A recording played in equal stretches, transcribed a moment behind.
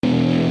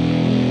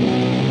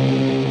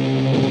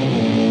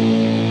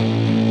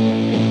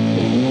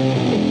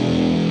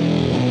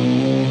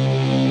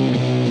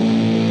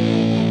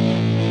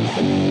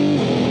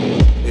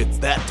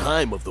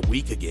time of the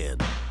week again.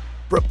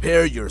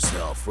 Prepare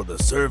yourself for the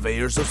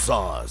surveyors of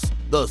sauce,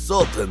 the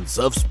sultans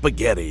of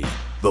spaghetti,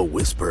 the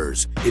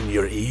whispers in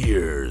your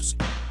ears.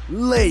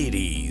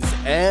 Ladies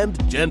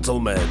and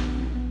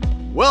gentlemen,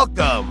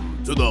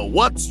 welcome to the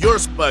What's Your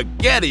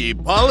Spaghetti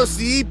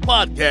Policy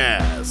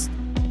podcast.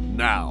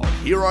 Now,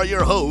 here are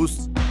your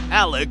hosts,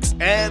 Alex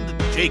and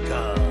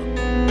Jacob.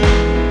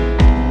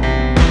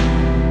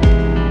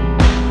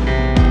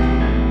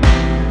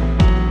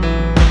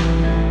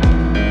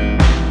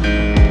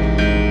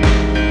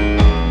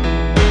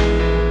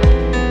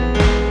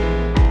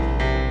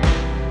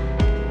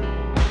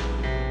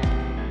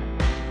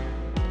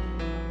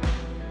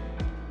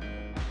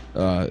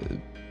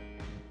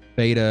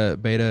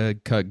 Beta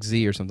Cuck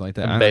Z or something like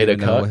that. Beta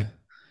Cuck?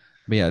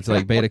 But yeah, it's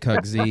like Beta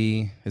Cuck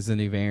Z is the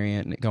new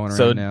variant going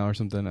around now or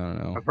something. I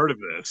don't know. I've heard of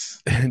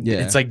this. Yeah.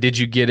 It's like, did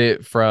you get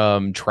it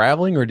from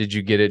traveling or did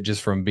you get it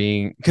just from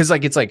being, because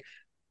like it's like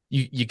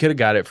you could have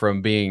got it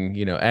from being,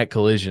 at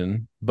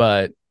Collision,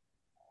 but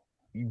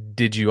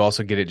did you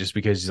also get it just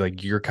because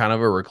like you're kind of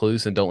a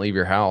recluse and don't leave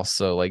your house?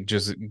 So like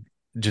just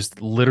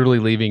literally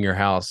leaving your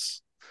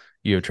house,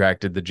 you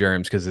attracted the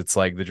germs because it's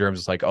like the germs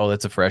is like, oh,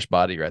 that's a fresh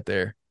body right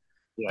there.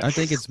 Yeah. I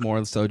think it's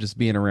more so just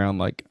being around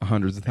like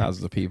hundreds of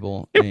thousands of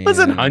people. It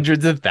wasn't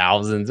hundreds of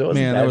thousands. It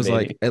wasn't there was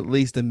many. like at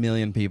least 1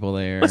 million people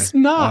there. It's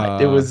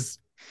not. It was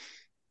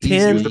easy.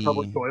 10. Use the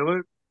public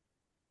toilet.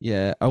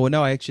 Yeah. Oh, well,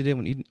 no, I actually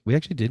didn't. We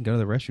actually did go to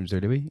the restrooms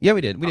there, did we? Yeah,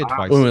 we did. We did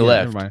twice. When we Yeah,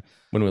 left. never mind.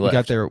 When we We left.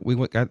 got there.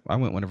 I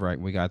went whenever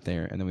we got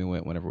there, and then we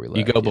went whenever we left.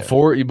 You go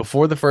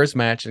before the first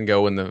match and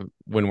go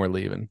when we're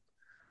leaving.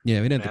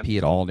 Yeah, we didn't have to pee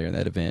at all during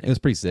that event. It was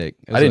pretty sick.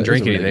 I didn't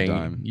drink really good anything.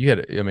 time. You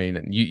had,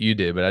 you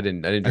did, but I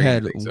didn't drink I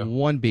had anything. So.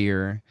 one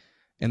beer,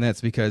 and that's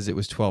because it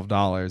was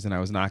 $12, and I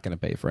was not going to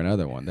pay for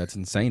another one. That's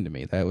insane to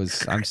me.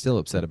 I'm still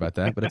upset about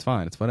that, but it's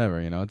fine. It's whatever.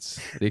 It's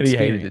the experience. He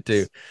hated it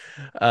too.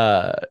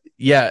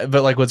 Yeah,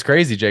 but like what's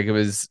crazy, Jacob,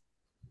 is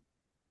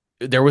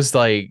there was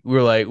like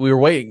we were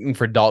waiting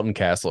for Dalton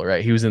Castle,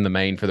 right? He was in the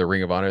main for the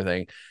Ring of Honor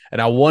thing,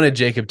 and I wanted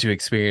Jacob to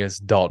experience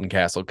Dalton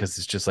Castle because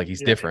it's just like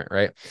he's different,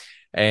 right?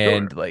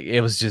 And like it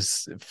was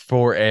just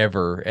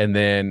forever. And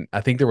then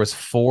I think there was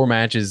 4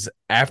 matches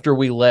after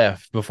we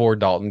left before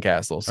Dalton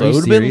Castle. So Are it you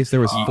would have serious? been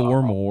There was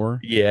 4 more.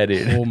 Yeah,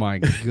 dude. Oh my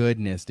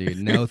goodness, dude.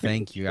 No,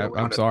 thank you.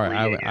 I'm sorry.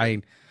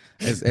 I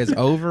as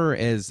over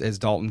as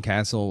Dalton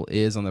Castle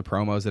is on the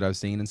promos that I've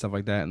seen and stuff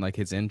like that, and like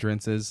his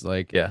entrances,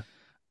 like yeah,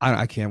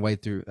 I can't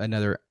wait through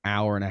another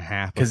hour and a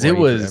half because before it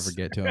you was ever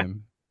get to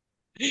him.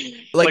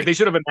 Like they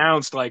should have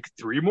announced like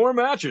 3 more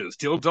matches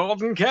till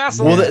Dalton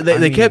Castle. Well, Yeah,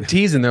 they kept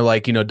teasing. They're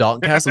like,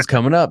 Dalton Castle's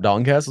coming up.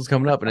 Dalton Castle's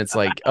coming up. And it's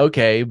like,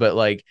 okay, but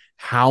like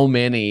how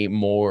many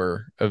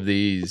more of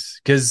these?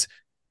 Because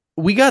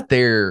we got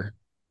there.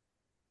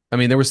 I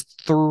mean, there was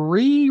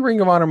 3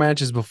 Ring of Honor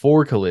matches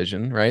before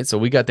Collision, right? So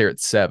we got there at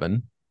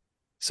 7.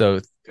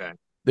 So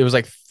there was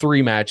like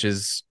 3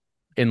 matches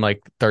in like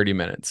 30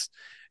 minutes.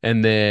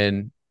 And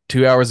then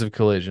 2 hours of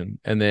Collision.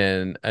 And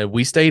then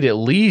we stayed at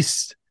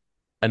least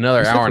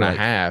another hour and a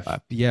half.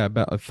 Yeah,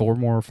 about 4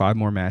 more or 5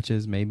 more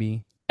matches,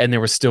 maybe. And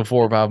there was still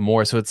 4 or 5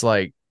 more. So it's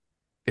like,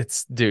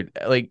 dude,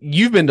 like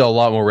you've been to a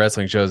lot more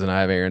wrestling shows than I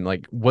have, Aaron.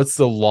 Like, what's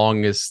the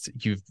longest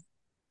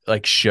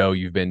show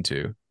you've been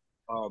to?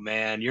 Oh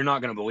man, you're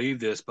not gonna believe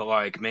this, but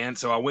like, man,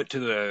 so I went to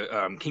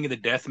the King of the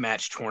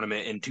Deathmatch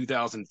tournament in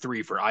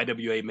 2003 for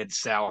IWA Mid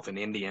South in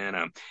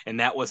Indiana, and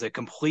that was a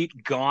complete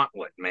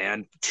gauntlet,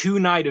 man.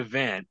 2-night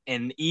event,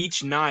 and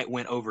each night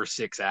went over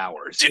 6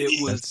 hours.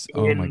 It was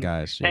oh my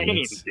gosh, dude.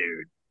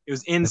 It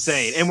was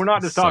insane, and we're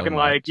not just talking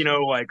like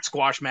like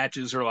squash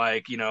matches or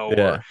like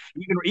or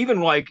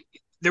even like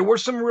there were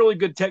some really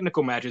good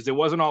technical matches. It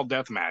wasn't all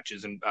death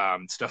matches and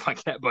stuff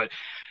like that, but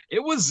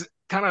it was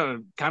kind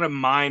of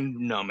mind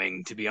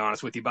numbing, to be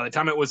honest with you. By the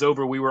time it was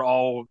over, we were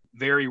all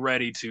very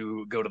ready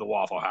to go to the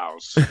Waffle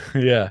House.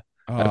 Yeah.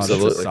 Oh,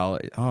 absolutely.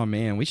 Solid. Oh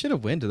man, we should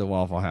have went to the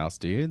Waffle House,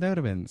 dude. That would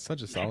have been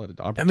such a solid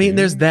opportunity. I mean,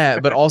 there's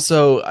that, but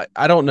also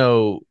I don't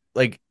know.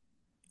 Like,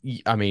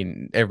 I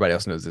mean, everybody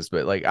else knows this,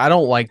 but like, I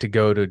don't like to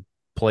go to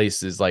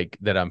places like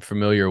that I'm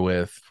familiar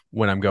with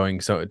when I'm going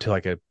to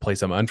like a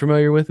place I'm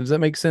unfamiliar with. Does that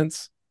make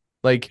sense?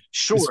 Like,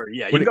 sure,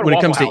 yeah. When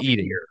it comes to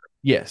eating,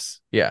 yes,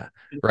 yeah,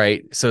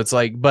 right. So it's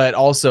like, but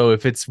also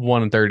if it's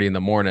 1:30 in the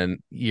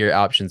morning, your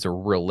options are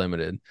real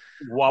limited.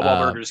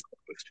 Wawa Burgers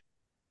closed.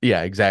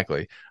 Yeah,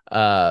 exactly.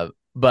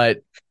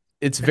 But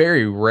it's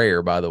very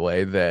rare, by the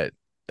way, that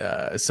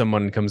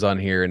someone comes on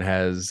here and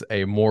has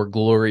a more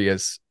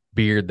glorious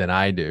beard than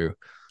I do.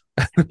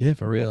 Yeah,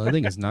 for real. I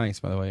think it's nice,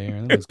 by the way,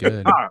 Aaron. That was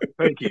good.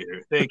 Thank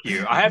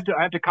you. I have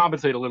to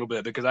compensate a little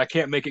bit because I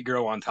can't make it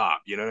grow on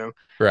top.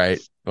 Right.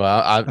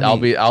 Well,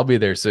 I'll be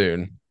there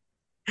soon.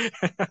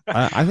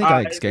 I think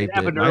I escaped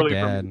it. My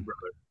dad,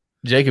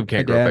 Jacob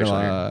can't grow facial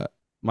hair.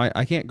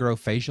 I can't grow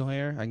facial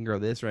hair. I can grow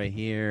this right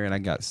here, and I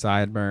got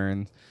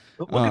sideburns.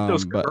 Look at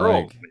those but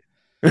girls. like,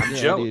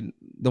 yeah, dude,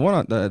 the one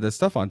on the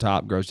stuff on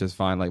top grows just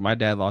fine. Like my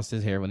dad lost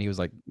his hair when he was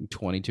like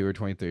 22 or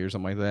 23 or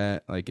something like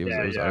that. Like it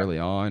was early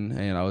on,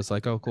 and I was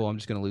like, oh cool, I'm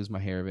just gonna lose my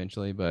hair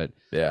eventually. But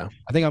yeah,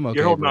 I think I'm okay.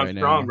 You're holding on right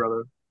strong, now.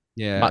 brother.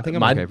 Yeah, I think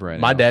I'm my okay for right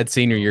my now. dad's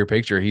senior year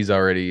picture, he's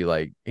already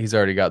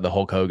got the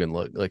Hulk Hogan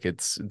look. Like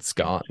it's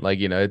gone. Like,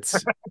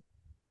 it's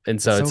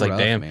and so It's so it's like, rough,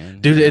 damn,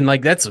 man. dude. Yeah. And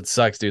like, that's what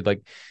sucks, dude.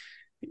 Like,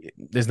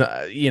 there's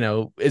not,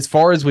 as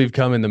far as we've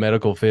come in the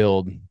medical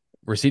field,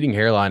 receding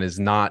hairline is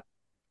not,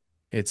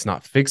 it's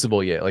not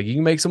fixable yet. Like, you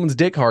can make someone's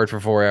dick hard for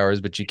 4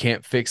 hours, but you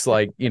can't fix,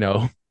 like,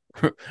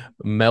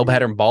 male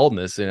pattern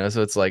baldness,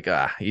 so it's like,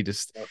 you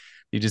just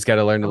got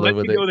to learn to Unless live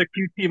with you it. go the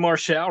QT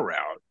Marshall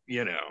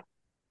route.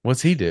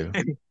 What's he do?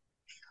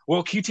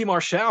 Well, QT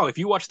Marshall, if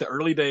you watch the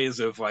early days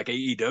of like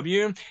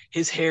AEW,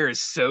 his hair is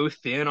so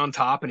thin on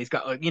top, and he's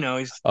got like,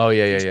 Oh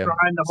yeah, he's yeah.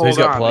 trying to So he's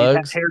hold got on, but he's had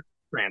plugs. hair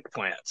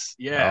transplants.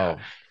 Yeah,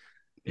 Oh,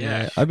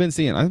 yeah. I've been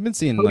seeing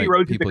Cody like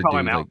Rhodes used to people call do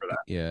him out like for that.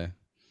 yeah.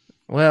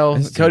 well,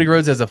 It's Cody too-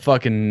 Rhodes has a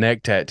fucking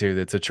neck tattoo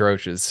that's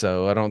atrocious,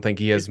 so I don't think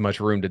he has much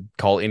room to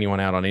call anyone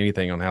out on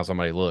anything on how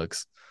somebody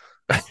looks.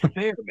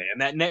 There, man,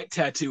 that neck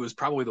tattoo was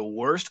probably the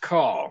worst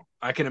call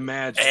I can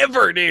imagine.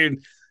 Ever, dude.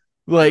 It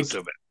Like, was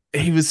so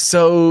bad. he was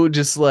so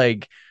just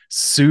like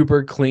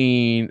super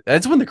clean.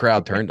 That's when the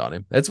crowd turned on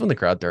him. That's when the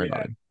crowd turned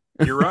on him.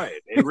 You're right.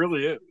 It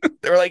really is.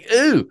 They were like,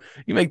 "Ooh,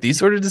 you make these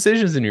sort of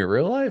decisions in your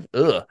real life?"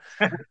 Ugh.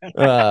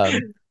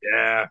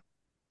 Yeah.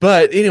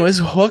 But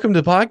anyways, welcome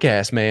to the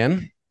podcast,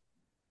 man.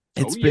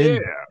 It's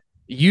been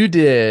you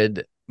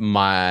did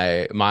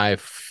my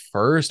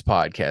first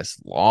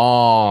podcast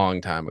long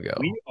time ago.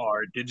 We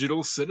are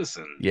digital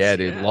citizens. Yeah,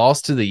 dude.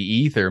 Lost to the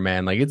ether,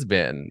 man. Like, it's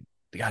been,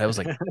 God, it was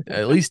like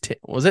at least 10,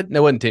 was it?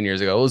 No, it wasn't 10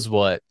 years ago. It was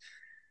what,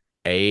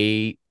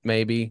 8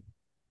 maybe?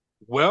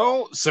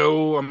 Well,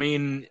 so I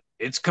mean,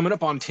 it's coming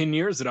up on 10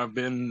 years that I've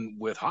been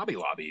with Hobby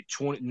Lobby.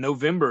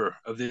 November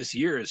of this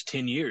year is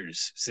 10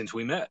 years since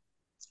we met.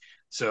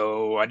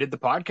 So I did the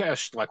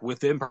podcast like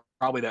within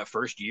probably that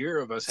first year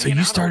of us. So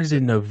you started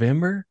in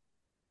November?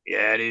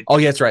 Yeah, dude. Oh,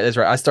 yeah, that's right. That's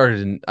right. I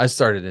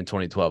started in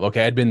 2012.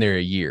 Okay, I'd been there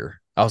a year.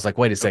 I was like,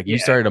 wait a second, you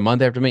started a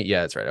month after me?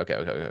 Yeah, that's right.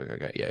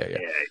 Okay.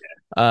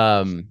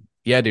 Yeah.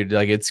 Yeah, dude.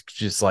 Like, it's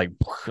just like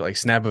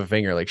snap of a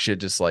finger, like shit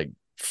just like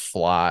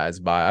flies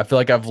by. I feel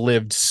like I've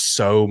lived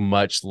so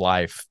much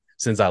life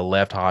since I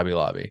left Hobby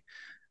Lobby.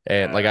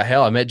 And like,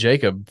 I met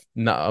Jacob.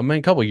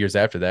 A couple of years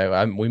after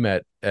that, we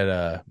met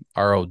at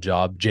our old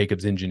job,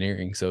 Jacob's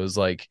Engineering. So it was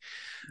like,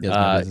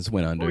 my business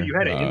went under. Oh, you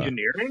had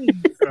engineering?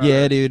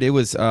 Yeah, dude. It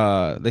was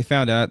they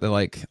found out that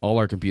like all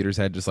our computers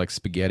had just like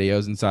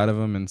SpaghettiOs inside of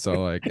them, and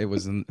so like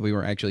we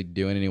weren't actually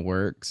doing any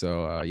work.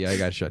 So yeah, I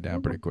got shut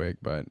down pretty quick,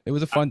 but it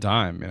was a fun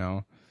time,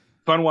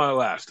 Fun while it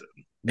lasted.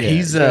 Yeah,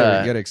 he's you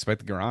gotta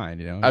expect the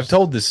grind, I've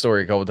told this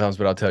story a couple of times,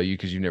 but I'll tell you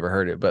because you've never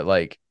heard it. But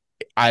like,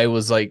 I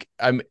was like,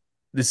 I'm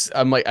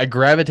like, I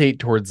gravitate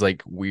towards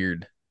like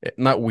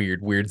not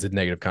weird. Weird's a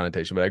negative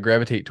connotation, but I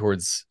gravitate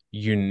towards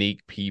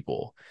unique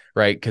people,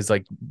 right? Because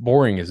like,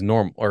 boring is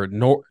normal, or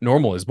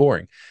normal is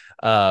boring.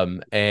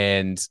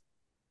 And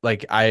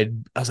like, I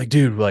was like,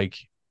 dude, like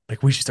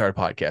we should start a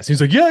podcast.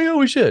 He's like, yeah,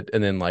 we should.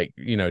 And then like,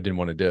 didn't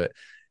want to do it.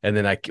 And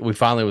then we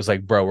finally was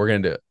like, bro, we're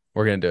gonna do it.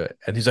 We're gonna do it.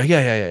 And he's like,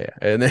 yeah.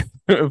 And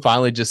then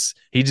finally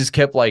he just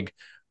kept like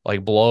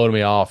blowing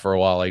me off for a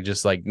while, like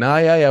just like, nah,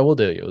 yeah, we'll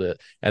do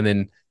it. And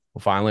then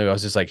finally I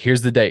was just like,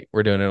 here's the date,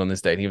 we're doing it on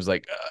this date. And he was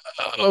like,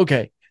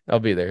 okay, I'll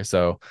be there.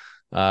 So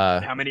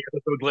how many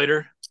episodes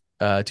later?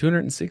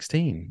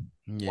 216.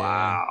 Yeah.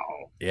 Wow.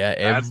 Yeah,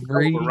 That's a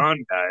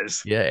run,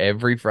 guys. Yeah,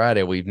 every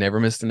Friday we've never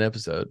missed an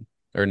episode,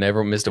 or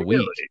never missed a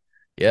week.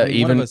 Yeah, I mean,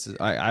 even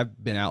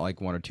I've been out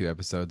like 1 or 2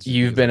 episodes.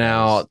 You've been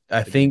out,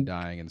 I think,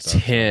 dying and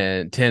stuff,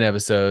 10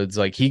 episodes.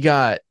 Like, he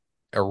got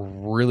a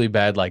really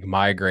bad like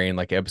migraine,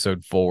 like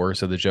episode 4.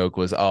 So the joke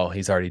was, oh,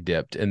 he's already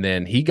dipped, and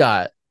then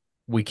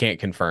we can't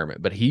confirm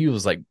it, but he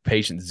was like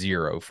patient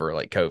 0 for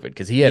like COVID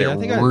because he had it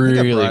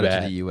really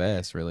bad. To the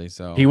U.S. really,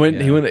 so he went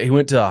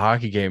to a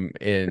hockey game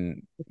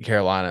in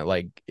Carolina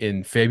like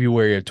in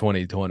February of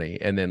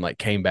 2020, and then like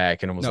came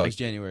back and was it was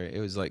January. It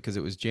was like because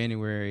it was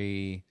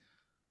January.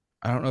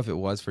 I don't know if it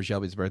was for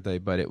Shelby's birthday,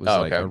 but it was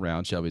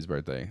around Shelby's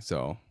birthday.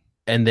 So,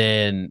 and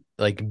then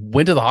like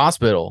went to the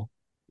hospital,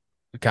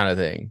 kind of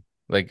thing.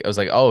 Like, I was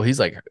like, oh, he's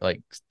like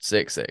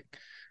sick.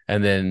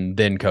 And then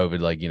COVID,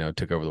 like,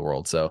 took over the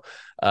world. So,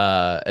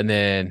 and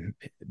then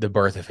the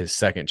birth of his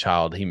second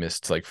child, he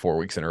missed like 4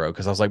 weeks in a row.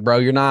 Cause I was like, bro,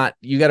 you got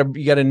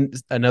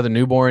another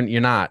newborn. You're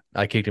not.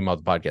 I kicked him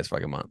off the podcast for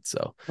like a month.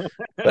 So,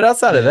 but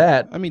outside of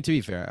that, I mean, to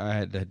be fair, I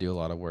had to do a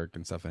lot of work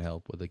and stuff and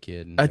help with the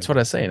kid. That's what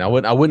I was saying. I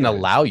wouldn't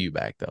allow you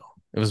back though.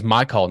 It was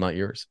my call, not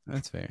yours.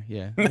 That's fair.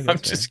 Yeah. I'm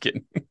just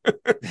kidding.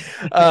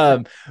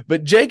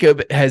 But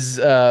Jacob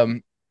has,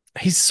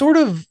 he's sort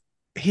of,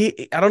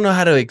 I don't know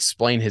how to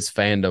explain his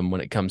fandom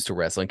when it comes to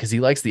wrestling, because he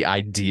likes the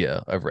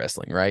idea of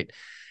wrestling, right?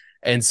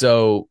 And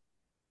so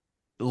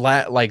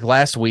like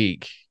last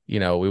week, we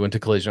went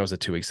to Collision. It was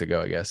 2 weeks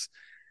ago, I guess.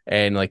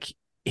 And like,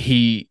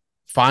 he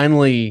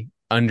finally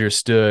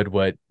understood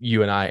what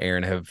you and I,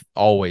 Aaron, have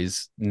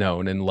always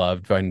known and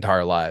loved our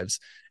entire lives.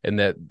 And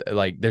that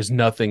like, there's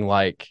nothing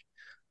like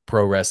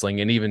pro wrestling.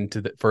 And even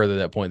to further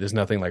that point, there's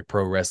nothing like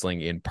pro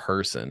wrestling in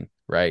person,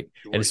 right?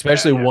 And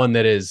especially one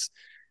that is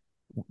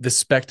the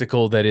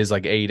spectacle that is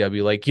like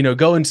AEW. Like,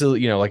 go into,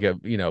 like a,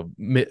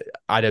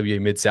 IWA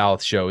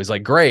Mid-South show is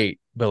like great,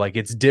 but like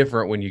it's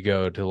different when you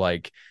go to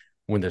like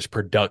when there's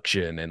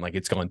production and like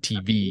it's on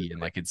TV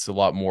and like it's a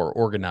lot more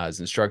organized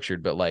and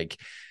structured. But like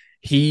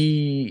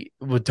he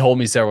would told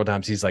me several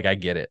times, he's like, I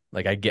get it.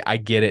 Like I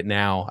get it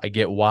now. I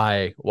get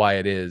why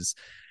it is.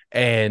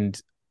 And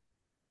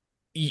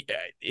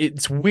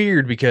it's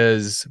weird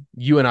because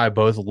you and I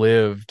both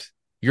lived,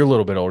 you're a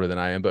little bit older than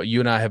I am, but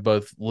you and I have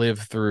both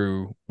lived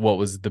through what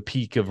was the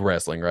peak of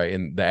wrestling, right?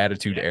 In the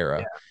Attitude Era.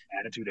 Yeah,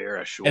 Attitude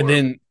Era, sure. And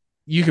then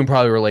you can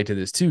probably relate to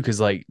this too, because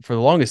like for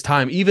the longest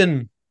time,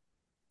 even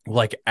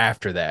like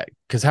after that,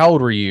 because how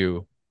old were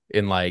you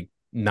in like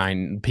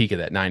peak of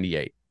that,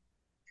 98?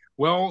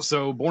 Well,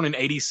 so born in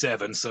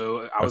 87,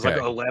 so I was like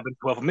 11,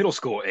 12, middle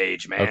school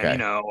age, man. Okay.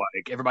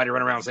 Like everybody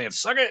running around saying,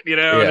 suck it,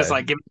 just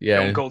like give me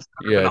Stone Cold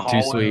in the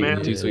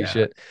hallway, too sweet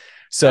shit.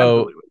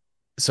 So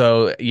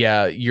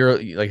yeah, you're,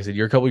 like I said,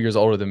 you're a couple years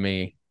older than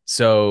me.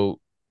 So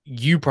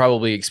you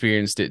probably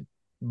experienced it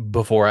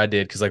before I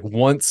did. Cause like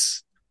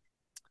once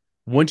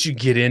you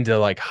get into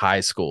like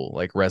high school,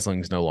 like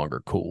wrestling's no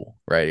longer cool,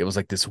 right? It was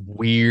like this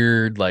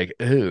weird, like,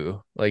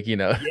 ooh, like,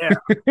 Yeah.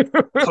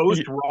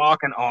 Post Rock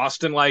and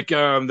Austin, like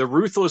the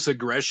Ruthless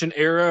Aggression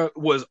era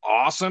was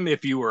awesome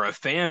if you were a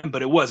fan,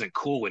 but it wasn't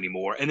cool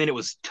anymore. And then it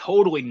was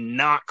totally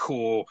not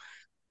cool,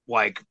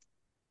 like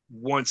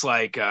once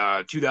like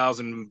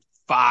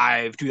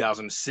 2005,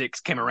 2006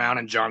 came around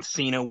and John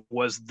Cena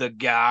was the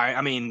guy.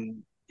 I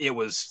mean, it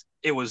was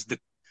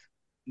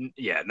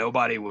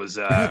nobody was.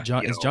 Is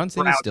John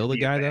Cena still the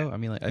guy though? I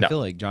mean, like, I feel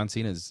like John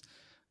Cena's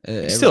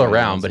he's still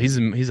around, but he's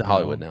in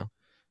Hollywood now.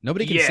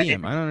 Nobody can see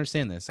him. I don't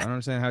understand this. I don't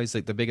understand how he's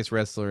like the biggest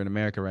wrestler in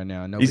America right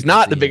now. He's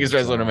not the biggest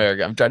wrestler in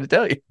America. I'm trying to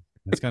tell you.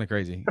 It's kind of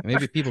crazy.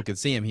 Maybe if people could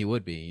see him, he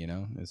would be.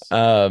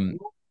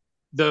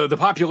 The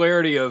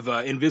popularity of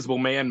Invisible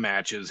Man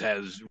matches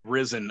has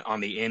risen on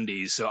the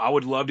indies, so I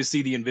would love to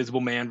see the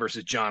Invisible Man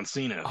versus John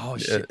Cena. Oh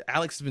shit!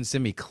 Alex has been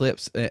sending me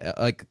clips,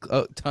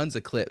 tons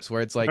of clips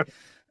where it's like.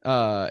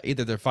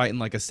 Either they're fighting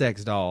like a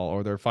sex doll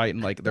or they're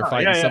fighting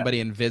somebody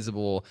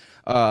invisible.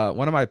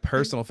 One of my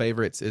personal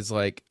favorites is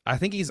like I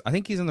think he's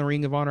in the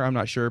Ring of Honor. I'm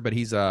not sure, but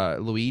he's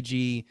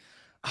Luigi.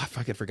 I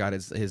fucking forgot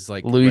his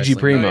like Luigi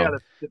Primo.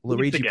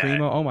 Luigi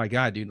Primo. Oh my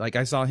god, dude! Like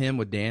I saw him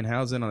with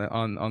Danhausen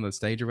on the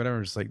stage or whatever.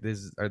 I'm just like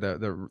this or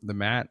the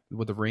mat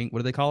with the ring. What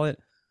do they call it?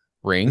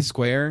 Ring. The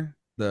square.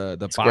 The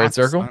square box?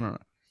 circle. I don't know.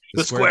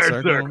 The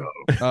square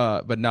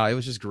circle. But no, it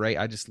was just great.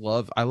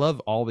 I love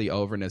all the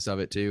overness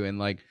of it too, and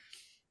like.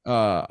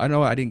 I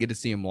know I didn't get to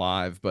see him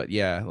live, but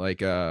yeah,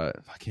 like I'm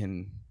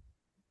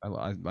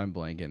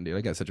blanking, dude. I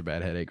got such a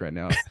bad headache right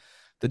now.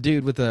 The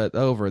dude with the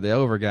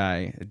over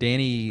guy,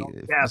 Danny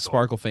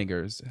Sparkle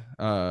Fingers,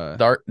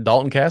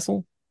 Dalton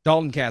Castle.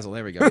 Dalton Castle.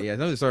 There we go. Yeah, I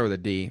know they start with a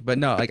D, but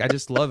no, like I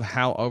just love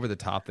how over the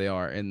top they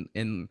are,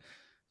 and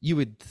you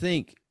would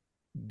think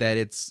that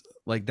it's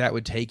like that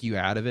would take you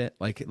out of it,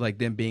 like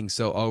them being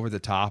so over the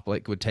top,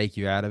 like would take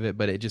you out of it,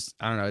 but it just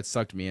I don't know, it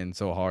sucked me in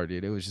so hard,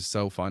 dude. It was just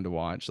so fun to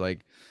watch,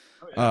 like.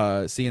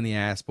 Seeing the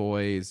Ass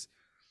Boys.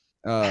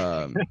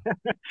 Oh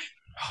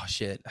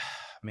shit,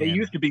 man. They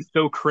used to be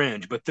so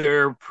cringe, but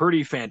they're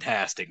pretty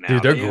fantastic now.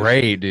 Dude, they're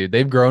great, dude.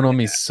 They've grown on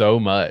me so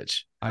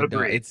much.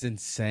 It's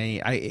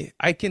insane.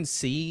 I can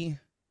see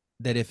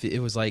that if it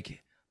was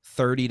like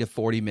 30 to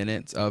 40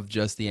 minutes of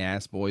just the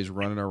Ass Boys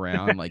running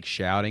around like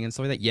shouting and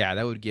stuff like that, yeah,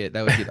 that would get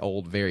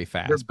old very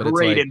fast. They're but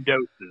great it's like, in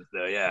doses,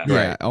 though. Yeah.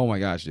 Right. Oh my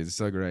gosh, dude, it's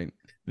so great.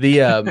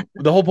 The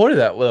whole point of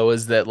that though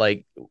is that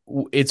like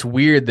it's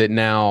weird that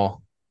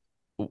now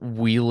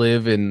we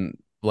live in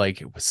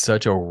like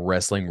such a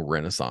wrestling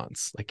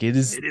renaissance. Like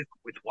it's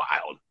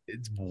wild.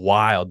 It's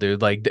wild,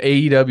 dude. Like the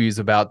AEW is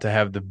about to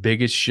have the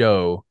biggest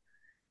show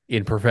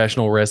in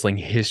professional wrestling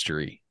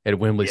history at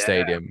Wembley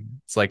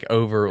Stadium. It's like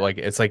over like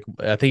it's like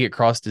I think it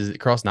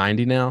crossed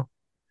 90 now.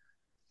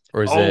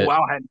 Or is it?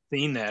 Wow, I hadn't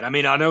seen that. I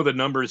mean, I know the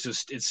number is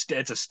just it's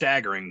a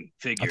staggering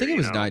figure. I think it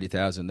was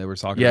 90,000. They were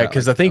talking. Yeah,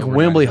 because I think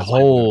Wembley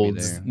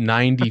holds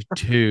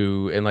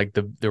 92, and like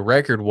the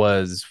record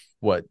was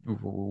what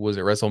was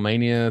it?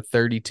 WrestleMania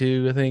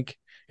 32, I think,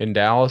 in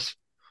Dallas.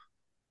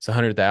 It's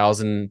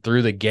 100,000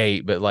 through the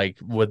gate, but like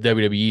what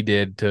WWE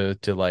did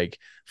to like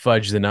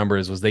fudge the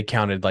numbers was they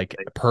counted like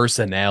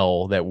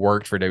personnel that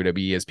worked for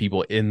WWE as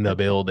people in the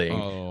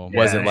building.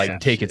 Wasn't like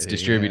tickets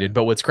distributed.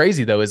 But what's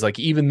crazy though is like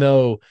even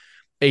though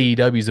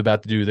AEW is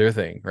about to do their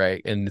thing, right?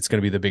 And it's going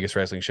to be the biggest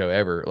wrestling show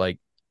ever. Like,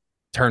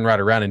 turn right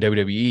around in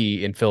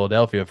WWE in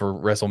Philadelphia for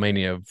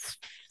WrestleMania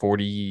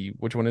 40.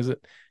 Which one is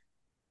it?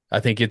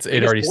 I think it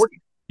already.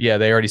 40. Yeah,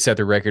 they already set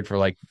the record for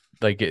like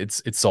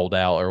it's sold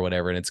out or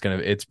whatever, and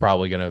it's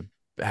probably gonna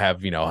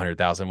have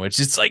 100,000, which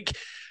is like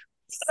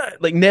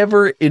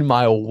never in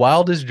my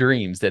wildest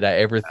dreams did I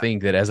ever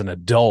think that as an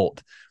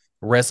adult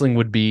wrestling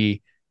would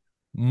be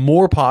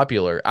more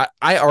popular.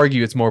 I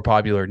argue it's more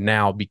popular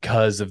now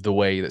because of the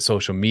way that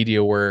social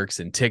media works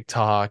and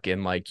TikTok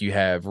and like you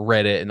have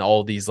Reddit and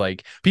all these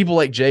like people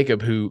like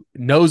Jacob who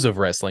knows of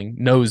wrestling,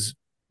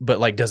 but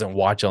like doesn't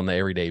watch on the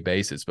everyday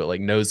basis, but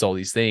like knows all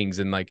these things.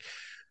 And like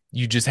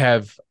you just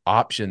have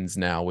options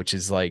now, which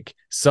is like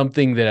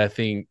something that I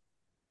think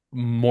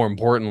more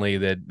importantly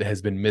that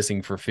has been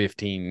missing for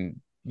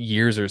 15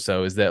 years or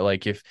so, is that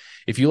like if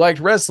you liked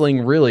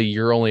wrestling, really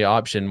your only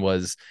option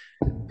was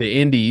the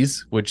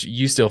indies, which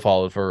you still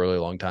followed for a really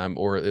long time,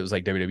 or it was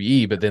like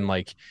WWE. But then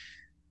like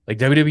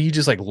WWE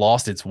just like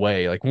lost its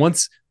way. Like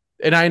once,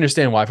 and I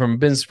understand why from a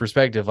business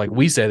perspective, like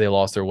we say they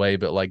lost their way,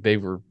 but like they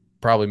were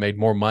probably made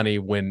more money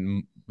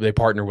when they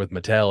partnered with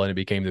Mattel and it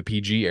became the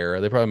PG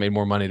era. They probably made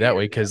more money that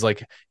way because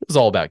like it was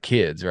all about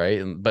kids,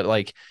 right? But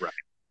like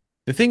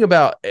the thing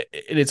about it,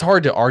 it's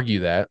hard to argue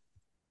that,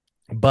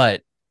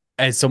 but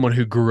as someone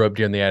who grew up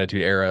during the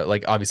Attitude Era,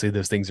 like obviously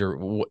those things are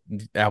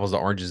apples to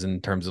oranges in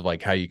terms of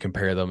like how you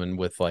compare them and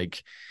with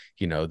like,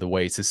 you know, the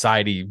way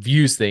society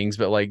views things,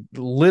 but like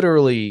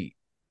literally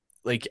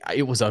like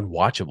it was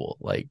unwatchable.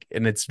 Like,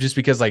 and it's just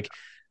because like,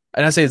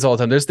 and I say this all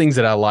the time, there's things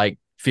that I like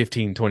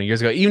 15, 20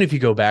 years ago, even if you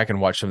go back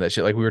and watch some of that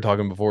shit, like we were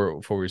talking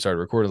before we started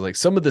recording, like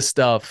some of the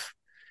stuff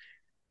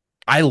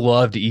I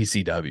loved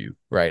ECW,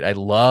 right? I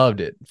loved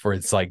it for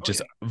its like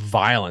just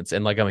violence,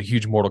 and like I'm a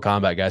huge Mortal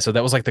Kombat guy, so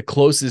that was like the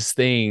closest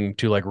thing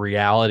to like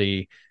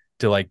reality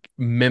to like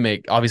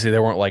mimic. Obviously, they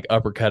weren't like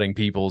uppercutting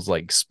people's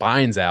like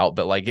spines out,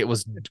 but like it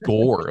was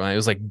gore. Like, it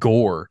was like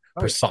gore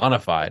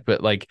personified.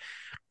 But like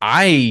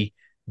I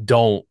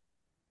don't,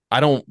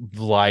 I don't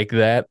like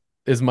that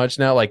as much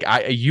now. Like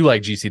you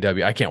like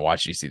GCW. I can't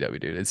watch GCW,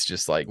 dude. It's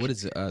just like what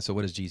is so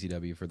what is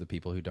GCW for the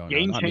people who don't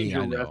Game know? Not me,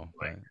 Changer I know.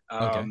 Wrestling.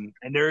 Okay.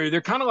 And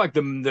they're kind of like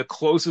the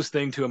closest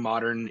thing to a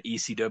modern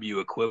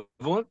ECW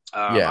equivalent.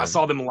 I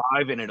saw them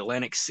live in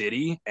Atlantic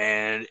City,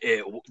 and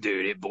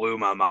it blew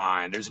my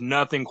mind. There's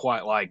nothing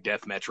quite like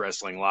deathmatch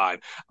wrestling live.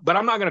 But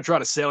I'm not going to try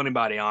to sell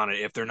anybody on it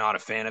if they're not a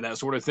fan of that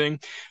sort of thing.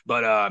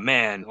 But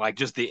man, like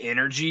just the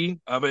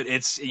energy of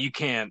it, you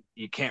can't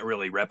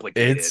really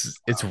replicate it.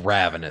 It's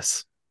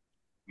ravenous.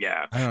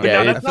 Yeah, I don't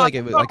know. I feel like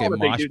it was like a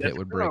mosh pit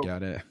would break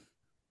out it.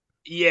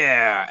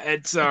 Yeah,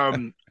 it's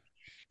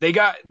they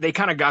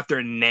kind of got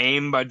their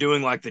name by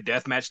doing like the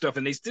deathmatch stuff,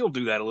 and they still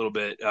do that a little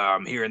bit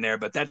here and there,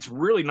 but that's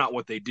really not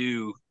what they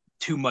do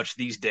too much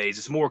these days.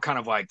 It's more kind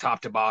of like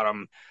top to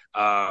bottom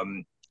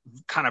kind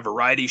of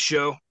variety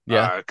show.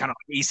 Kind of like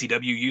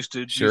ECW used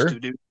to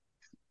do.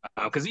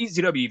 Because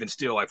ECW even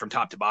still, like from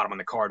top to bottom on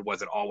the card,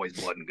 wasn't always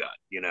blood and gut,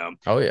 you know.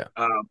 Oh yeah.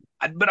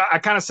 But I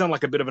kind of sound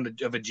like a bit of a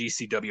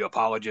GCW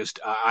apologist.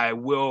 I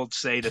will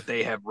say that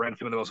they have run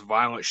some of the most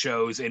violent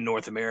shows in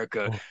North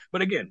America.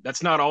 But again,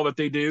 that's not all that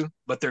they do.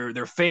 But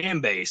their fan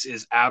base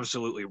is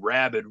absolutely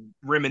rabid,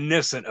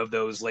 reminiscent of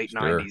those late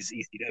 '90s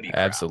ECW.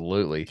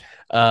 Absolutely.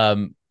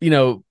 You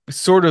know,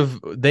 sort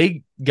of.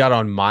 They got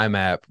on my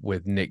map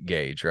with Nick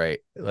Gage, right?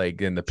 Like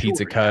in the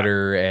pizza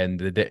cutter,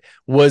 and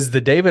was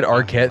the David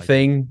Arquette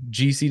thing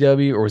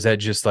GCW, or was that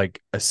just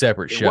like a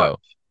separate show?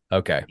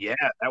 Okay. Yeah,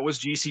 that was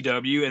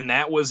GCW, and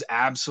that was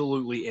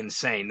absolutely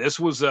insane. This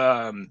was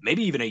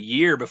maybe even a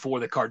year before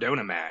the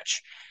Cardona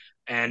match.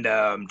 And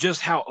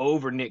just how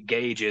over Nick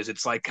Gage is,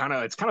 it's kind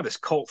of this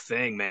cult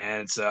thing,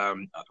 man. It's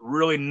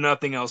really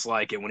nothing else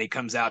like it when he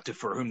comes out to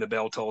 "For Whom the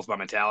Bell Tolls" by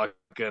Metallica,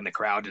 and the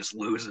crowd just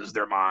loses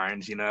their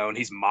minds, you know, and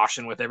he's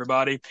moshing with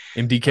everybody.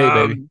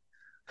 MDK, baby.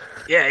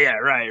 Yeah,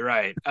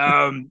 right.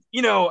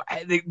 You know,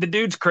 the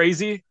dude's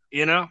crazy,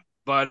 you know,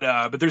 but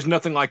there's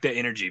nothing like that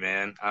energy,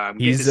 man.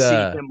 Getting to see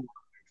him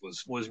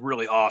was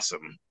really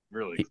awesome.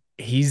 Really,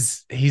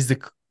 he's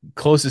the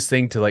closest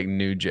thing to like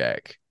New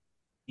Jack.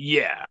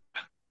 Yeah.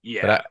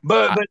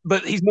 But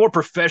he's more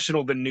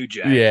professional than New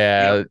Jack.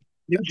 Yeah, you know,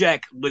 New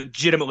Jack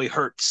legitimately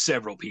hurt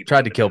several people.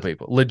 Tried to kill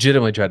people.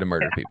 Legitimately tried to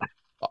murder people.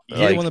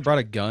 Yeah, the one that brought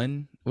a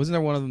gun. Wasn't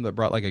there one of them that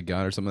brought like a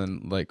gun or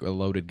something, like a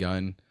loaded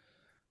gun?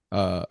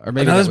 Or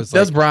maybe that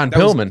was Brian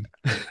Pillman.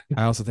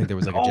 I also think there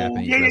was like a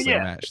Japanese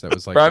wrestling match that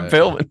was like Brian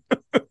Pillman.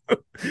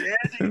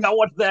 Yeah, I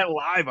watched that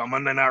live on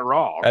Monday Night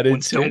Raw.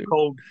 When Stone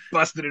Cold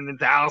busted in his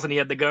house and he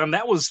had the gun.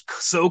 That was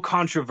so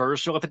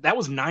controversial. I think that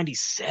was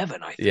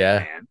 '97. I think. Yeah.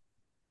 Man.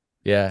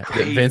 Yeah.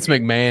 Crazy. Vince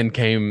McMahon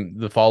came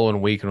the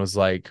following week and was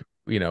like,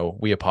 you know,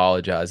 we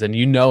apologize. And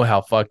you know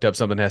how fucked up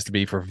something has to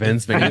be for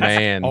Vince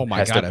McMahon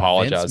to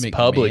apologize Vince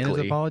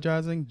publicly. Is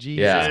apologizing?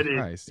 Jesus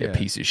Christ. Yeah,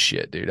 piece of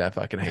shit, dude. I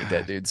fucking hate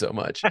that dude so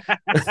much.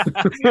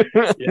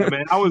 Yeah,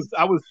 man. I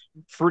was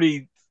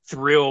pretty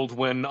thrilled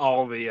when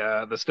all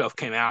the stuff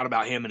came out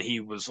about him and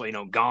he was, you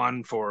know,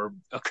 gone for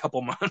a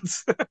couple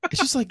months. It's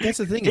just like that's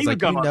the thing. It's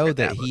like you know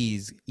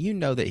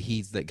that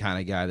he's that kind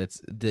of guy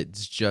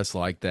that's just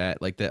like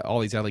that. Like that all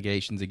these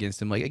allegations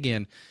against him. Like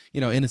again,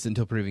 you know, innocent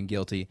until proven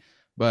guilty.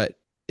 But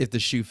if the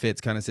shoe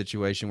fits kind of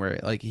situation where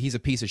like he's a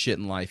piece of shit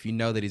in life, you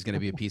know that he's going to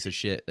be a piece of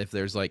shit if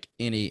there's like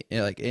any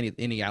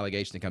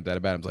allegation that comes out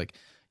about him. It's like,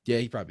 yeah,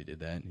 he probably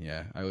did that.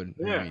 Yeah, I would.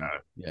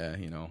 Yeah,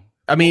 you know.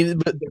 I mean,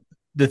 but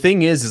the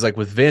thing is like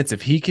with Vince,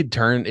 if he could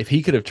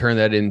have turned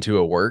that into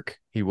a work,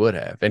 he would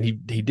have, and he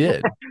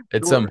did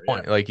at some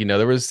point. Yeah. Like, you know,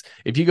 there was,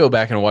 if you go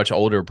back and watch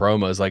older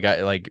promos,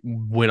 like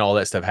when all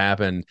that stuff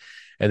happened,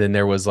 and then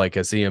there was like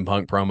a CM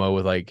Punk promo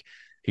with like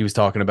he was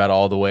talking about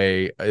all the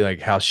way like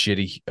how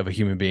shitty of a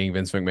human being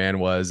Vince McMahon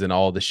was and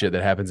all the shit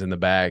that happens in the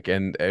back.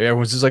 And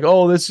everyone's just like,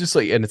 oh, that's just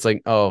like, and it's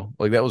like, oh,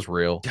 like that was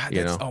real. God,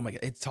 you know? oh my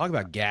God. It's talk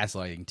about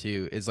gaslighting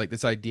too. It's like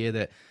this idea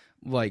that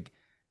like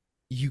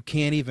you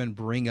can't even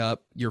bring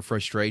up your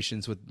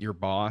frustrations with your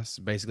boss,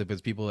 basically,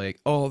 because people are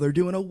like, oh, they're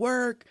doing a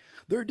work.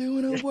 They're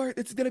doing a work.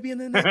 It's gonna be in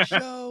the next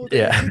show.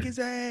 They're gonna kick his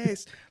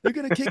ass. They're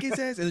gonna kick his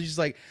ass. And it's just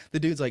like the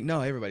dude's like,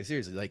 no, everybody,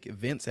 seriously. Like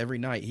Vince, every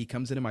night he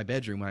comes into my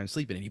bedroom when I'm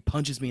sleeping and he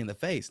punches me in the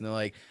face. And they're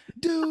like,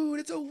 dude,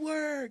 it's a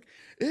work.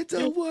 It's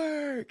a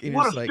work. And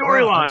What it's a like,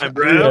 storyline,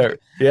 bro.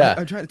 Yeah.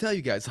 I'm trying to tell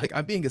you guys, like,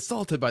 I'm being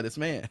assaulted by this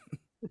man.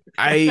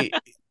 I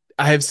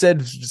have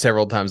said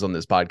several times on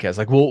this podcast,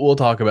 like we'll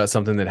talk about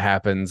something that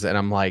happens, and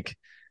I'm like,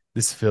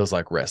 this feels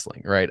like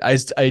wrestling, right?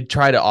 I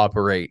try to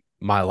operate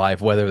my life,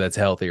 whether that's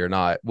healthy or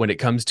not. When it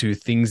comes to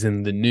things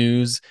in the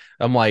news,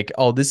 I'm like,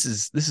 oh, this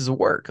is a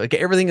work. Like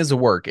everything is a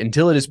work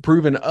until it is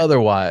proven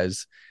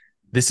otherwise.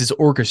 This is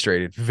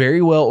orchestrated,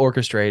 very well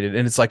orchestrated.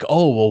 And it's like,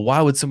 oh, well,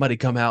 why would somebody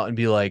come out and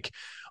be like,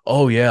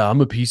 oh yeah,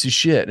 I'm a piece of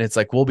shit? And it's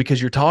like, well, because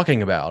you're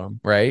talking about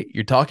them, right?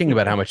 You're talking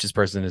about how much this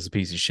person is a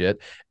piece of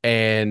shit.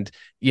 And,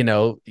 you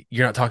know,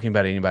 you're not talking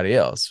about anybody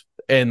else.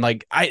 And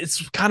like,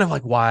 it's kind of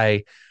like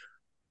why,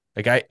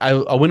 like I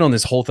went on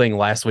this whole thing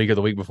last week or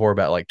the week before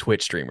about like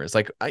Twitch streamers.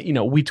 Like,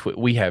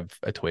 we have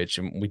a Twitch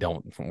and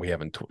we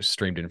haven't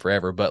streamed in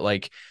forever, but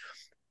like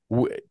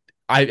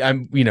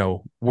I'm, you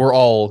know, we're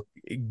all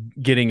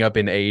getting up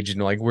in age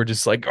and like we're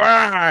just like,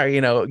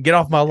 you know, get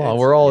off my lawn.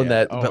 We're all in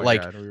that, but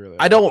like God, really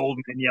I don't Old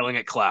man yelling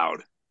at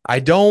Cloud.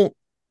 I don't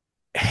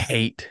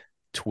hate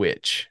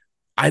Twitch.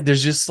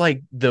 There's just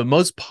like the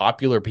most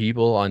popular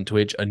people on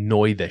Twitch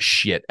annoy the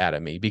shit out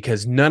of me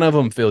because none of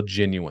them feel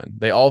genuine.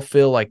 They all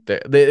feel like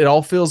it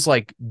all feels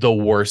like the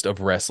worst of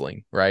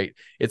wrestling, right?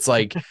 It's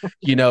like,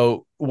 you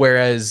know,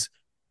 whereas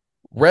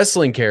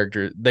wrestling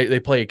character, they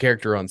play a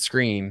character on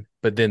screen,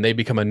 but then they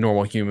become a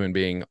normal human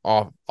being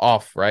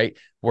off, right?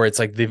 Where it's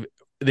like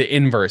the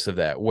inverse of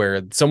that,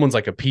 where someone's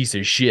like a piece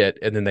of shit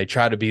and then they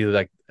try to be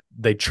like,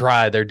 they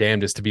try their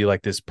damnedest to be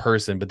like this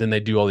person, but then they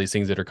do all these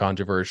things that are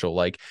controversial.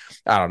 Like,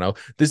 I don't know,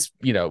 this,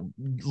 you know,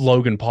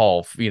 Logan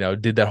Paul, you know,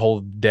 did that whole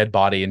dead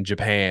body in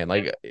Japan.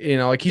 Like, you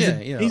know, like he's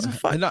a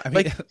fun, I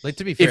mean, like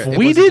to be fair, if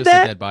we did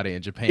that, a dead body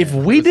in Japan, if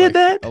we did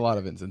that, a lot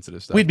of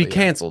insensitive stuff, we'd be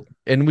canceled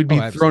and we'd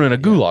be thrown in a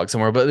gulag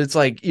somewhere. But it's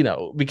like, you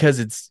know, because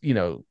it's, you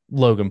know,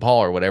 Logan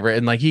Paul or whatever.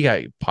 And like, he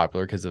got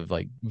popular because of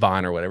like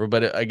Vine or whatever.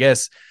 But I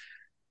guess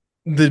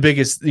the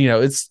biggest, you know,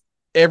 it's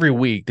every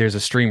week there's a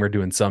streamer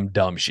doing some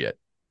dumb shit.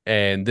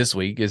 And this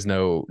week is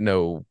no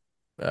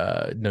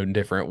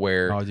different.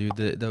 Where dude,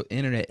 the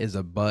internet is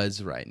a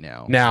buzz right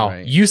now.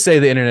 Right? You say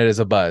the internet is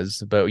a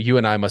buzz, but you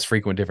and I must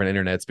frequent different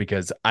internets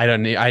because I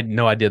had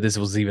no idea this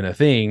was even a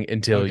thing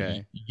until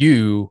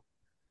you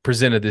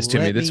presented this to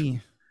me.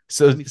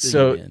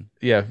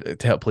 Yeah,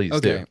 please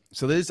do.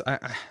 So this, I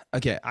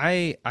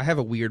have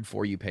a weird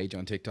For You page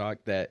on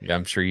TikTok that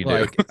I'm sure you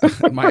do.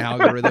 My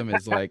algorithm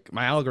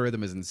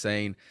is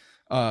insane.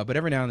 But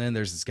every now and then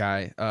there's this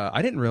guy.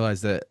 I didn't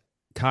realize that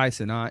Kai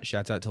Cenat,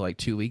 shouts out to like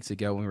 2 weeks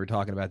ago when we were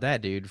talking about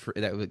that dude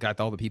that got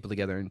all the people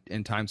together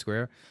in Times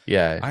Square.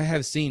 Yeah, I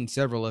have seen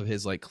several of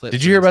his like clips.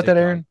 Did you hear about that,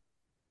 Aaron?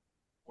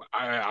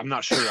 I'm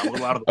not sure. I'm a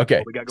little out of the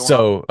okay.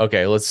 So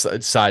let's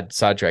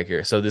sidetrack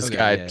here. So this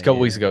guy a couple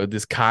weeks ago,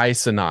 this Kai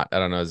Cenat, I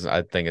don't know,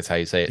 I think it's how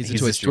you say it.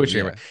 He's a Twitch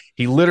streamer.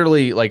 He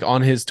literally like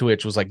on his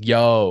Twitch was like,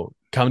 "Yo,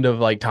 come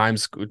to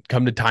Times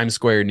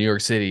Square, New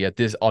York City at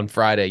this on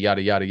Friday,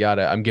 yada yada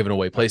yada. I'm giving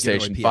away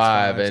PlayStation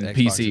 5 and Xboxes,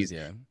 PCs."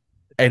 Yeah.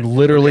 And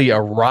literally a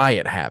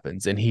riot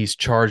happens, and he's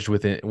charged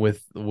with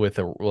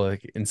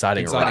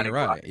inciting a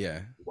riot.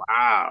 Yeah.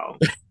 Wow.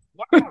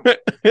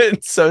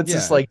 And so it's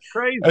just like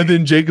crazy. And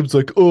then Jacob's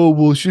like, "Oh,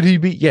 well, should he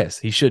be?" Yes,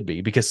 he should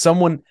be, because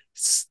someone.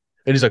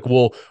 And he's like,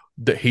 "Well,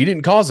 he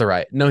didn't cause the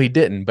riot." No, he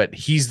didn't, but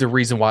he's the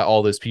reason why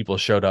all those people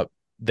showed up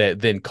that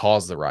then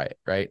caused the riot,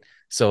 right?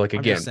 So like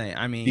again,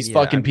 these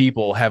fucking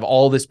people have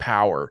all this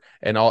power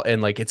and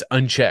like it's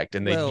unchecked,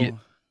 and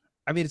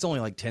it's only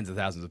like tens of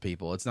thousands of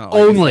people. It's not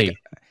like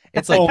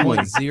it's like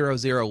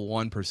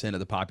 0.001% of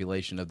the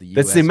population of the U.S.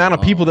 That's the amount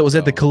of people that was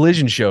at the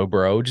Collision show,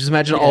 bro. Just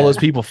imagine all those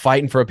people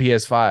fighting for a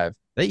PS5.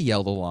 They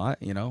yelled a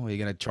lot, you know. You're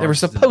gonna charge. They were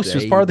supposed to.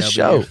 It was part of the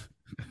show.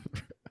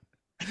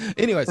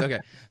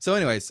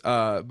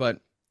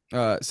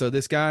 So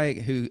this guy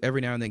who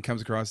every now and then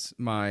comes across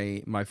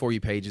my For You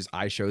page is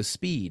I Show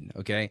Speed,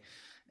 okay,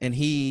 and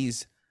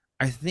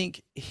I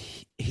think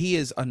he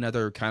is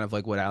another kind of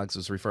like what Alex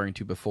was referring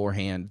to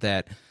beforehand,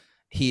 that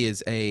he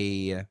is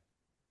a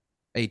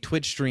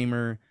Twitch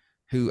streamer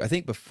who I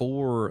think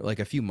before, like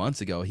a few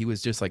months ago, he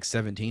was just like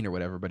 17 or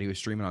whatever, but he was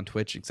streaming on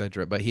Twitch,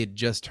 etc. But he had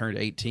just turned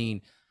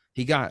 18.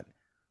 He got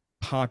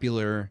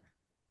popular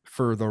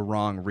for the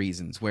wrong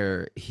reasons,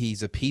 where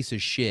he's a piece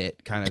of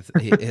shit. Kind of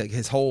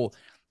his whole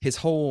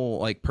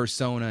like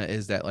persona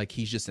is that like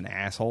he's just an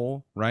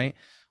asshole, right?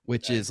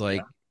 Which is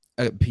like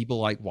people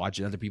like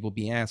watching other people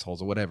be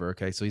assholes or whatever.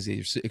 Okay, so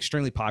he's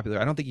extremely popular.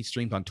 I don't think he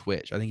streams on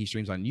Twitch. I think he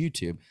streams on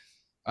YouTube.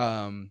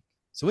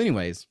 So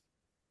anyways.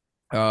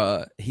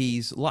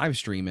 he's live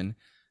streaming,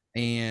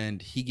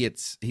 and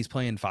he's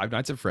playing Five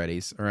Nights at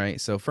Freddy's. All right.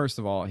 So first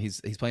of all,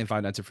 he's playing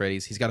Five Nights at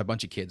Freddy's. He's got a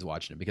bunch of kids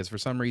watching it because for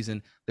some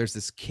reason there's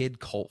this kid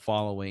cult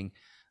following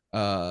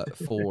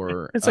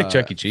for It's like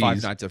Chuck E. Cheese.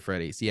 Five Nights at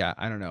Freddy's. Yeah,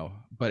 I don't know,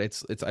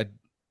 but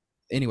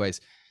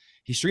anyways,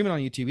 he's streaming on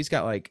YouTube. He's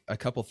got like a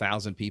couple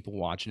thousand people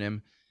watching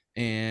him,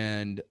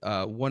 and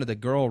one of the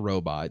girl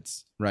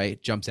robots,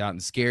 right, jumps out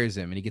and scares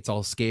him, and he gets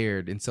all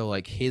scared. And so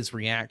like his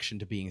reaction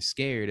to being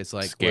scared is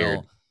like,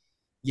 well,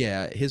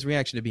 yeah, his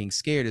reaction to being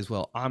scared is,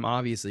 well, I'm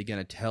obviously going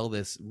to tell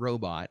this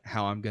robot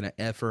how I'm going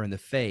to F her in the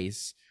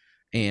face,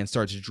 and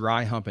starts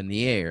dry humping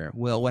the air.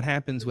 Well, what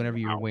happens whenever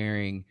you're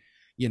wearing,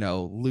 you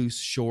know, loose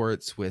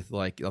shorts with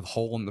like a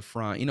hole in the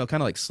front, you know,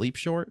 kind of like sleep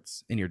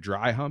shorts, and you're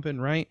dry humping,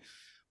 right?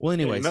 Well,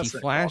 anyways,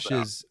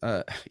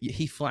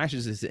 he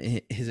flashes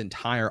his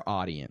entire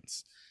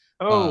audience.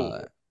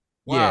 Wow.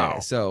 Yeah,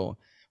 so,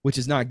 which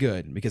is not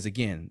good because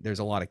again, there's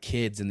a lot of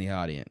kids in the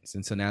audience,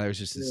 and so now there's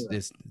just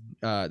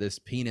this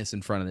penis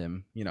in front of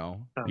them. You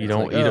know, you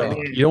don't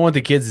want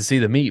the kids to see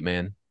the meat,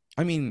 man.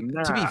 I mean,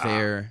 to be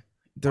fair,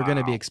 they're going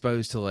to be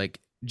exposed to like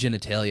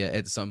genitalia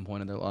at some point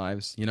in their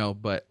lives, you know,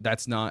 but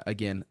that's not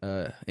again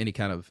any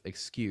kind of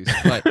excuse.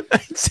 But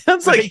it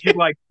sounds like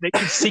they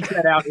could seek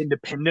that out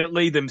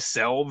independently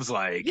themselves.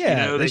 Like,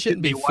 yeah, you know, they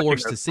shouldn't be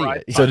forced to see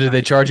it. So did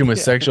they charge him with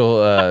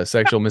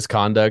sexual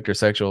misconduct or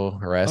sexual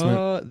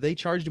harassment? They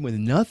charged him with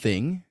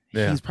nothing.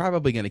 Yeah. He's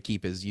probably going to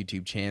keep his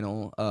YouTube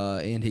channel,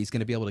 and he's going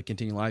to be able to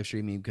continue live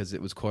streaming because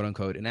it was quote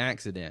unquote an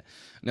accident.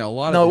 Now, a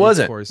lot of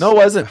discourse, it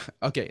wasn't.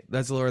 Okay,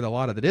 that's where a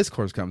lot of the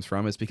discourse comes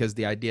from. Is because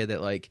the idea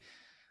that like,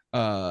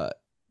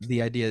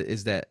 the idea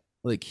is that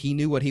like he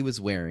knew what he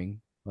was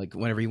wearing. Like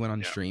whenever he went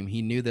on stream,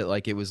 he knew that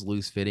like it was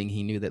loose fitting.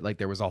 He knew that like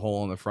there was a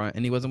hole in the front,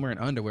 and he wasn't wearing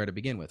underwear to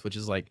begin with, which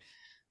is like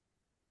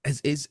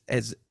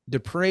as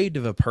depraved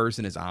of a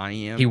person as I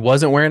am. He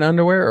wasn't wearing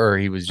underwear, or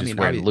he was just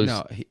wearing loose.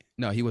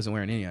 No, he wasn't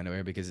wearing any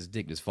underwear because his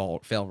dick just fell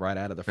right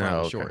out of the front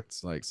of the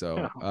shorts. Like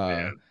so,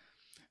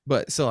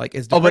 but so like,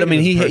 but I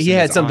mean, he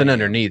had something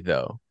underneath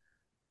though.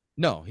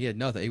 No, he had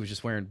nothing. He was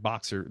just wearing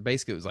boxer.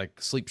 Basically, it was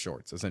like sleep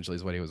shorts. Essentially,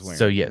 is what he was wearing.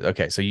 So yeah,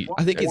 okay. So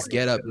I think his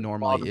getup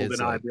normally is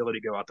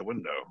deniability go out the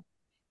window.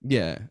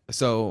 Yeah.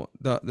 So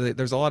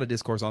there's a lot of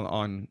discourse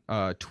on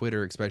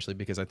Twitter, especially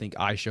because I think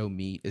I Show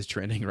Meat is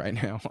trending right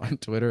now on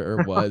Twitter,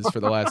 or was for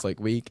the last like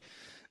week.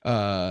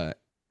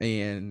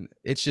 And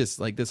it's just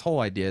like this whole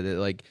idea that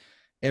like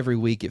every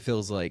week it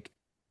feels like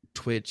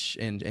Twitch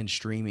and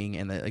streaming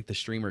and like the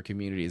streamer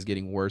community is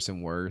getting worse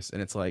and worse.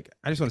 And it's like,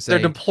 I just want to say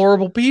they're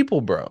deplorable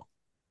people, bro.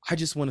 I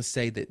just want to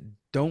say that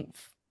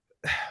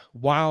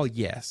while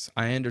yes,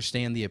 I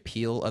understand the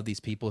appeal of these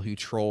people who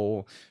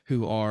troll,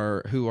 who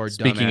are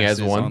speaking as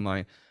one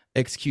online,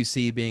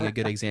 XQC being a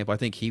good example. I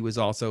think he was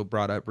also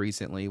brought up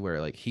recently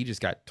where like he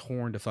just got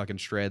torn to fucking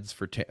shreds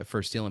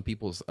for stealing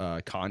people's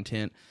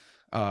content.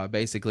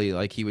 Basically,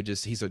 like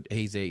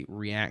he's a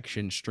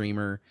reaction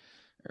streamer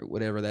or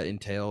whatever that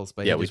entails.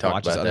 But yeah, he just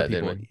watches other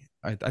people.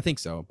 I think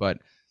so, but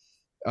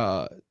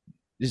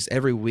just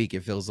every week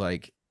it feels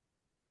like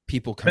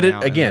people come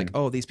out again, like,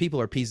 oh, these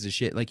people are pieces of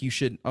shit. Like you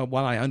should,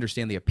 while I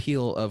understand the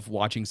appeal of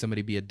watching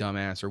somebody be a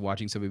dumbass or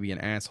watching somebody be an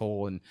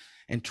asshole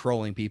and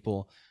trolling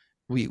people,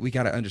 we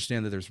got to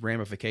understand that there's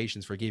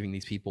ramifications for giving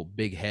these people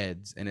big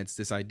heads. And it's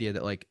this idea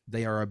that like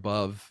they are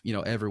above, you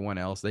know, everyone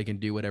else. They can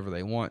do whatever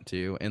they want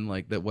to. And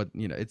like that, what,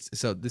 you know, it's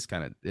so this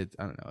kind of,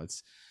 I don't know.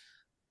 It's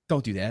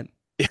don't do that.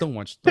 Don't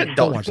watch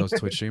those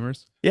Twitch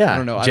streamers. Yeah. I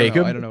don't know.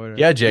 Jacob. I don't know.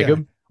 Yeah. Jacob.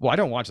 Yeah. Well, I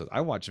don't watch those.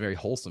 I watch very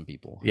wholesome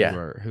people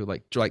who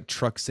like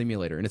Truck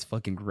Simulator, and it's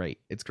fucking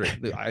great. It's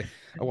great. I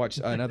watched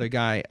another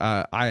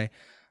guy.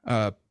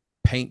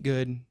 Paint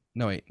Good.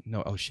 No, wait,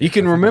 no. Oh shit. You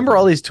can remember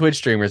all these Twitch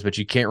streamers, but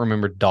you can't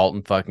remember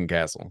Dalton fucking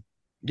Castle.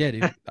 Yeah,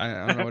 dude.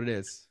 I don't know what it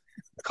is.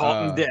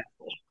 Colton Death.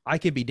 I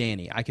could be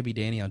Danny.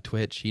 On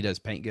Twitch. He does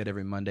Paint Good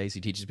every Mondays.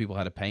 He teaches people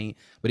how to paint,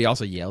 but he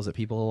also yells at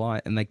people a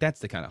lot. And like that's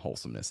the kind of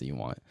wholesomeness that you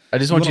want. I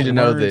just want you to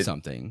know that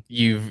something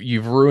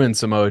you've ruined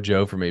Samoa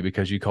Joe for me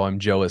because you call him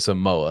Joe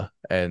Samoa,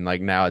 and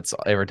like now it's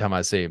every time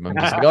I see him, I'm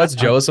just like, oh, it's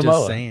Joe Samoa.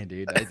 Just saying,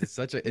 dude. It's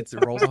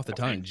it rolls off the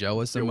tongue.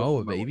 Joe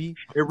Samoa, baby.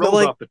 It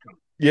rolls off the tongue.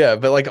 Yeah,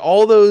 but like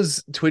all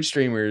those Twitch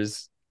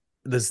streamers,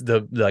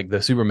 the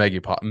super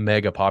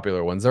mega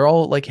popular ones, they're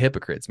all like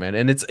hypocrites, man.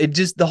 And it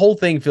just the whole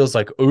thing feels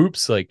like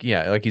oops, like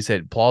yeah, like you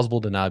said,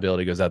 plausible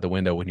deniability goes out the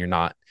window when you're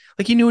not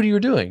like you knew what you were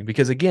doing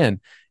because again,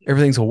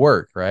 everything's a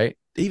work, right?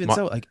 Even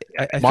so, like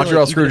I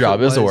Montreal like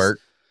Screwjob is a work.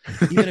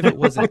 Even if it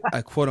wasn't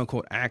a quote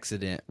unquote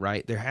accident,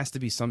 right? There has to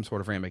be some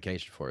sort of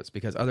ramification for it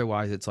because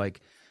otherwise it's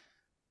like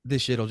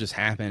this shit'll just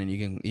happen and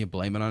you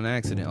blame it on an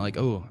accident. Like,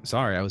 oh,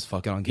 sorry, I was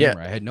fucking on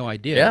camera. I had no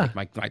idea. Yeah.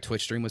 Like my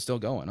Twitch stream was still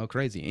going. Oh,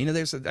 crazy. You know,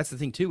 that's the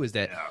thing too, is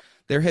that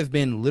there have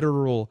been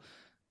literal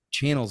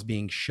channels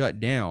being shut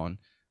down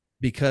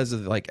because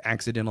of like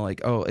accidental,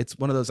 like, oh, it's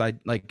one of those,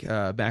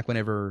 back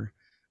whenever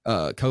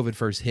COVID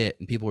first hit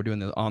and people were doing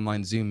the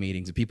online Zoom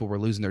meetings and people were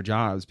losing their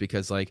jobs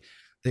because like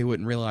they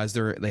wouldn't realize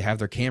they have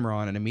their camera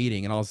on in a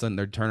meeting, and all of a sudden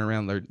they're turning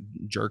around, they're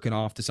jerking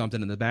off to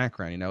something in the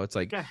background. You know, it's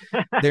like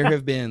there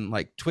have been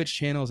like Twitch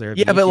channels, there have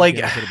been but YouTube like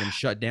channels that have been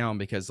shut down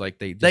because like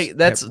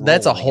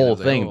that's a whole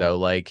thing though.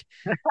 Like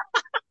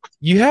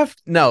you have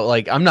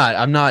like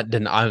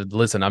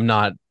listen,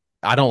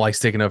 I don't like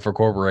sticking up for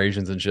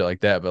corporations and shit like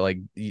that, but like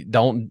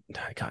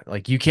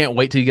you can't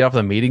wait till you get off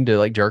the meeting to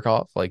like jerk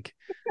off. Like,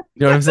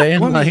 you know what I'm saying?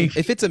 Well, I mean, like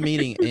if it's a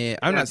meeting,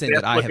 I'm not saying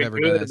that I have ever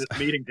done this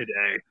meeting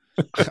today.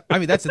 I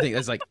mean, that's the thing.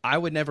 It's like I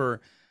would never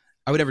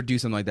do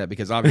something like that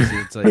because obviously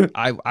it's like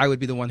I would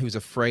be the one who's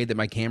afraid that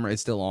my camera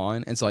is still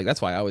on, and so like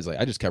that's why I always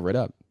I just cover it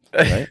up.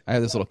 Right? I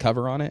have this little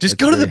cover on it. Just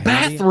go to the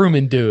bathroom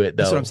and do it.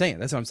 Though that's what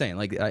I'm saying.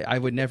 Like I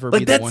would never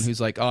be the one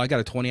who's like, oh, I got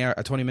a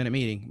 20-minute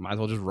meeting. Might as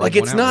well just run like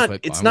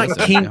it's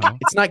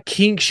not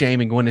kink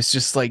shaming when it's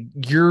just like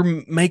you're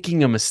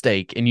making a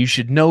mistake and you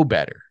should know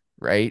better,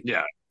 right?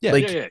 Yeah.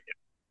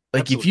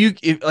 Like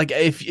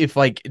if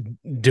like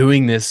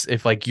doing this,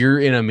 if like you're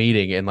in a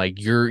meeting and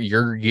like you're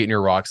getting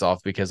your rocks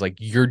off because like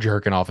you're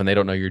jerking off and they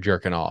don't know you're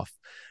jerking off,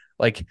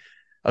 like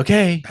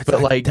okay,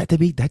 but like that to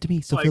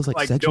me still feels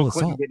like sexual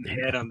assault.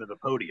 Getting head under the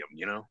podium,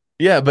 you know?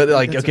 Yeah, but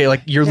like okay,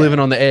 like you're living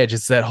on the edge.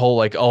 It's that whole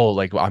like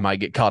I might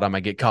get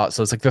caught.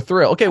 So it's like the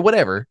thrill. Okay,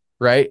 whatever,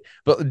 right?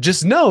 But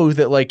just know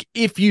that like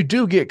if you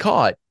do get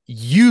caught,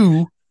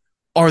 you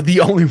are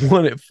the only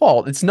one at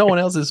fault. It's no one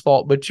else's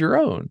fault but your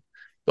own.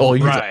 Oh,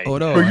 you right.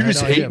 You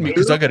just hate me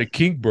because I got a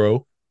kink,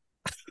 bro.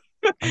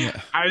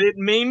 I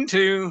didn't mean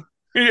to.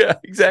 Yeah,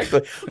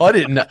 exactly. I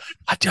didn't know.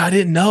 I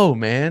didn't know,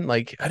 man.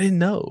 Like I didn't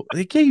know.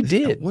 Like yeah, you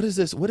did. What is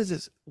this?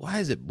 Why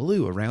is it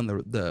blue around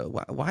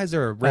why is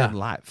there a red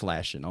light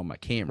flashing on my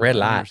camera? Red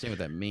light. I don't understand what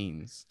that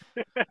means.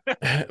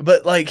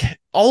 But like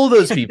all of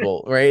those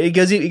people, right? It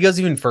goes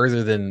even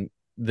further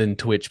than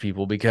Twitch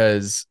people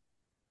because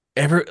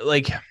I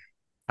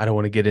don't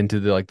want to get into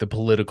the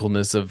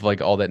politicalness of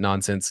like all that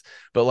nonsense,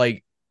 but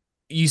like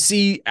you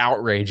see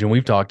outrage, and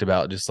we've talked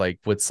about just like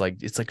what's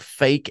like it's like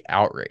fake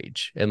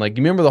outrage, and like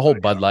you remember the whole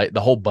Bud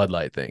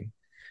Light thing,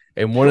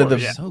 and one of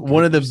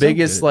the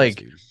biggest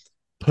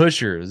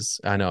pushers.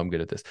 I know I'm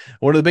good at this.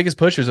 One of the biggest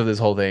pushers of this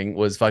whole thing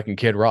was fucking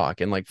Kid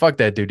Rock, and like fuck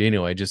that dude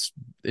anyway, just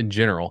in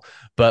general.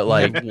 But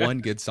like he had one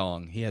good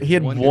song. He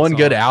had one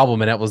good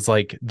album, and that was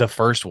like the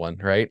first one,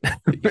 right?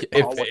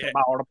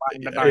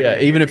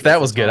 Even if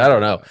that was good, I don't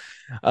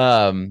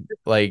know.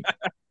 Like.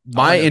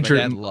 My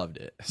dad loved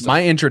it. So.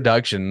 My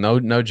introduction,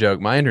 no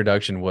joke. My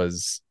introduction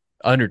was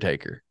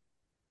Undertaker.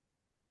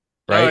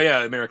 Right? Oh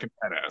yeah, American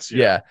Badass.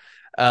 Yeah.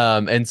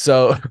 And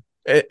so,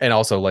 and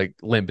also like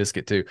Limp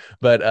Bizkit too.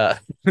 But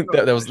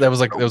that was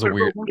a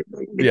weird.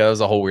 Yeah, that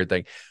was a whole weird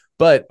thing.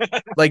 But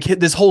like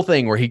this whole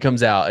thing where he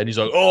comes out and he's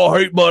like, "Oh, I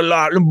hate Bud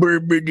Light,"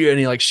 and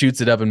he like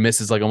shoots it up and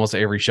misses like almost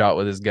every shot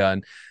with his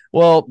gun.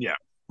 Well, yeah.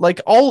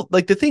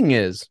 The thing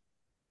is.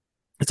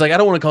 It's like I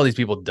don't want to call these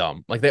people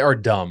dumb. Like they are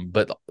dumb,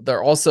 but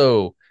they're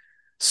also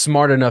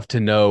smart enough to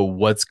know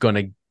what's going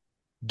to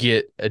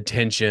get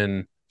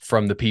attention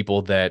from the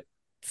people that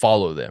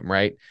follow them,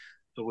 right?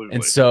 Absolutely.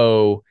 And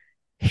so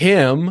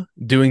him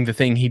doing the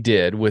thing he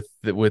did with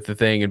the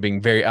thing and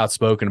being very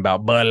outspoken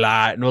about Bud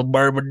Light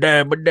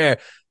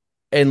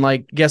and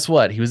like guess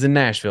what? He was in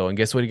Nashville and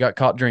guess what? He got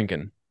caught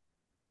drinking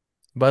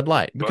Bud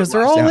Light because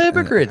they're all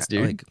hypocrites,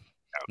 dude.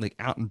 Like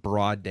out in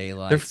broad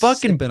daylight, they're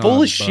fucking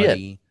full of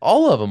shit.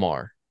 All of them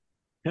are.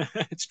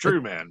 It's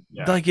true, man.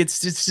 Yeah. Like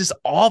it's just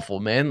awful,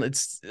 man.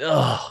 It's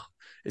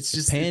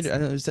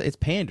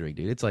pandering,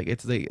 dude. It's like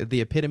it's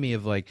the epitome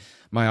of like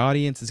my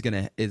audience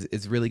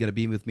is really gonna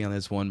be with me on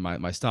this one.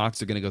 My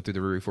stocks are gonna go through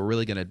the roof. We're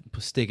really gonna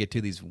stick it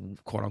to these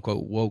quote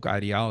unquote woke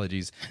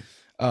ideologies.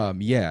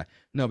 Yeah,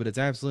 no, but it's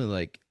absolutely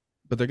like,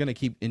 but they're gonna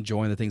keep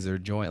enjoying the things they're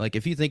enjoying. Like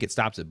if you think it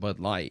stops at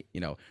Bud Light,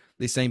 you know.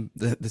 The same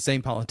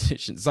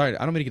politicians. Sorry,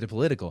 I don't mean to get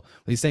political.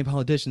 These same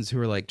politicians who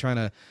are like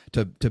trying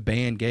to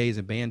ban gays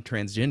and ban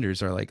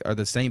transgenders are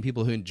the same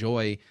people who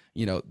enjoy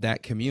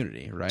that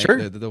community, right? Sure.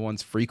 They're the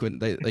ones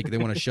frequent. They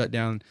want to shut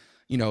down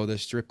the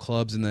strip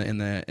clubs and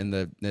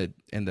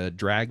the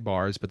drag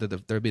bars, but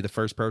they'll be the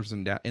first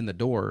person in the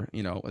door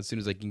as soon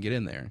as they can get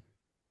in there.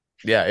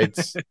 Yeah,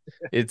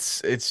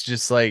 it's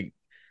just like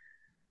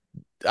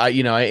I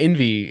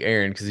envy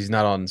Aaron because he's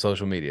not on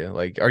social media.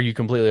 Like, are you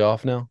completely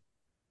off now?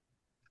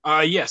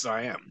 Yes,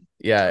 I am.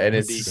 Yeah, and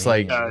it's just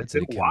like it's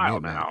been a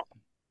while now.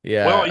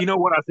 Yeah. Well, you know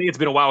what? I think it's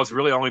been a while. It's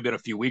really only been a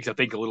few weeks. I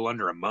think a little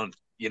under a month.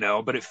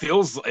 But I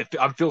feel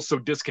so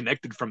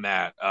disconnected from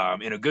that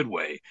in a good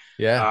way.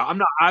 Yeah.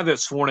 I haven't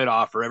sworn it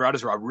off forever.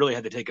 I really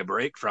had to take a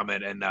break from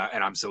it, and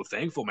I'm so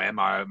thankful, man.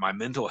 My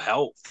mental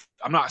health.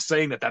 I'm not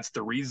saying that that's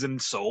the reason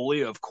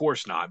solely, of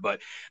course not, but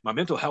my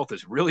mental health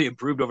has really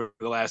improved over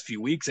the last few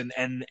weeks,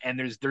 and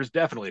there's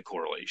definitely a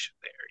correlation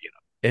there.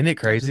 Isn't it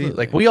crazy?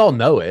 Absolutely. Like we all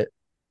know it.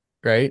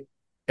 Right.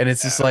 And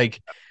it's just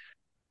like,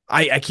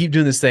 I keep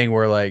doing this thing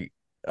where like,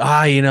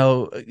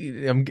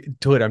 I'm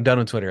Twitter. I'm done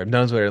on Twitter. I'm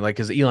done on Twitter. Like,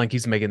 because Elon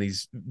keeps making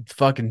these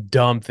fucking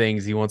dumb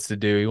things he wants to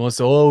do. He wants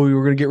to, we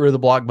were gonna get rid of the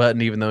block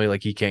button, even though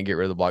he can't get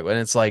rid of the block button.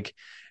 It's like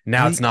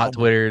now it's not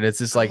Twitter, and it's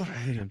just like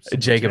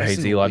Jacob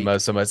hates Elon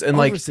Musk so much, and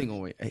like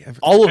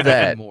all of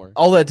that,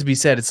 all that to be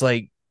said, it's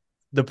like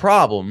the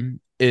problem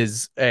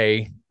is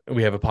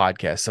we have a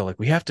podcast, so like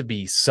we have to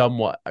be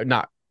somewhat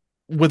not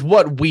with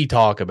what we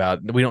talk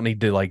about. We don't need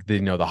to like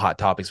the hot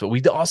topics, but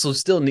we also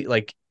still need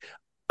like.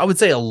 I would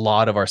say a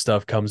lot of our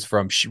stuff comes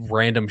from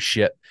random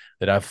shit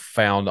that I've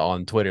found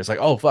on Twitter. It's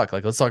like, oh, fuck,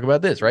 like, let's talk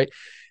about this, right?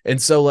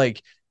 And so,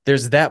 like,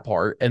 there's that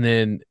part. And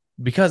then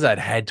because I'd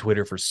had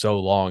Twitter for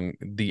so long,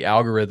 the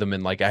algorithm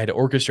and, like, I had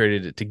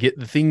orchestrated it to get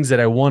the things that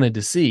I wanted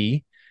to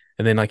see.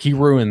 And then, like, he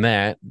ruined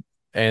that.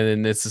 And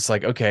then it's just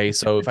like, okay,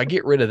 so if I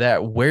get rid of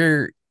that,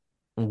 where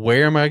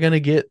am I going to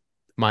get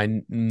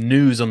my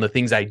news on the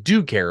things I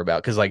do care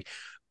about? Because, like,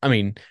 I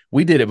mean,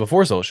 we did it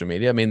before social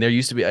media. I mean, there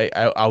used to be,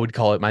 I would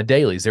call it my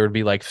dailies. There would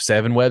be like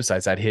 7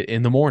 websites I'd hit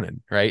in the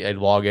morning, right? I'd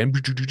log in,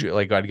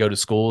 like I'd go to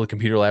school, the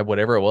computer lab,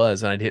 whatever it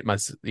was. And I'd hit my,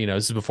 this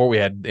is before we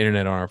had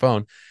internet on our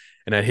phone.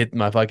 And I'd hit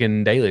my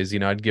fucking dailies.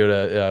 I'd go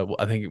to,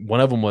 I think one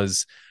of them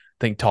was,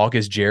 not Talk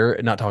is Jarrett.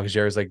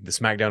 It's like the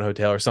SmackDown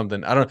Hotel or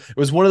something. I don't know. It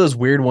was one of those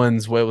weird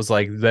ones where it was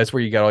like, that's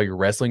where you got all your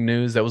wrestling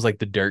news. That was like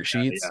the dirt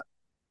sheets. Yeah.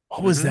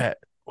 What was that?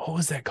 What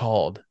was that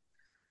called?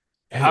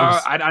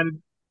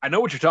 I know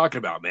what you're talking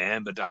about,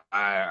 man, but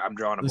I'm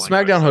drawing a blank. The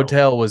SmackDown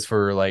Hotel was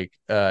for like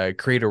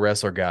creator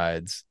wrestler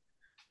guides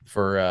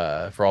for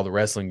all the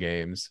wrestling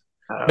games.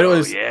 Oh, but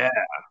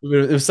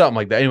it was something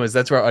like that. Anyways,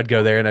 that's where I'd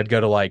go there, and I'd go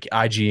to like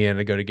IGN,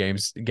 I'd go to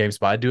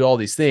GameSpot, I'd do all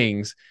these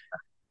things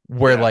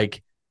where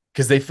like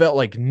because they felt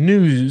like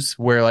news,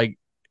 where like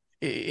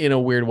in a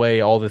weird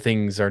way all the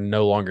things are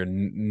no longer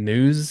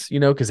news,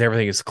 because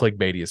everything is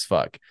clickbaity as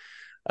fuck.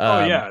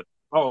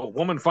 Oh, a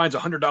woman finds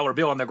 $100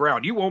 bill on the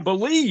ground. You won't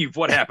believe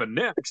what happened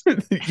next.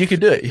 You can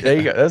do it. There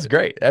you go. That's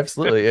great.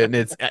 Absolutely. And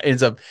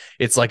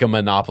it's like a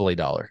monopoly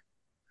dollar,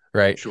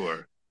 right?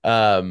 Sure.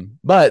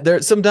 But there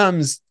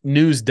sometimes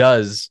news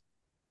does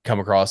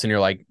come across and you're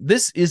like,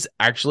 this is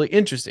actually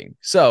interesting.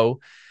 So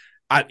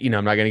I'm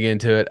not going to get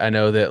into it. I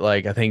know that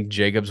like, I think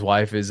Jacob's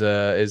wife is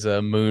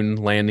a moon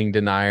landing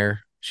denier.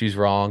 She's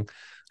wrong.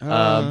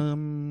 I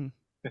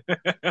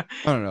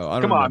don't know.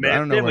 Come on,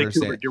 man. Stanley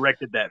Kubrick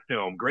directed that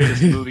film.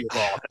 Greatest movie of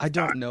all. I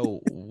don't know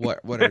what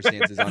her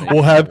stance is on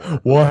it.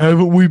 Why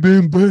haven't we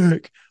been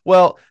back?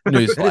 Well,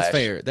 newsflash. That is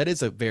fair. That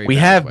is a very. We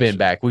have been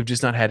back. We've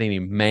just not had any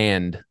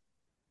manned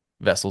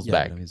vessels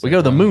back. We go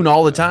to the moon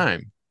all the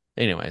time.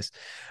 Anyways,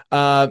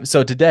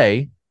 so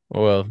today,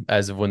 well,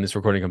 as of when this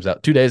recording comes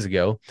out, 2 days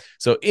ago,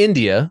 so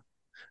India,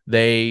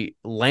 they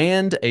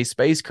land a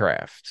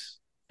spacecraft.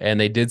 And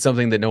they did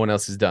something that no one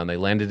else has done. They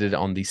landed it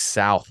on the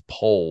south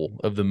pole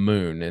of the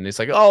moon. And it's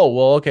like, oh,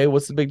 well, okay,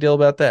 what's the big deal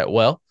about that?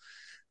 Well,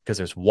 because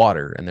there's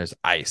water and there's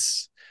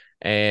ice.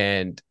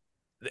 And,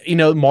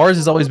 Mars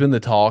has always been the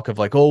talk of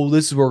like, oh,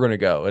 this is where we're going to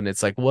go. And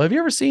it's like, well, have you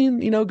ever seen,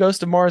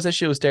 Ghost of Mars? That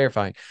shit was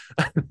terrifying.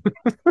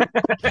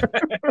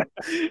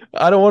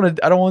 I don't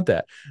want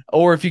that.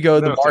 Or if you go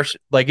the Martian,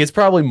 like it's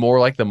probably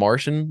more like the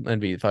Martian and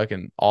be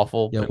fucking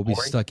awful. Yeah, we'll be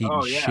stuck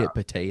eating shit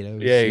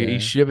potatoes. Yeah, you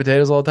eat shit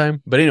potatoes all the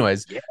time. But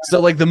anyways, so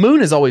like the moon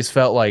has always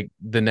felt like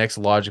the next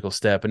logical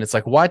step. And it's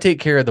like, why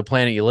take care of the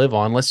planet you live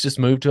on? Let's just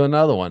move to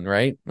another one,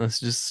 right? Let's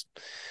just,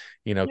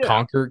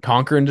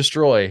 conquer and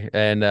destroy.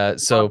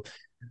 And so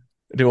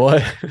do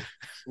what?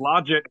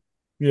 Logic.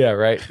 Yeah,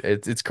 right.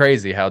 It's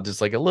crazy how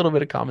just like a little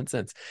bit of common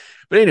sense.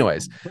 But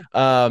anyways,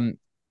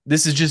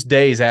 this is just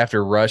days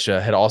after Russia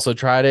had also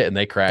tried it and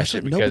they crashed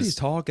it. Nobody's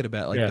talking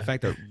about the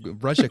fact that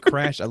Russia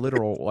crashed a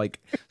literal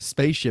like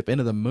spaceship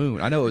into the moon.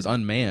 I know it was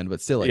unmanned,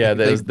 but still,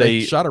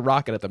 they shot a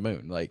rocket at the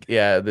moon. Like,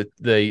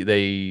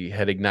 they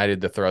had ignited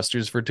the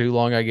thrusters for too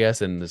long, I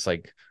guess, and it's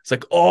like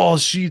oh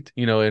shit,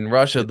 in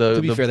Russia.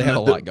 To be fair, they have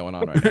a lot going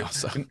on right now.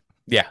 So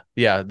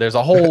yeah, there's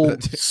a whole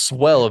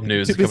swell of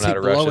news coming out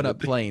of Russia. Blowing up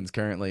planes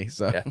currently.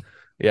 So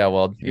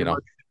well,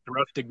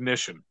 thrust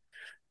ignition.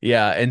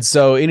 Yeah, and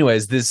so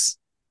anyways,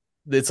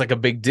 it's like a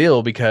big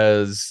deal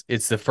because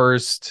it's the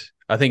first.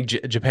 I think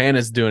Japan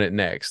is doing it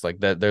next. Like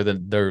that,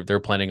 they're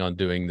planning on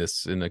doing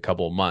this in a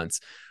couple of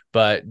months.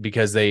 But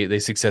because they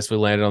successfully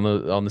landed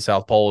on the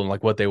South Pole and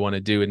like what they want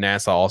to do, and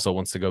NASA also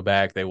wants to go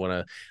back. They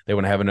want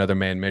to have another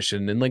manned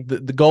mission, and like the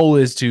goal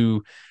is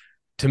to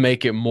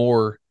make it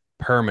more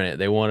permanent.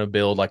 They want to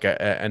build like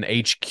an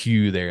HQ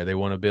there. They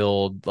want to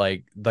build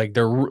like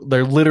they're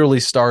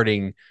literally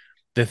starting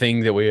the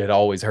thing that we had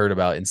always heard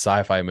about in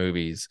sci-fi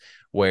movies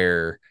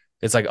where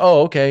it's like,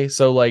 oh, okay,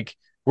 so like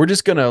we're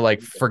just gonna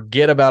like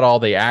forget about all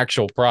the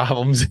actual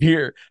problems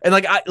here. And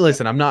like,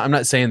 I'm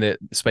not saying that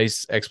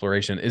space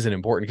exploration isn't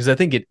important because I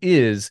think it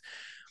is,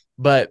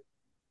 but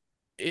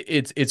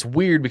it's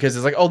weird because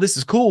it's like, oh, this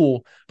is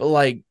cool, but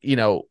like,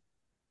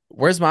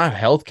 where's my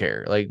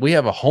healthcare? Like we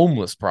have a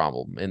homeless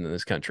problem in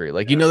this country.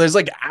 Like, there's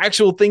like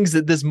actual things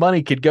that this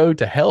money could go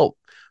to help,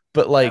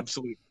 but like,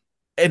 absolutely.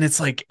 And it's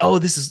like, oh,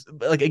 this is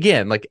like,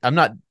 again, like I'm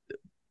not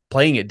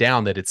playing it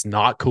down that it's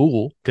not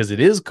cool because it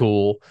is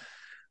cool,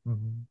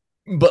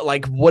 But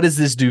like, what does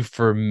this do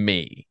for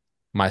me,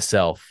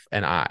 myself,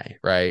 and I,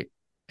 right?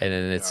 And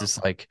then it's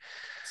just like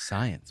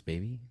science,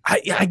 baby.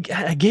 I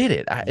get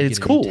it. It's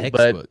cool,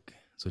 but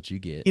that's what you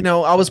get. You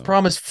know, I was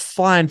promised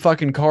flying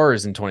fucking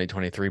cars in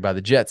 2023 by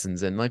the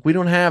Jetsons, and like we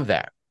don't have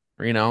that.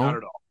 You know, not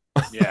at all.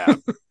 Yeah,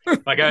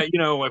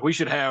 like we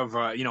should have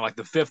like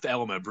the Fifth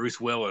Element, Bruce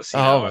Willis.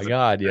 Oh my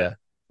god, yeah,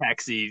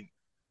 taxi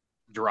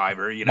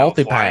driver.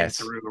 Multi-pass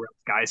flying through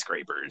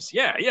skyscrapers.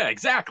 Yeah,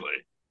 exactly.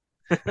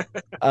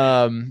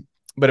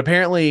 But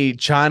apparently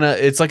China,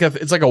 it's like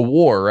a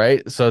war,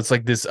 right? So it's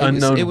like this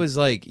unknown. It was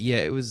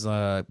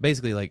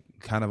basically like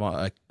kind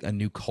of a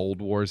new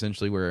Cold War,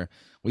 essentially, where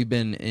we've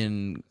been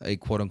in a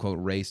quote unquote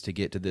race to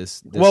get to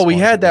this well, we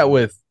had that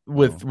with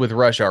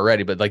Russia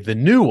already, but like the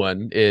new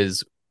one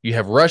is you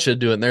have Russia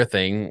doing their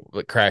thing,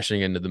 like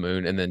crashing into the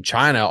moon, and then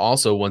China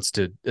also wants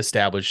to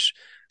establish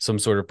some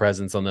sort of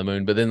presence on the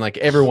moon, but then like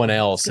everyone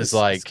else is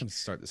like, it's gonna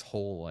start this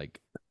whole like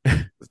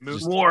moon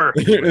war.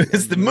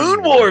 It's the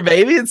moon war,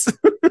 baby. It's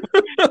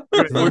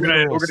we're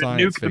gonna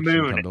nuke the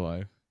moon. Come to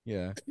life.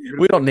 Yeah,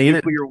 we don't need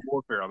it. Nuclear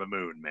warfare on the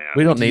moon, man.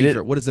 We don't need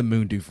it. What does the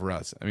moon do for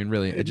us? I mean,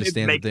 really, it just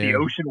stands makes there. The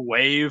ocean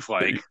wave,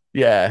 like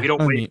yeah. We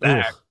don't wave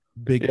back.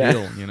 Big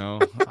deal, you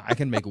know. I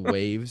can make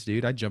waves,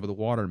 dude. I jump in the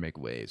water and make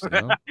waves. You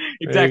know?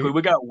 Exactly.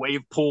 We got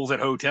wave pools at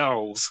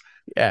hotels.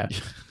 Yeah.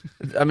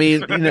 I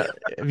mean,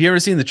 have you ever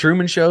seen the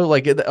Truman Show?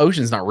 Like the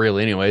ocean's not real,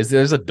 anyways.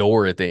 There's a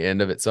door at the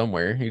end of it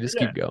somewhere. You just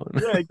keep going.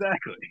 Yeah,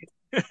 exactly.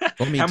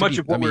 How much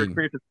of what we're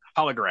experiencing is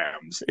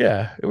holograms?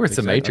 Yeah, it's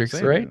the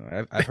Matrix, right?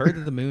 I've heard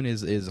that the moon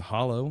is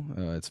hollow.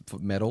 It's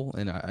metal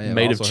and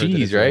made of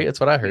cheese, right? That's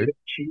what I heard.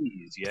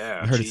 Cheese, yeah.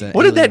 I heard it's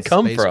what did that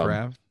come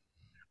from?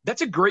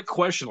 That's a great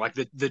question. Like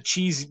the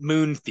cheese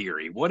moon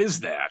theory. What is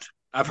that?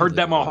 I've heard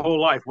that my whole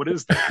life. What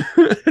is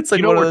that? It's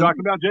like what we're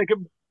talking about,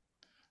 Jacob?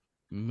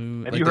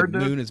 Moon. Have you heard the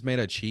moon is made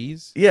of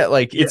cheese? Yeah,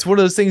 like it's one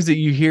of those things that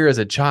you hear as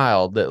a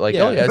child that like,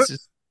 it's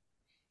just.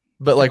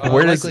 But like,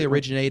 where does likely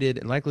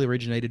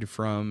originated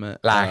from in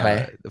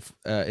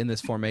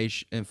this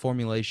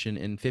formulation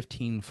in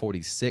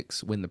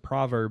 1546 when the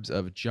Proverbs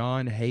of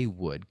John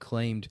Haywood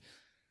claimed.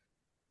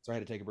 Sorry, I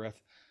had to take a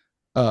breath.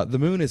 The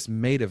moon is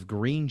made of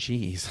green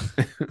cheese.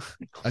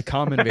 A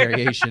common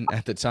variation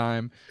at the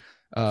time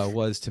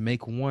was to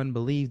make one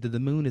believe that the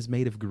moon is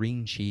made of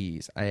green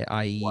cheese,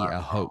 i.e., a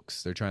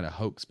hoax. They're trying to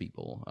hoax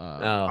people.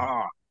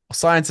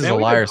 Science is a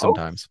liar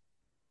sometimes.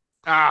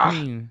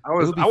 I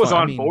was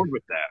on board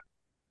with that.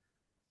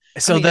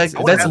 So that's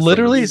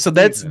literally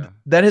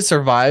that has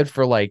survived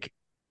for like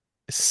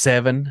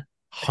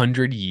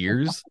 700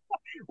 years.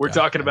 We're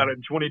talking about it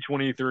in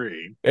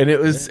 2023, and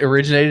it was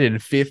originated in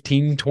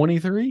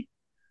 1523.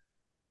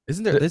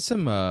 Isn't there? There's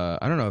some I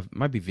don't know. It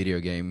might be video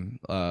game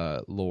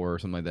lore or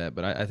something like that.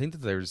 But I think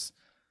that there's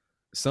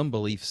some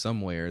belief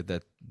somewhere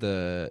that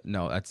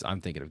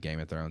I'm thinking of Game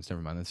of Thrones.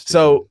 Never mind.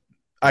 So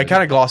I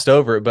kind of glossed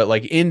over it, but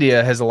like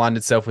India has aligned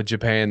itself with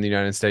Japan, the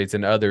United States,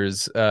 and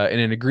others in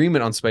an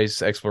agreement on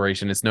space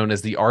exploration. It's known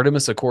as the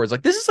Artemis Accords.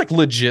 Like this is like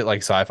legit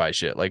like sci-fi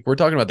shit. Like we're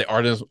talking about the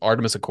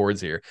Artemis Accords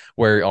here,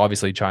 where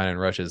obviously China and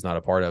Russia is not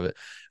a part of it.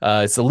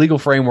 It's a legal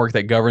framework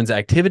that governs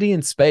activity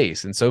in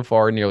space, and so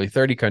far nearly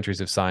 30 countries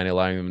have signed,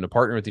 allowing them to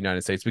partner with the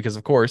United States because,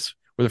 of course,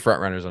 we're the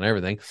front runners on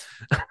everything.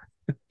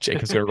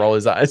 Jacob's gonna roll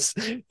his eyes.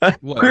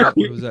 What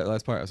was that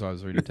last part? So I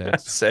was reading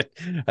text.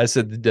 I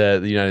said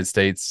the United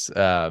States.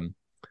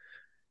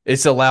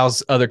 It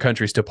allows other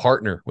countries to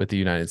partner with the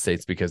United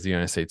States because the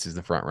United States is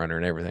the front runner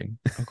and everything.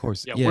 Of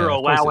course. We're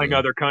allowing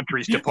other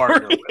countries to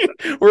partner with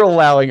it. We're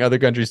allowing other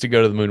countries to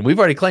go to the moon. We've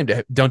already claimed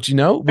it. Don't you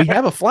know? We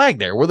have a flag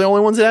there. We're the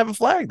only ones that have a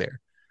flag there.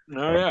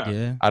 Oh,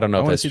 yeah. I don't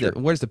know if that's true.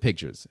 Where's the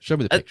pictures? Show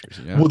me the pictures.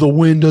 You know? Well, the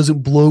wind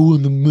doesn't blow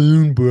on the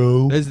moon,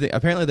 bro.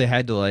 Apparently they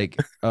had to like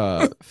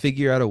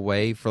figure out a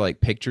way for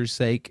like picture's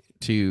sake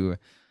to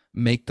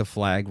make the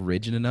flag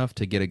rigid enough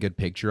to get a good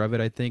picture of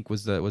it. I think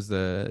was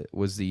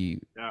the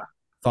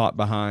thought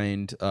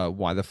behind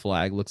why the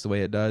flag looks the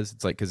way it does.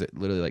 It's like because it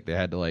literally like they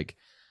had to like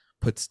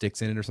put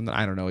sticks in it or something.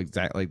 I don't know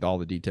exactly like all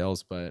the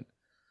details, but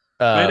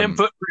them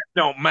footprints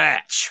don't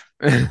match.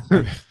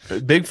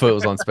 Bigfoot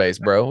was on space,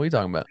 bro. What are you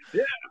talking about?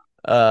 Yeah.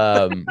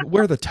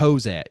 Where are the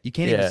toes at? You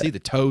can't even see the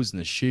toes in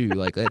the shoe.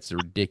 Like that's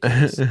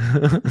ridiculous.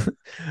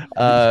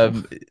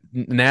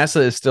 NASA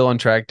is still on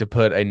track to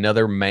put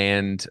another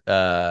manned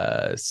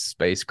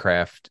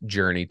spacecraft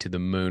journey to the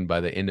moon by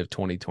the end of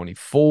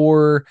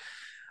 2024.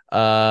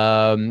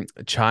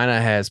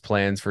 China has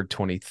plans for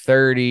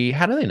 2030.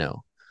 How do they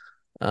know?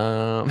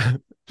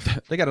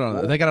 They got it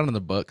on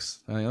the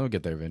books. I mean, they'll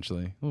get there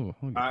eventually. Ooh,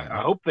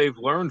 I hope they've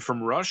learned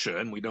from Russia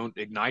and we don't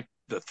ignite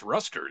the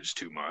thrusters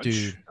too much.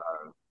 Dude.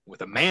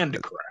 With a manned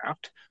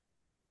craft.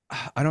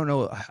 I don't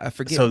know. I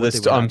forget.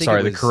 So I'm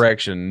sorry. The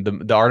correction.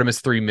 The Artemis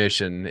 3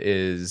 mission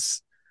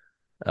is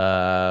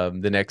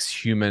the next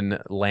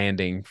human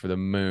landing for the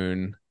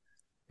moon.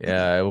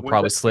 Yeah, it will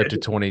probably slip to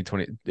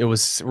 2020. It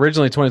was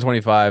originally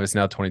 2025. It's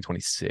now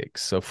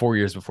 2026. So 4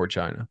 years before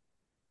China.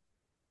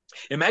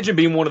 Imagine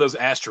being one of those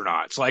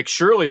astronauts. Like,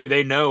 surely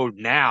they know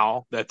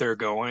now that they're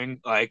going.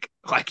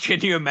 Can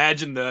you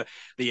imagine the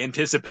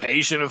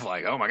anticipation of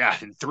like, oh my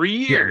god, in 3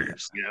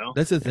 years?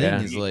 That's the thing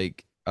Yeah. is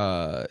like,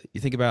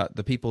 you think about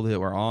the people that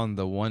were on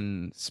the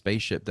one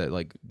spaceship that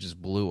like just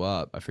blew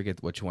up. I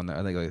forget which one.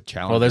 I think like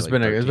Challenger. Well, there's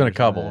like been a a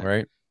couple,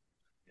 right?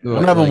 Well,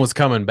 One of them like- was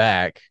coming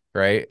back,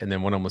 right? And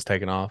then one of them was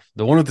taken off.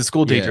 The one with the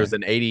school teacher Yeah. was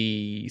in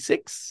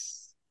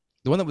 86.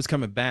 The one that was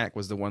coming back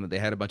was the one that they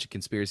had a bunch of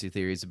conspiracy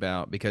theories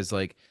about because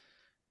like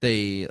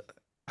I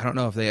don't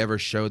know if they ever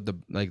showed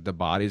the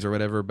bodies or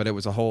whatever, but it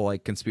was a whole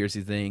like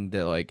conspiracy thing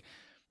that like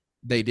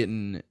they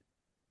didn't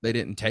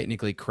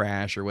technically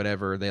crash or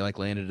whatever. They like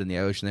landed in the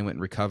ocean. They went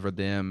and recovered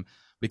them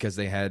because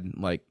they had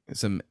like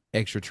some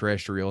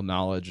extraterrestrial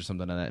knowledge or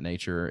something of that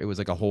nature. It was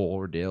like a whole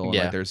ordeal. And,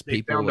 Yeah. like, there's They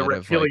people found the that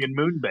have like, reptilian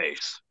moon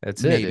base.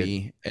 That's it. dude.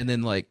 maybe, and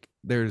then like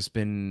there's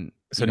been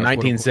So quote,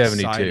 unquote,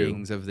 1972.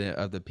 sightings of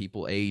the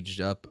people aged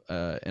up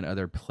in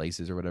other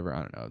places or whatever. I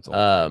don't know. It's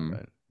all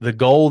The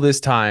goal this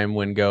time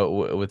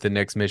with the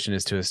next mission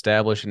is to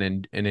establish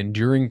an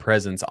enduring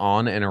presence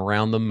on and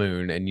around the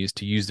moon and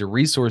use the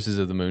resources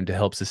of the moon to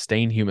help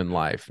sustain human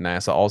life.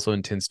 NASA also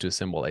intends to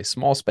assemble a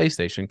small space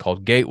station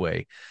called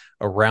Gateway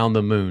around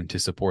the moon to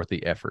support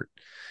the effort.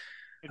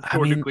 And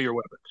for nuclear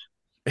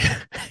weapons.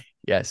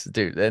 Yes,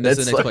 dude. And that's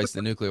that's the next place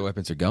the nuclear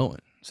weapons are going.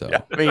 So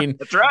yeah, I mean,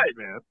 That's right,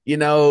 man. you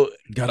know,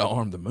 gotta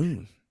arm the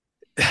moon.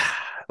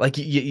 like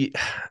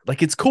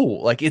like it's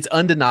cool. Like it's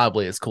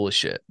undeniably it's cool as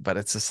shit. But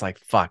it's just like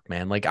fuck,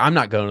 man. Like I'm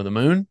not going to the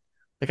moon.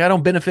 Like I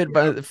don't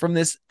benefit from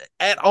this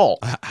at all.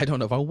 I don't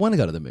know if I want to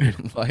go to the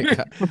moon. Like,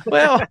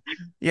 Well,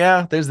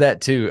 yeah, there's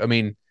that too. I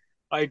mean,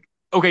 Like,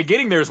 okay,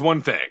 getting there is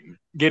one thing.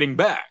 Getting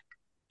back,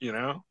 you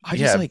know. I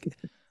Yeah. just like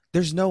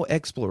there's no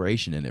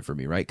exploration in it for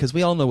me, right? Because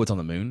we all know what's on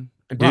the moon.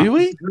 do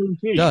we?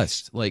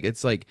 Dust. Like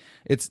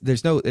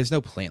there's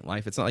no plant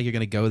life. It's not like you're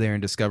gonna go there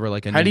and discover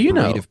like a How new do you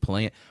know? native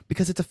plant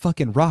because it's a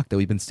fucking rock that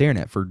we've been staring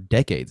at for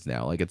decades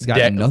now. Like it's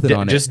got nothing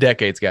on it. Just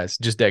decades, guys.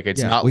 Just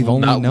decades. Yeah, not we've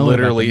only not known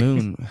literally. about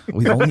the moon.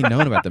 We've only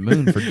known about the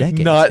moon for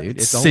decades, Not dude.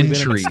 It's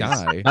centuries. only been in the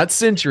sky. Not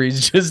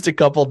centuries. Just a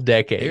couple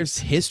decades. There's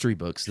history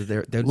books that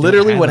they're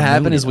Literally, what have a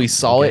happened moon is in we them,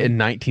 saw okay? it in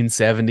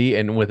 1970,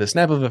 and with a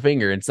snap of a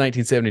finger, it's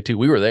 1972.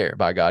 We were there,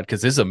 by God,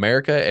 because this is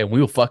America, and we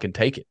will fucking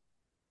take it.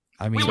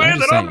 I mean, We I'm landed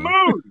just on the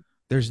saying, moon.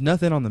 there's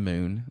nothing on the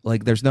moon.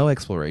 Like there's no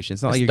exploration.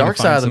 It's not It's like you're dark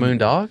gonna find side of the some- moon,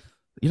 dog.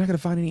 You're not gonna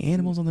find any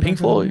animals on the Pink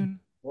dark side of the Floyd. moon.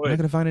 You're not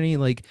gonna find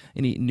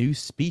any new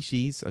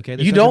species. Okay,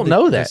 You don't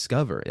know that.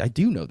 Discover. I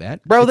do know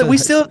that, Bro, It's that a- we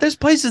still there's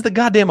places in the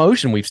goddamn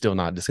ocean we've still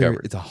not there-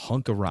 discovered. It's a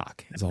hunk of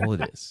rock. Is all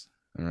it is.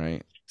 All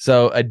right.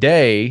 So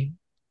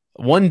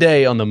one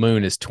day on the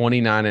moon is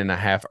 29 and a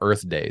half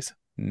Earth days.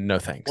 No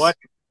thanks. What?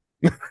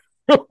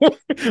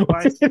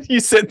 You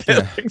said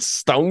that like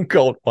stone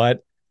cold.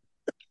 What?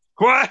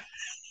 What?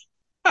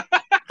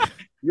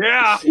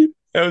 Yeah.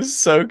 That was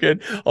so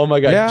good. Oh my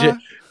God. Yeah.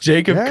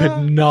 Jacob Yeah.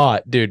 could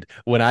not, dude.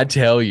 When I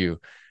tell you,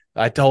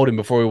 I told him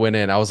before we went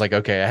in, I was like,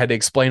 okay, I had to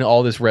explain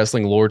all this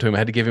wrestling lore to him. I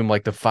had to give him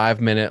like the 5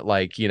 minute,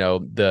 like,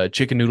 the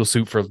chicken noodle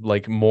soup for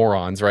like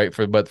morons, right?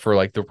 But for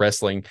like the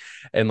wrestling.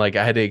 And like,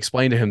 I had to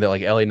explain to him that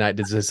like LA Knight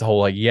does this whole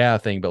like, yeah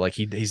thing, but like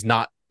he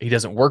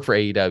doesn't work for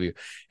AEW.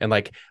 And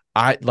like,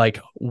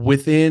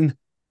 within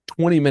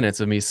 20 minutes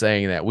of me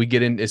saying that, we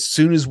get in, as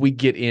soon as we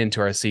get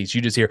into our seats,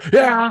 you just hear,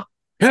 yeah.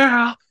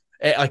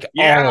 Like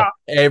Yeah.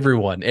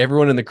 everyone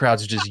in the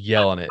crowd's just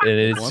yelling it, and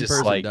it's One just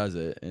person like does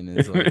it, and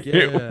it's like, yeah.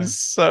 it was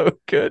so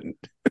good.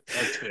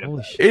 That's good.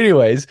 Holy shit.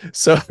 Anyways,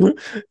 so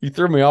you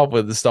threw me off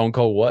with the Stone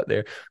Cold what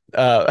there.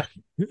 I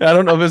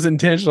don't know if it was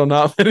intentional or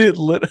not, but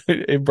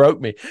it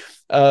broke me.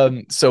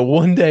 So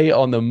one day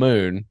on the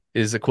moon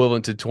is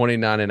equivalent to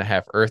 29 and a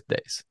half Earth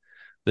days.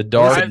 The I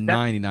dark said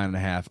 99 and a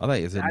half. I thought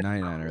you said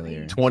 99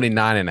 earlier.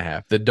 29 and a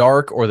half. The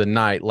dark or the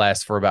night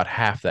lasts for about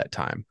half that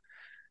time.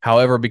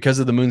 However, because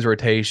of the moon's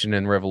rotation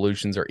and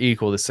revolutions are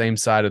equal, the same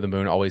side of the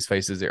moon always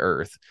faces the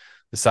Earth.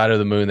 The side of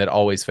the moon that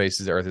always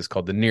faces the Earth is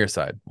called the near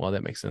side. Well,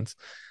 that makes sense.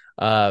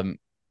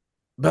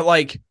 But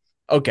like,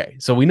 okay,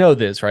 so we know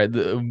this, right?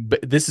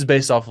 This is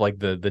based off like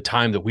the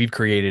time that we've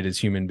created as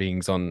human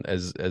beings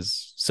as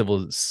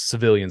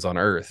civilians on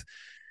Earth.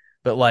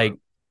 But like,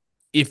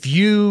 if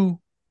we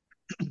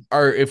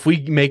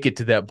make it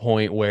to that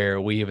point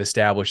where we have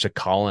established a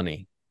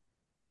colony,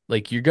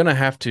 like you're gonna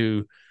have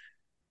to.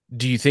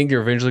 Do you think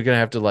they're eventually going to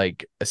have to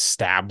like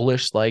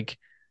establish like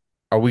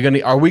are we going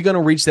to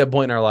reach that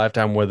point in our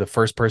lifetime where the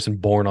first person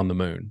born on the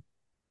moon,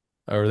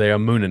 or are they a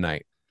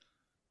Moonanite?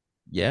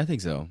 Yeah, I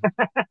think so.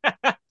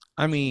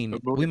 I mean,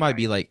 we might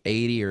be like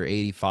 80 or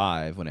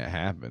 85 when it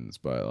happens,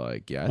 but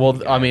like, yeah.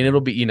 Well, I mean,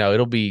 it'll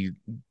be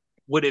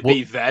Would it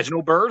be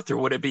vaginal birth, or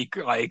would it be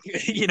like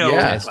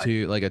Yeah.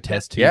 a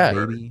test tube Yeah.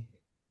 baby?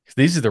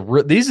 these are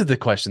the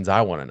questions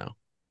I want to know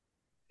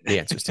the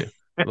answers to.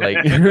 Like,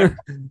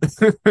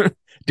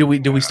 do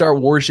we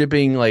start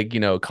worshiping like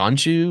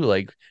Khonshu,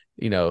 like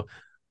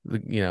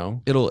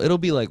It'll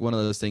be like one of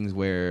those things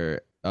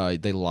where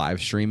they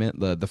live stream it,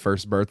 the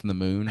first birth in the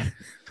moon.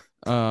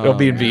 It'll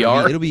be in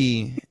VR. It'll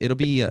be in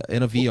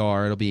a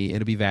VR.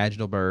 It'll be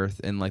vaginal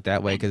birth and like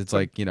that way because it's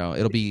like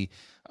it'll be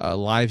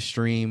live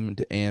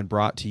streamed and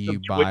brought to you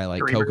by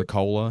like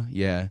Coca-Cola.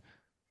 Yeah,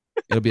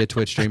 it'll be a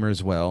Twitch streamer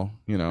as well.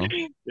 Yeah,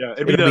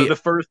 it'll be the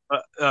first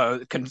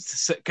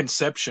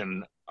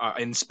conception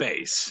in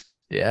space.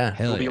 Yeah,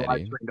 hell it'll be yeah,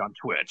 live streamed on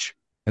Twitch.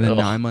 And then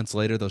 9 months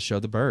later, they'll show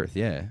the birth.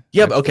 Yeah.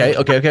 Yeah. But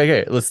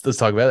okay. Let's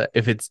talk about that.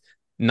 If it's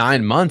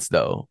 9 months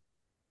though,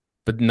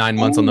 but 9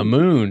 months on the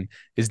moon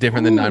is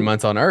different than 9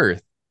 months on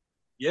Earth.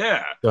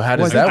 Yeah. So how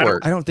does that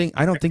work? I don't think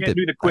can't that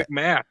do the quick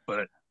math,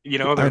 but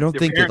I don't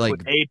think that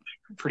like age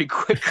pretty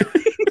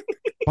quickly.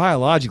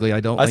 Biologically,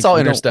 I don't. I saw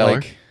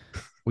Interstellar.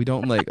 We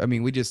don't like. I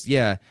mean, we just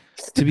To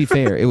be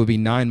fair, it would be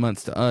 9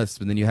 months to us,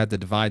 but then you have to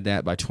divide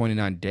that by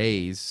 29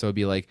 days, so it'd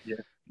be like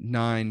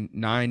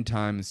 9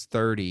 times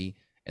 30.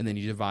 And then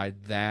you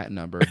divide that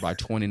number by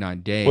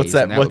 29 days. What's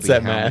that? What's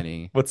that math?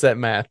 Many? What's that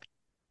math?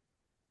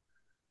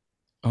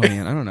 Oh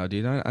man, I don't know,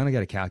 dude. I don't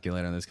got a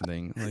calculator on this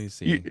thing. Let me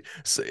see.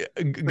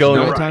 Go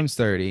 9 times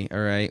 30. All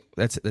right,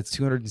 that's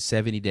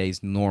 270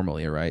 days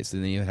normally. All right, so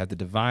then you have to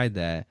divide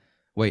that.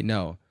 Wait,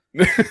 no.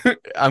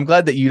 I'm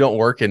glad that you don't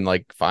work in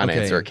like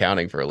finance or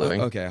accounting for a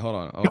living. Okay, hold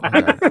on. Oh,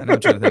 okay. I'm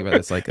trying to think about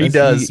this. Like he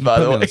does, by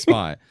the way. On the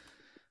spot.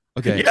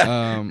 Okay.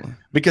 Yeah.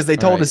 Because they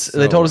told us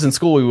they told us in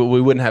school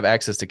we wouldn't have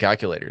access to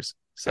calculators.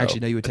 So.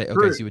 Actually, no, you would take.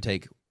 Okay, so you would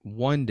take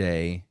 1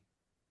 day.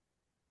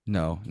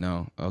 No.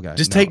 Okay.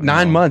 Just take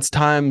 9 months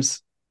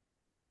times.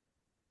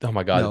 Oh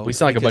my God, we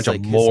sound like a bunch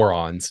of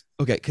morons.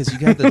 Okay, because you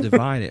have to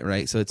divide it,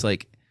 right? So it's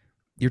like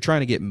you're trying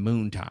to get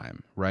moon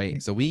time,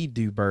 right? So we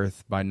do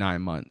birth by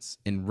 9 months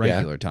in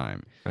regular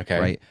time. Okay.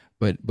 Right.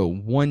 But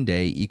 1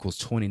 day equals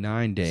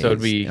 29 days. So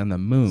it'd be on the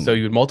moon. So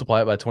you would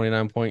multiply it by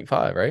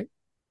 29.5, right?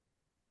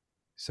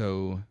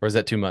 So, or is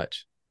that too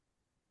much?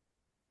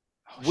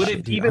 Would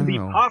it even be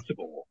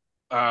possible?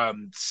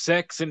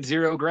 Sex and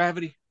zero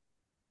gravity?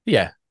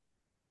 Yeah.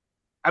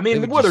 I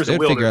mean, there's a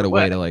will, figure out a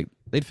way to like.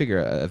 They'd figure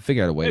out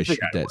a way to shoot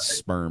that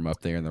sperm up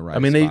there in the right. I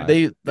mean, spot.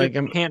 they like.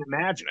 I can't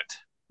imagine it.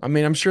 I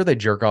mean, I'm sure they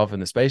jerk off in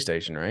the space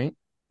station, right?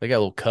 They got a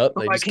little cup.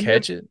 They just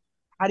catch it.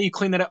 How do you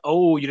clean that up?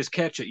 Oh, you just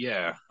catch it.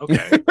 Yeah.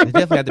 Okay. They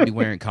definitely have to be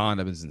wearing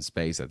condoms in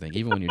space. I think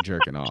even when you're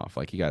jerking off,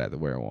 like you gotta have to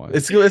wear one.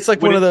 It's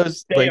like one of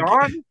those. Like,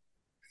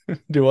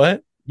 do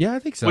what? Yeah, I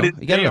think so. You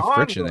got enough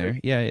friction there.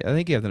 Yeah, I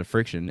think you have enough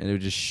friction, and it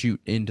would just shoot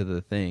into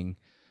the thing.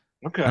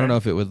 Okay. I don't know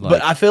if it would.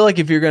 But I feel like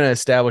if you're going to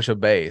establish a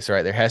base,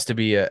 right, there has to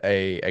be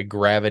a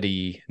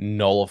gravity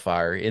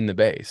nullifier in the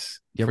base.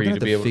 Yeah, we're going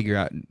to figure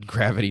out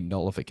gravity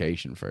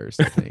nullification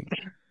first. I think.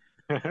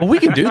 Well, we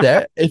can do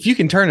that if you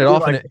can turn it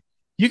off, and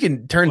you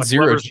can turn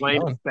zero G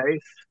on.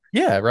 Space.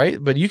 Yeah,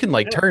 right. But you can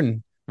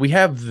turn. We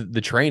have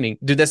the training,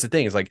 dude. That's the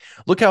thing. It's like,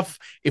 look how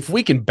if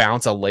we can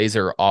bounce a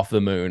laser off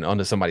the moon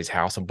onto somebody's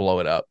house and blow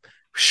it up,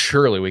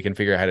 surely we can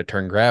figure out how to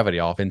turn gravity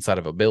off inside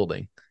of a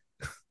building.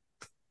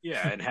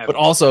 Yeah, and have but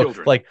also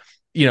children. Like,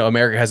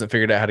 America hasn't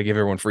figured out how to give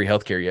everyone free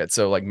healthcare yet.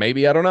 So like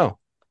maybe I don't know.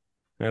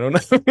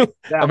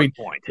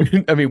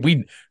 Point. I mean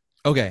we.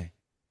 Okay,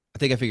 I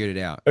think I figured it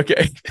out.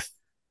 Okay.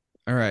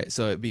 All right,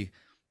 so it'd be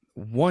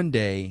 1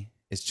 day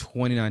is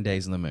 29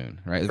 days on the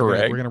moon, right?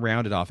 Correct. We're gonna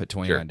round it off at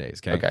 29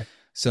 days. Okay.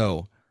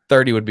 So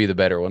 30 would be the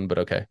better one, but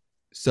okay.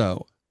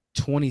 So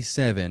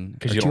 27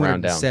 because you don't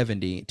round down.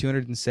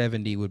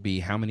 270 would be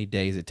how many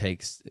days it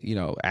takes,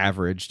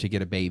 average to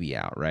get a baby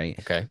out, right?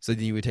 Okay. So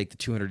then you would take the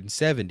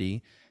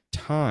 270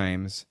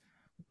 times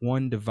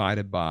 1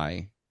 divided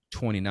by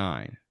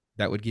 29.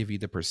 That would give you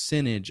the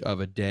percentage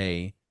of a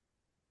day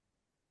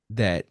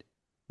that.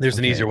 There's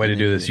an easier way to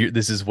do this.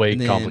 This is way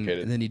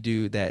complicated. And then you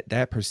do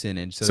that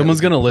percentage. So someone's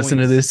going to listen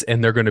to this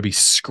and they're going to be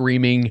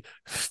screaming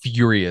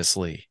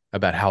furiously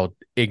about how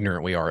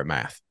ignorant we are at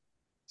math.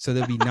 So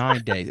there'll be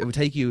 9 days. It would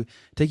take you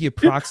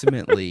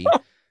approximately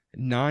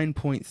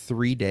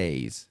 9.3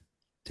 days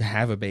to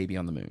have a baby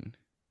on the moon.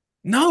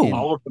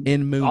 No,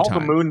 in moon all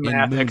time. The moon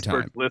math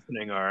experts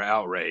listening are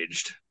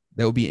outraged.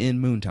 That would be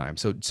in moon time.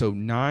 So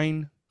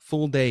 9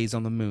 full days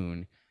on the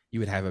moon, you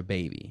would have a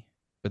baby,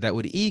 but that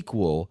would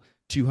equal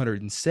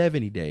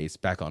 270 days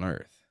back on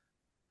Earth.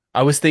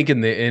 I was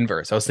thinking the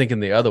inverse. I was thinking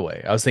the other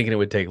way. I was thinking it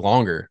would take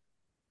longer.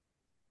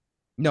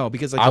 No,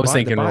 because I was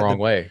thinking the wrong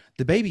way.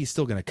 The baby is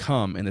still going to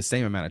come in the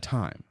same amount of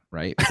time,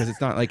 right? Because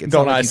it's not like it's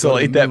don't not like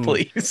isolate that,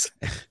 please.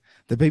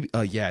 The baby.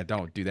 Oh yeah,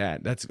 don't do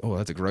that. That's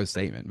a gross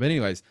statement. But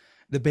anyways,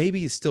 the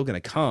baby is still going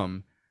to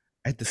come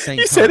at the same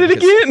time. You said it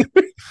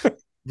again.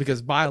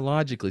 Because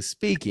biologically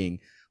speaking,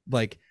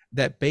 like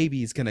that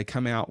baby is going to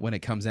come out when it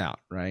comes out,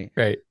 right?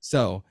 Right.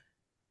 So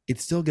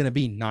it's still going to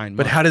be 9 months.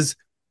 But how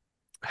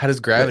does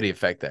gravity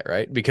affect that,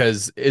 right?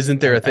 Because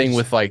isn't there a thing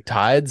with like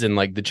tides and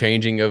like the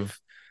changing of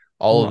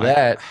all of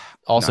that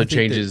also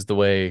changes the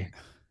way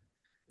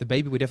the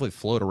baby would definitely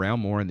float around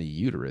more in the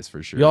uterus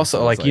for sure. You also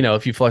so like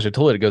if you flush a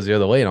toilet, it goes the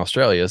other way in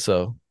Australia.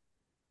 So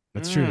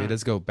that's true. It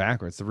does go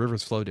backwards. The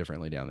rivers flow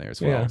differently down there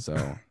as well. Yeah.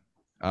 So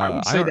I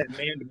would say that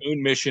manned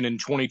moon mission in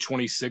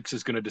 2026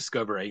 is going to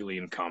discover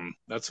alien cum.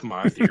 That's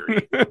my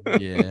theory.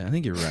 Yeah, I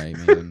think you're right,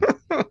 man.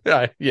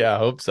 Yeah, I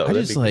hope so.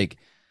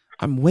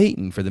 I'm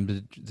waiting for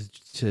them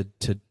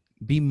to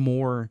be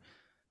more.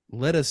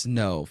 Let us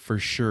know for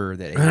sure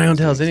that They don't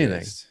tell us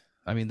anything.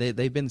 I mean,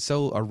 they've been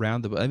so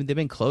around I mean, they've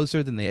been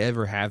closer than they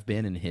ever have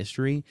been in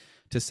history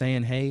to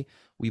saying, "Hey,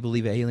 we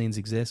believe aliens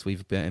exist.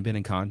 We've been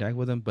in contact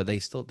with them," but they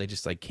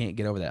just like can't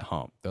get over that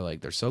hump.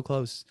 They're so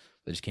close,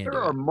 they just can't do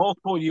There are it.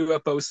 multiple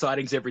UFO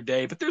sightings every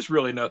day, but there's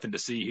really nothing to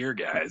see here,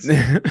 guys.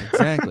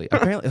 Exactly.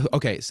 Apparently,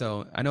 okay.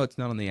 So I know it's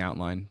not on the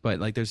outline, but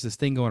like, there's this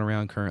thing going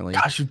around currently.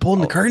 Gosh, you're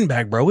pulling the curtain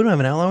back, bro. We don't have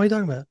an outline. What are you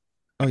talking about?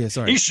 Oh yeah,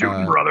 sorry. He's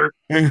shooting, brother.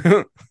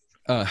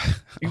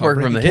 You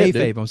working from the hip,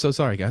 dude. I'm so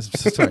sorry, guys. I'm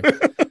so sorry.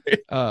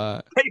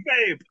 Hey,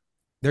 babe.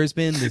 There's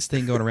been this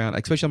thing going around,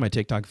 especially on my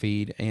TikTok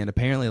feed, and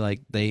apparently, like,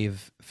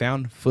 they've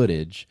found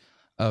footage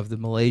of the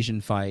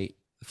Malaysian flight,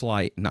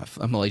 not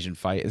a Malaysian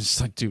fight. It's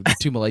just like two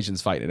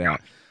Malaysians fighting it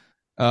out.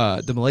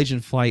 The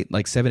Malaysian flight,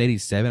 like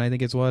 787, I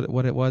think it's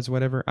what it was,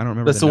 whatever. I don't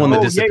remember. That's the one that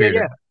Oh, disappeared.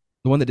 yeah.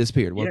 The one that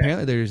disappeared. Well, Yeah.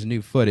 apparently there's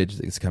new footage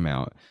that's come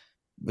out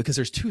because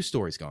there's two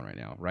stories going right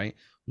now, right?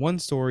 One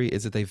story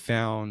is that they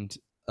found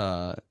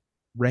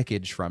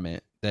wreckage from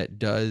it that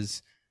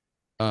does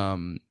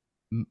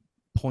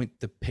point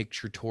the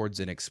picture towards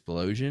an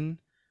explosion.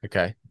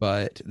 Okay.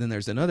 But then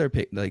there's another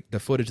like the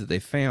footage that they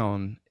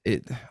found.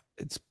 It's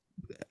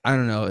I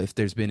don't know if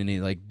there's been any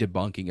like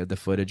debunking of the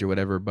footage or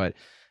whatever, but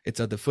it's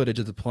the footage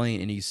of the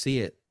plane, and you see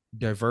it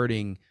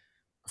diverting.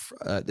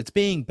 It's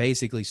being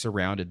basically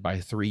surrounded by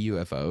 3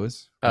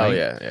 UFOs. Oh right?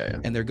 yeah.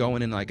 And they're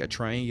going in like a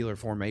triangular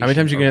formation. How many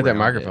times you gonna hit that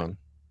around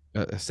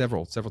microphone?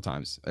 Several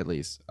times at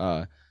least.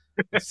 And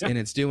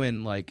it's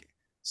doing like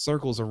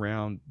circles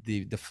around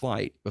the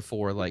flight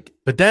before like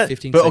But that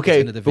 15 but seconds okay,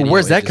 into the but video,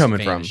 where's it that just coming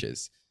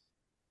vanishes.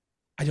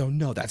 I don't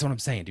know. That's what I'm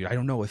saying, dude. I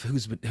don't know if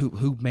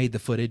who made the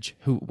footage,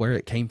 where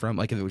it came from.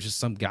 Like if it was just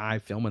some guy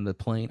filming the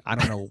plane. I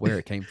don't know where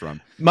it came from.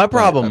 from? My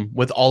problem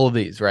with all of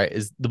these, right,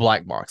 is the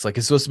black box. Like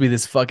it's supposed to be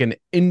this fucking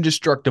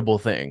indestructible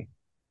thing.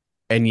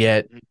 And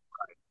yet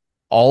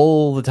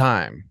all the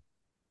time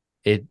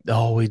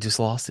we just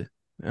lost it.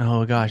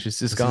 Oh gosh, it's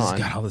just gone.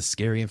 It's got all this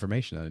scary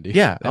information on it, dude.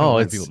 Yeah. I don't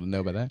want it's people to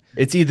know about that.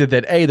 It's either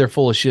that A, they're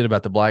full of shit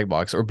about the black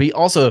box, or B,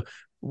 also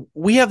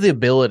we have the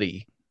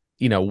ability,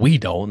 we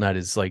don't, that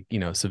is like,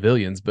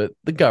 civilians, but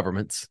the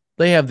governments,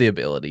 they have the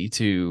ability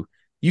to,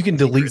 you can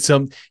delete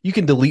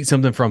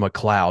something from a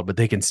cloud, but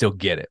they can still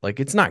get it.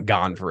 Like it's not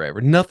gone forever.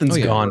 Nothing's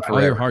gone forever.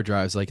 All your hard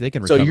drives, like they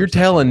can So recover you're stuff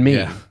telling from it. me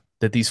Yeah.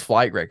 that these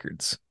flight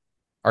records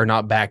are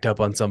not backed up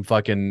on some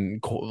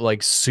fucking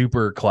like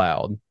super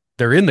cloud.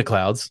 They're in the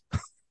clouds.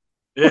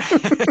 Yeah.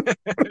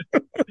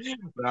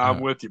 No, I'm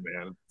with you,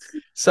 man.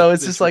 So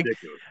it's just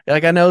ridiculous.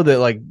 like I know that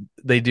like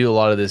they do a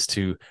lot of this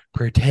to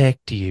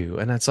protect you,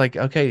 and it's like,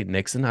 okay,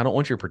 Nixon, I don't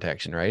want your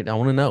protection, right? I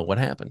want to know what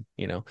happened,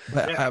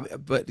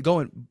 But but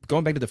going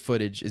back to the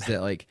footage is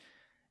that like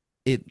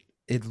it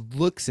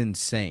looks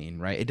insane,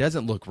 right? It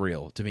doesn't look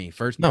real to me.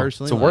 Personally,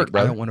 it's a work, I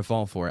brother. don't want to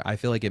fall for it. I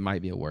feel like it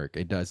might be a work.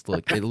 It does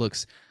look. It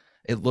looks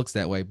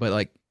that way, but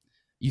like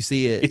you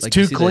see it, It's like,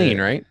 too you see clean,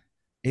 right?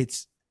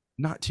 It's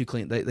not too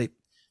clean. They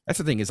that's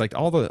the thing is like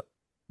all the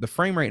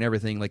frame rate and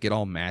everything, like it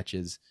all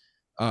matches.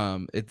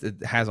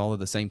 It has all of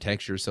the same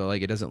texture, so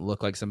like it doesn't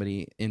look like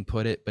somebody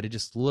input it, but it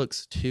just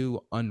looks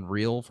too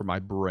unreal for my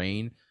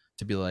brain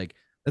to be like,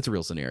 that's a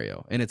real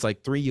scenario. And it's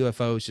like 3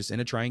 UFOs just in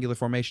a triangular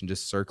formation,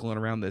 just circling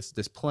around this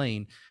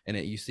plane, and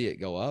you see it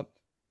go up,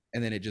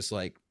 and then it just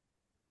like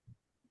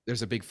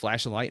there's a big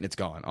flash of light, and it's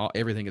gone.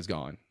 Everything is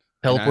gone.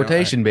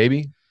 Teleportation,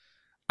 baby.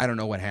 I don't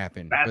know what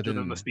happened. Faster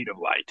than the speed of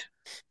light.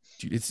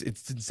 Dude, it's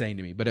insane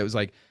to me. But it was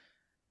like,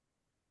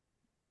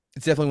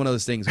 it's definitely one of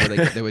those things where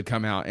they would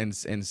come out and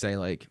say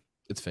like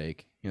it's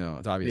fake.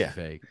 It's obviously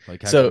fake.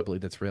 Like, how can you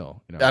believe that's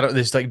real? I don't.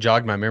 This like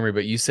jogged my memory,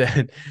 but you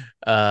said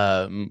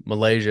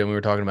Malaysia, and we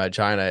were talking about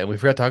China, and we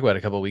forgot to talk about it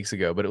a couple of weeks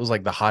ago. But it was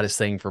like the hottest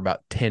thing for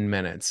about 10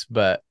 minutes.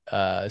 But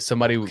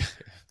somebody,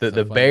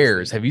 the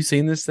bears. Have you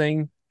seen this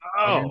thing?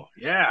 Oh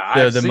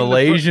yeah, the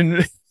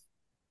Malaysian.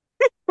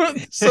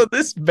 So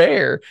this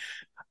bear,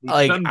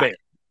 like.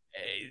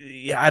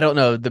 I don't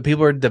know. The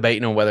people are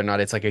debating on whether or not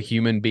it's like a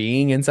human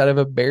being inside of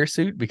a bear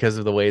suit because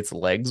of the way its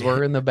legs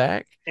were in the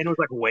back. And it was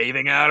like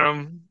waving at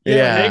him.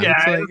 Yeah. Hey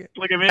guys,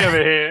 look at me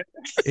over here.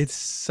 It's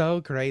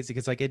so crazy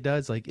because like it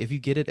does, like if you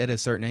get it at a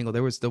certain angle,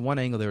 there was the one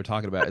angle they were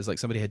talking about is like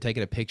somebody had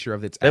taken a picture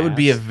of its That ass. would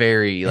be a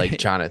very like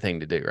China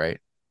thing to do, right?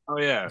 Oh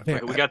yeah.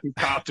 Like, we got these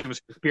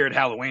costumes for Spirit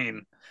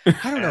Halloween.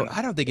 I don't know.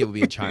 I don't think it would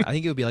be in China. I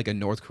think it would be like a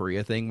North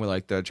Korea thing where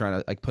like they're trying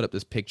to like put up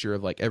this picture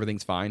of like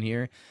everything's fine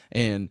here,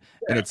 and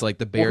it's like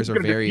the bears are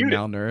very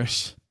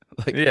malnourished.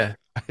 Like, yeah,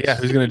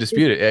 who's going to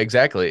dispute it?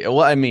 Exactly.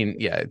 Well, I mean,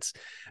 yeah, it's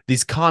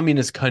these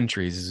communist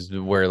countries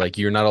where like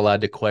you're not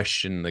allowed to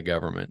question the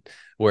government,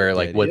 where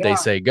like what they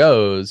say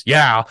goes.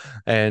 Yeah,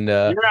 and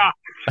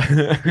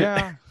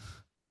yeah.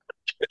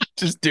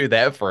 Just do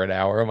that for an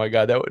hour. Oh my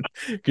god,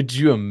 could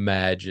you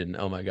imagine?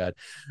 Oh my god.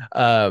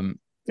 I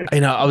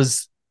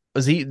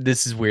was eating,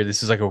 this is weird.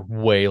 This is like a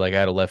way like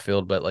out of left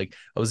field, but like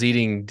I was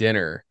eating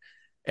dinner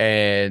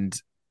and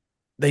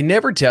they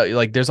never tell you,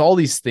 like there's all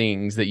these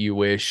things that you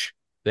wish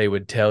they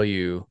would tell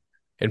you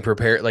and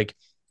prepare. Like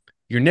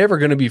you're never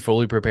going to be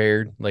fully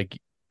prepared, like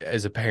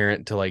as a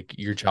parent to like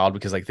your child,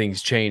 because like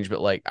things change. But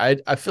like,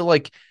 I feel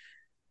like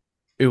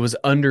it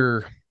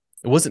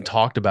wasn't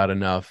talked about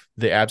enough,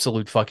 the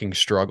absolute fucking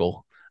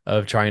struggle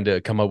of trying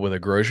to come up with a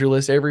grocery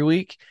list every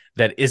week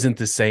that isn't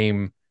the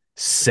same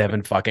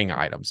 7 fucking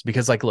items.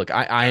 Because like, look,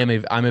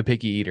 I'm a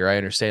picky eater. I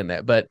understand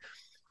that. But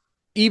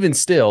even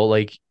still,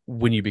 like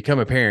when you become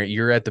a parent,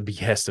 you're at the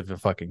behest of the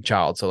fucking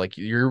child. So like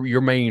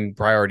your main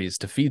priority is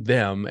to feed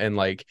them. And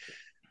like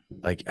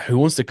who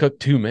wants to cook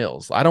 2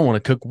 meals? I don't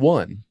want to cook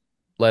one,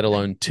 let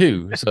alone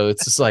 2. So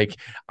it's just like,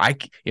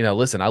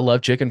 listen, I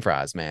love chicken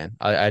fries, man.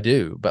 I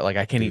do, but like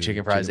I can't eat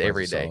chicken fries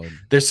every day. Solid.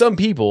 There's some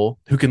people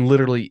who can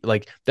literally,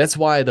 like, that's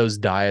why those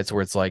diets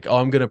where it's like, oh,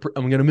 I'm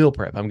gonna meal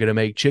prep. I'm gonna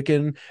make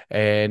chicken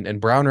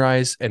and brown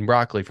rice and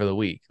broccoli for the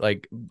week.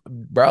 Like,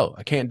 bro,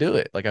 I can't do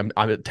it. Like I'm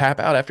tap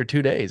out after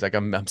 2 days. Like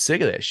I'm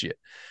sick of that shit.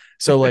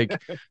 So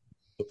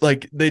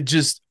like they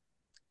just,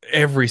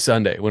 every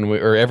Sunday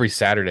or every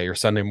Saturday or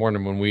Sunday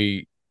morning when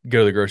we go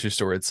to the grocery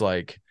store, it's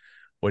like,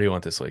 what do you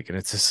want this week? And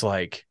it's just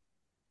like,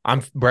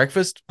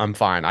 breakfast, I'm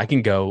fine. I can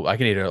eat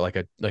like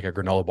a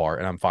granola bar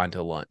and I'm fine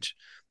till lunch.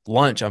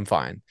 Lunch, I'm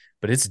fine.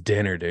 But it's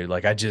dinner, dude.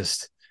 Like I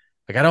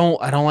don't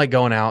like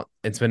going out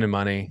and spending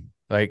money.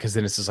 Like, cause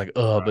then it's just like,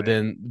 Right.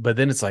 but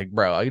then it's like,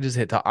 bro, I could just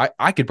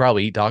I could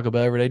probably eat Taco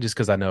Bell every day just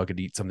cause I know I could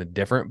eat something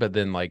different. But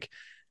then like,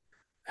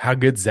 how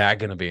good's that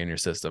going to be in your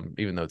system,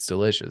 even though it's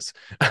delicious?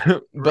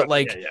 But Right.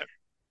 like,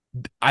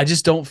 Yeah. I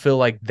just don't feel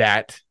like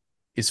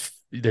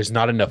there's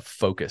not enough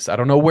focus. I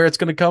don't know where it's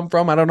going to come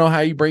from. I don't know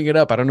how you bring it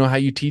up. I don't know how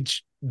you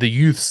teach the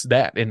youths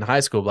that in high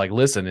school. Like,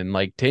 listen, in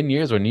like 10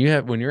 years, when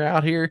you're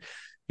out here,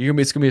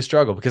 it's gonna be a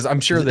struggle, because I'm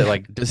sure that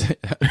like, does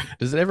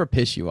it ever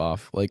piss you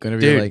off? Like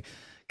whenever dude, you're like,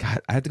 God,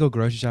 I have to go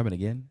grocery shopping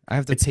again. I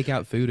have to pick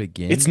out food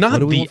again. it's not What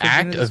do we the want for dinner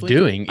act this of week?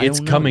 doing, I it's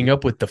don't know, coming dude.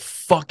 up with the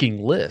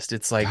fucking list.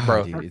 It's like, God,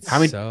 bro, dude, it's how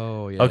many?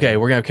 so yeah. Okay,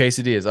 we're gonna have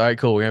quesadillas. All right,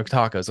 cool. We're gonna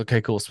have tacos.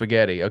 Okay, cool.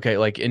 Spaghetti. Okay,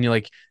 like, and you're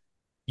like,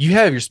 you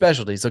have your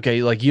specialties.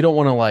 Okay, like you don't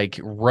want to like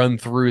run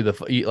through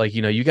like,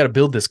 you got to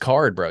build this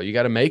card, bro. You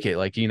got to make it,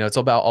 like, it's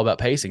all about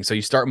pacing. So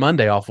you start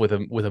Monday off with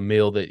a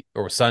meal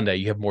or Sunday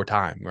you have more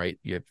time, right?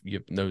 You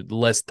have no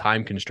less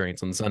time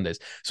constraints on Sundays,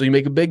 so you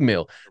make a big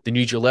meal, then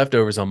you eat your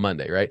leftovers on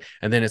Monday, right?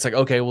 And then it's like,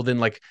 okay, well then,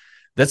 like,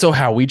 that's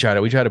how we try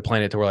to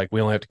plan it to where like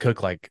we only have to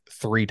cook like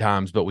 3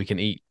 times, but we can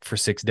eat for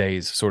 6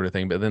 days, sort of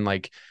thing. But then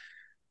like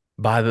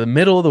by the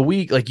middle of the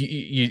week, like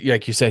you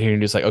like you said here,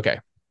 and just like, okay,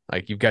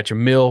 like you've got your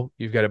meal,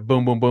 you've got it,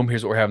 boom, boom, boom.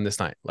 Here's what we're having this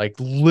night. Like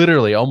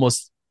literally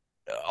almost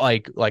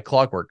like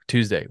clockwork.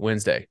 Tuesday,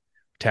 Wednesday,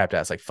 tapped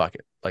out. It's like, fuck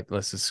it. Like,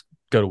 let's just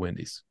go to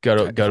Wendy's, go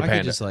to If I could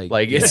Panda. just,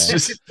 like, It's yeah.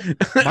 just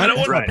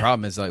My Right.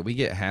 problem is like we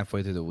get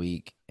halfway through the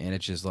week and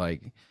it's just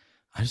like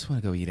I just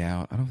want to go eat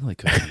out. I don't feel like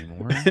cooking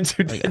anymore.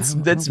 Dude, Like, that's I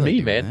don't feel like me,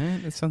 doing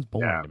man. That. It sounds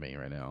boring Yeah. to me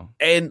right now.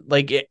 And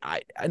like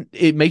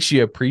it makes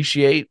you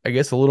appreciate, I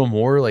guess, a little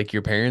more like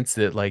your parents,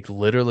 that like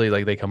literally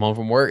like they come home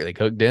from work, they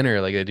cook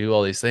dinner, like they do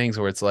all these things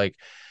where it's like,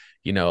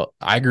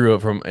 I grew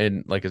up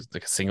in like a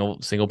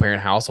single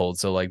parent household,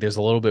 so like there's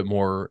a little bit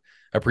more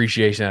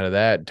appreciation out of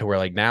that, to where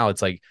like now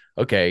it's like,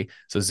 okay,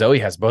 so Zoe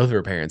has both of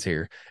her parents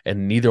here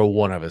and neither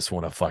one of us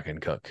want to fucking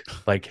cook.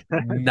 Like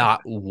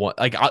not one.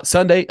 Like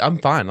Sunday I'm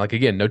fine, like,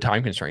 again, no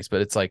time constraints, but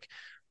it's like,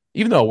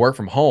 even though I work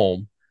from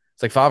home,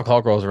 it's like 5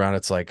 o'clock rolls around,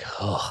 it's like,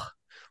 ugh,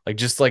 like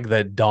just like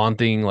that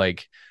daunting,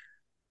 like,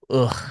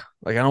 ugh,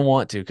 like I don't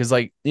want to, because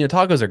like,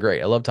 tacos are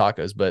great, I love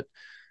tacos, but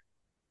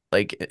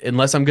like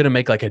unless I'm gonna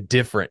make like a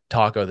different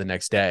taco the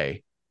next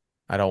day,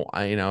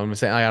 I'm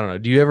saying, I don't know.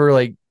 Do you ever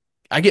like?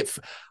 I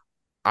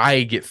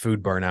get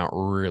food burnout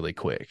really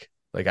quick.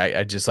 Like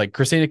I just like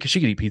Christina, because she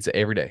could eat pizza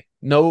every day,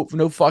 no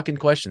fucking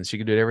questions. She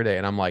could do it every day,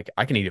 and I'm like,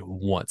 I can eat it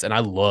once, and I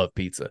love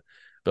pizza,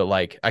 but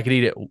like I could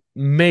eat it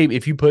maybe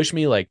if you push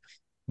me like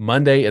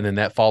Monday and then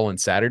that following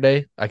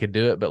Saturday, I could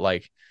do it. But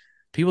like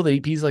people that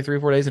eat pizza like 3 or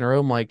 4 days in a row,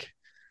 I'm like,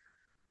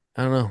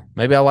 I don't know.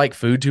 Maybe I like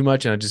food too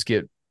much and I just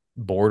get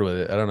bored with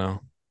it. I don't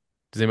know.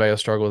 Does anybody else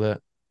struggle with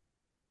that?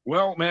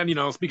 Well, man,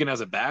 speaking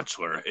as a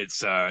bachelor,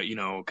 it's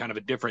kind of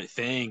a different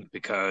thing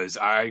because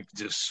I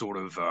just sort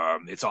of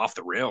it's off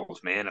the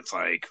rails, man. It's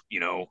like,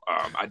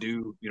 I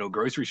do,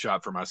 grocery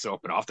shop for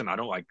myself, but often I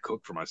don't like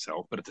cook for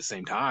myself. But at the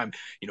same time,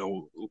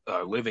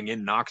 living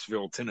in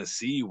Knoxville,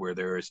 Tennessee, where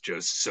there's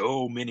just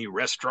so many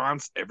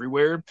restaurants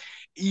everywhere,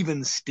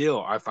 even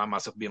still, I find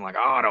myself being like,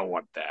 oh, I don't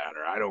want that,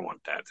 or I don't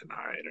want that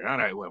tonight, or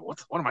I don't,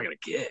 what am I gonna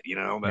get,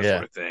 that Yeah.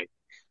 sort of thing.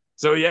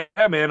 So yeah,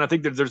 man, I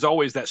think that there's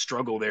always that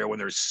struggle there when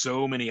there's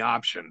so many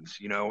options,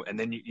 and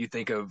then you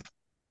think of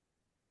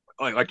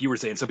like you were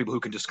saying, some people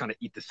who can just kind of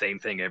eat the same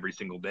thing every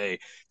single day.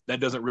 That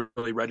doesn't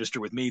really register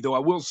with me, though. I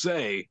will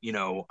say,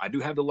 I do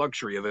have the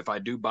luxury of if I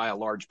do buy a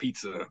large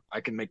pizza,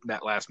 I can make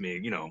that last me,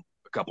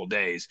 a couple of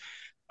days.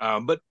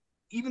 But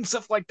even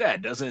stuff like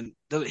that doesn't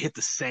hit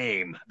the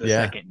same the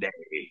Yeah. second day,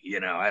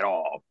 at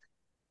all.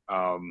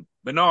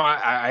 But no,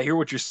 I hear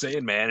what you're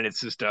saying, man, and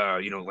it's just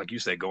like you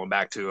said, going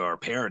back to our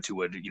parents who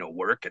would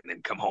work and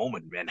then come home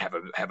and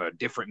have a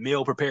different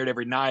meal prepared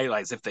every night,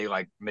 like as if they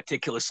like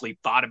meticulously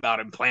thought about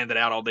it and planned it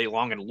out all day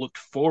long and looked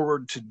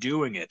forward to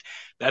doing it.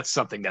 That's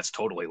something that's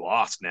totally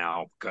lost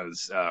now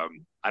because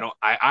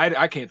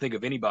I can't think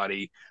of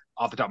anybody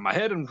off the top of my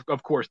head, and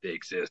of course they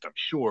exist, I'm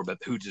sure, but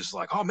who just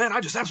like, oh man, I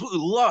just absolutely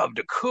love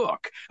to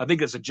cook. I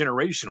think it's a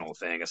generational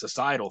thing, a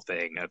societal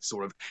thing. That's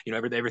sort of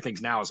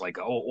everything's now is like,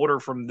 oh, order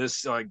from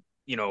this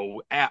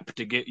app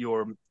to get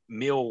your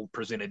meal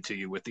presented to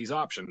you with these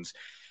options.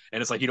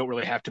 And it's like you don't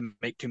really have to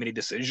make too many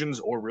decisions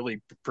or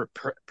really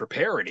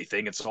prepare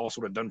anything. It's all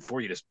sort of done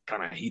for you. Just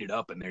kind of heat it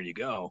up and there you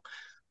go.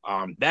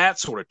 That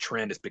sort of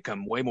trend has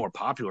become way more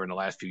popular in the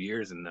last few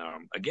years. And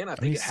again, I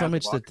think it's so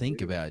much to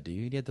think about,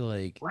 dude. You have to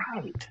like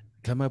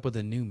come up with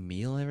a new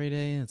meal every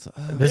day. It's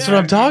that's what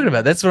I'm talking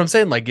about. That's what I'm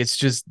saying. Like it's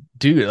just,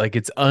 dude, like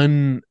it's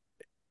I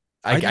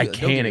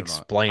can't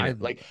explain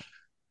it. Like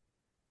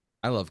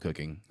I love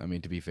cooking. I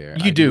mean, to be fair,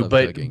 you do,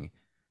 but cooking,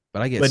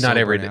 but I get but not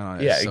every day.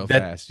 Yeah, so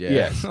fast.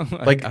 Yeah,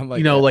 like I'm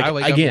like, like I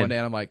wake again, up one day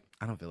and I'm like,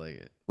 I don't feel like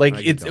it. Like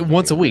it's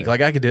once a week.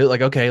 Like I could do it.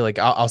 Like okay, like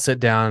I'll sit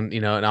down,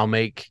 and I'll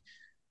make.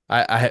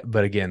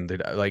 But again,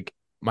 dude, like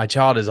my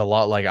child is a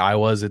lot like I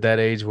was at that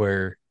age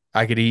where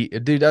I could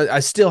eat, dude.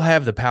 I still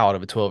have the palate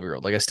of a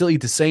 12-year-old. Like I still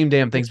eat the same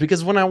damn things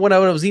because when I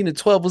was eating at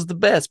 12 was the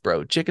best,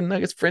 bro. Chicken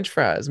nuggets, French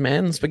fries,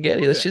 man,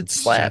 spaghetti. That shit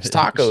slaps.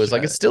 Tacos,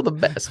 like it's still the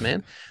best,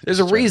 man. There's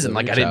a reason.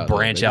 Like I didn't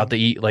branch out to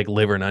eat like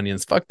liver and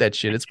onions. Fuck that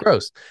shit. It's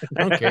gross.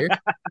 I don't care.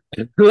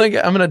 Like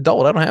I'm an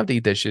adult. I don't have to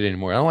eat that shit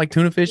anymore. I don't like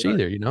tuna fish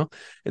either,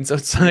 And so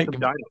it's like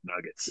dino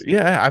nuggets. Yeah,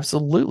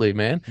 absolutely,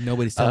 man.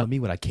 Nobody's telling me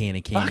what I can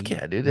and can't. Fuck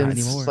yeah, dude. And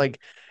it's just like.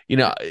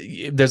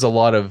 There's a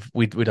lot of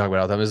we talk about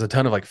all the time. There's a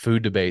ton of like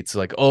food debates,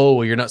 like, oh,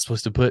 well, you're not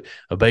supposed to put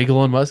a bagel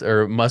on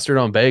mustard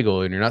on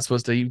bagel, and you're not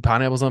supposed to eat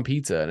pineapples on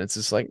pizza. And it's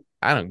just like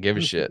I don't give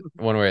a shit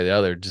one way or the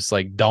other. Just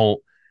like don't.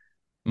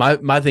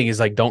 My thing is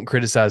like don't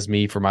criticize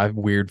me for my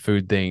weird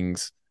food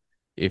things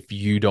if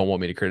you don't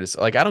want me to criticize.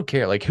 Like I don't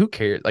care. Like who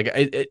cares? Like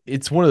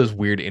it's one of those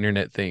weird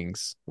internet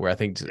things where I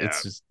think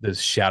it's just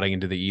this shouting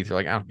into the ether.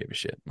 Like I don't give a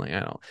shit. Like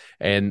I don't.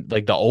 And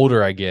like the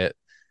older I get,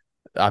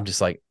 I'm just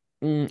like.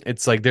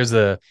 It's like there's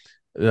the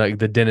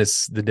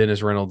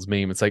Dennis Reynolds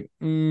meme. It's like,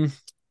 you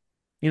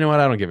know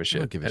what? I don't give a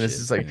shit. It's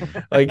just like,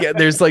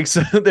 there's like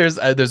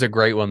there's a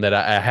great one that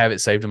I have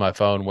it saved in my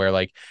phone where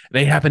like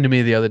it happened to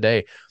me the other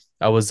day.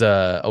 I was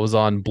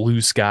on Blue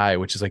Sky,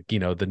 which is like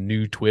the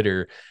new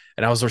Twitter,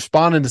 and I was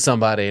responding to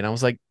somebody, and I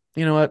was like,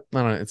 you know what?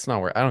 It's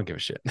not where I don't give a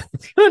shit.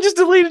 I just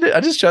deleted it. I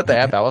just shut the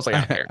app out. I was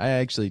like, I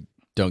actually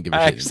don't give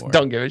a shit anymore.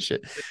 Don't give a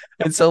shit.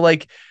 And so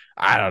like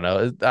I don't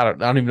know. I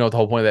don't even know what the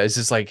whole point of that is.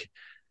 Just like.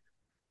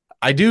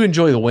 I do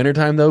enjoy the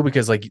wintertime though,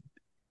 because like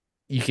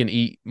you can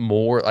eat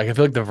more. Like I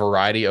feel like the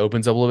variety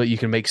opens up a little bit. You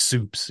can make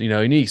soups, you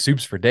can eat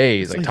soups for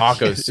days, like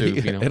taco soup,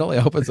 It only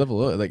opens up a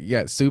little. Like you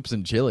got soups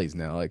and chilies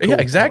now. Like cool.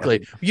 Yeah,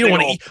 exactly. You don't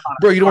want to eat,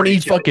 bro. You don't want to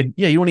eat fucking,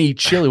 you don't want to eat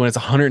chili when it's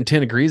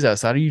 110 degrees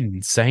outside. Are you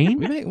insane?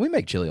 We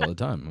make chili all the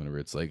time whenever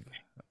it's like,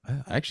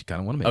 I actually kind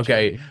of want to make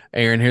chili.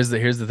 Aaron, here's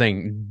the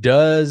thing.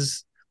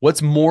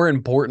 What's more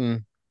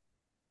important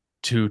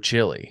to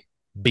chili?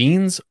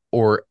 Beans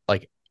or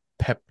like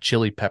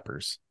chili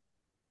peppers?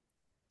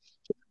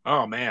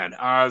 Oh man,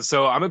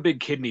 so I'm a big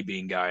kidney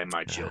bean guy in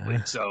my chili.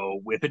 So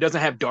if it doesn't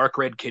have dark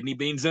red kidney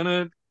beans in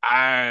it,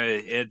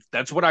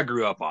 that's what I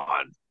grew up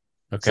on.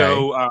 Okay.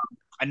 So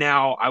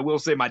now I will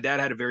say my dad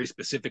had a very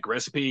specific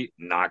recipe,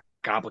 not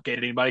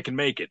complicated. Anybody can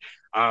make it.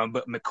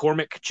 But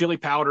McCormick chili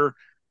powder,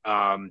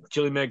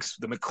 chili mix,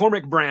 the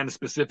McCormick brand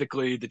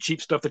specifically, the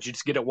cheap stuff that you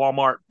just get at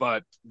Walmart,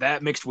 but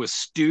that mixed with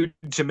stewed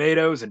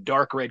tomatoes and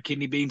dark red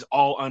kidney beans,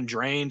 all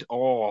undrained.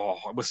 Oh,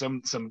 with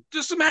some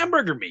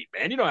hamburger meat,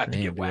 man. You don't have to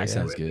get whacked. That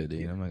sounds good,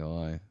 dude. I'm not gonna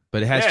lie.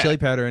 But it has chili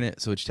powder in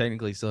it, so it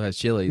technically still has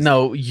chilies.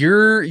 No,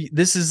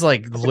 this is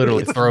like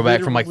literally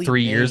throwback from like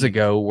 3 years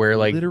ago where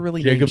like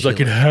Jacob's like,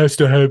 it has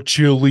to have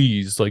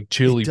chilies, like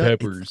chili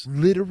peppers. It's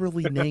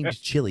literally named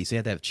chili. So you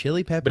have to have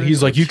chili peppers. But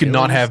he's like, you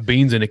cannot have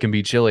beans and it can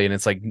be chili. And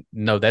it's like,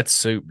 no, that's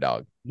soup,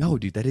 dog. No,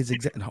 dude, that is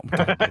exactly. Oh my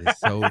God, that is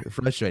so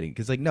frustrating.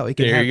 Because like, no, it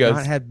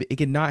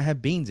can not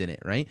have beans in it,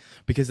 right?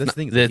 Because that's the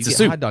thing. Like, you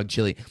get hot dog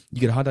chili.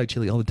 You get hot dog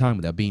chili all the time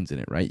without beans in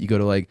it, right? You go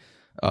to like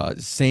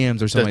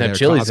Sam's or something. Doesn't have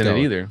chilies in it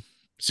either.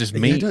 It's just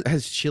meat. It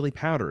has chili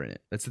powder in it.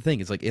 That's the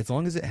thing. It's like as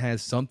long as it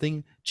has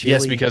something chili.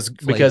 Yes,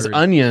 because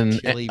onions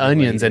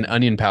and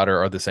onion powder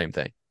are the same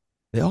thing.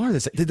 They are the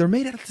same. They're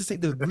made out of the same.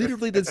 They're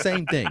literally the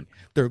same thing.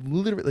 They're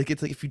literally like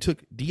it's like if you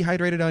took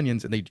dehydrated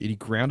onions and you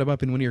ground them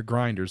up in one of your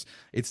grinders.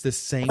 It's the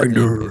same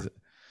thing.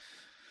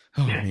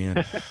 Oh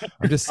man,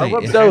 I'm just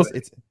saying.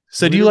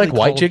 So do you like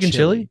white chicken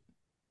chili?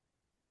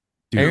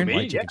 Dude,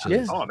 white chicken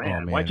chili. Oh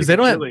man, because they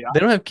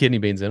don't have kidney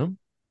beans in them.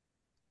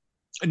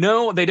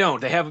 No, they don't.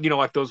 They have,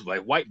 like those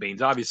like white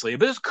beans, obviously,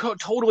 but it's a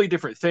totally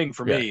different thing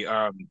for me.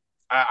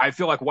 I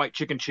feel like white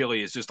chicken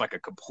chili is just like a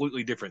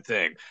completely different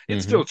thing.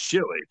 It's Mhm. still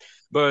chili,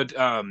 but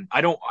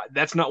I don't.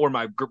 That's not where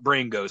my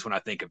brain goes when I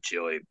think of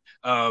chili.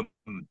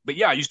 But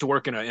yeah, I used to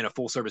work in a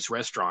full service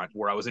restaurant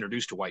where I was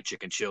introduced to white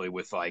chicken chili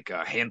with like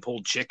hand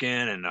pulled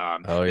chicken and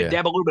Oh they yeah.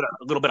 dab a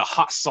little bit of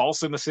hot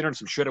salsa in the center and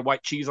some shredded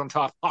white cheese on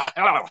top.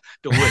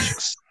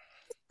 Delicious.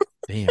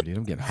 Damn, dude,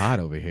 I'm getting hot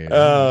over here.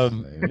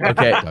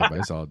 Okay. Talk about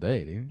this all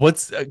day, dude.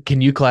 What's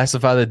can you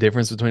classify the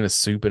difference between a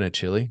soup and a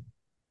chili?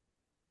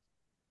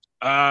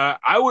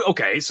 I would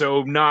okay,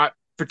 so not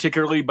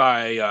particularly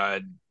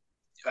by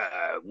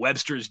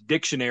Webster's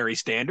dictionary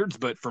standards,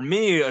 but for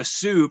me, a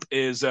soup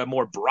is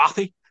more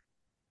brothy,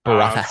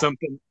 Paratha.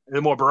 something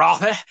more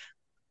brothy.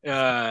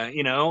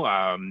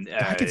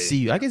 I could see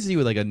you. I could see you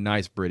with like a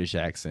nice British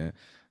accent.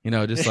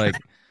 Just like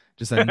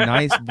just a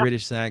nice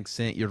British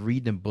accent. You're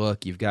reading a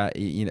book. You've got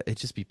it'd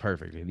just be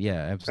perfect. Yeah,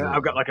 absolutely.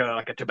 I've got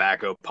like a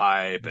tobacco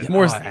pipe. And,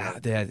 More-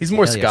 yeah, He's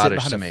more hell yeah. Sit Scottish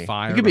behind to a me.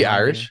 fire He could be behind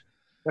you. Irish.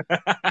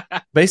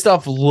 Based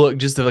off look,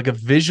 just like a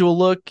visual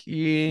look.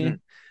 Yeah. Mm. I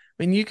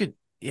mean, you could.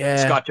 Yeah.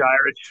 Scotch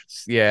Irish.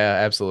 Yeah,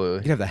 You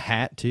absolutely. could have the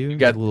hat too. You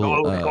got- Like a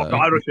little, Scotch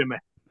Irish in me.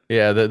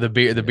 Yeah, the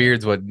beard, the Yeah.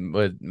 beard's what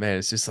man.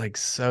 It's just like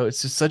so.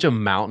 It's just such a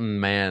mountain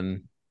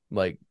man.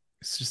 Like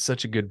it's just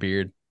such a good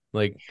beard.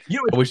 Like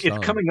I wish. It's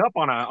coming up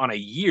on a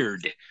year.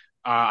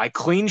 I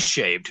clean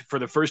shaved for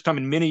the first time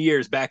in many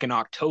years back in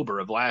October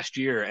of last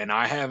year, and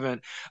I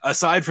haven't,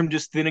 aside from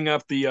just thinning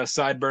up the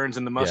sideburns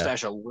and the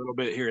mustache a little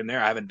bit here and there,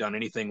 I haven't done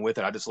anything with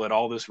it. I just let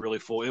all this really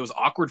full. It was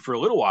awkward for a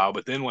little while,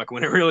 but then like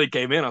when it really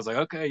came in, I was like,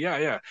 okay,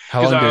 yeah.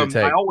 How long did it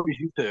take? I always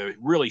used to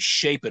really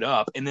shape it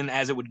up, and then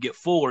as it would get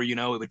fuller, it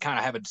would kind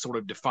of have a sort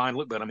of defined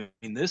look. But I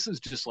mean, this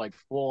is just like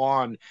full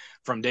on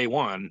from day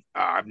one.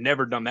 I've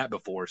never done that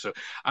before, so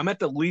I'm at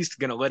the least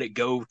gonna let it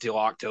go till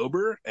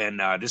October, and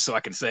just so I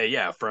can say,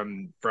 yeah, from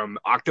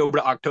October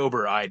to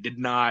October, I did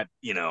not,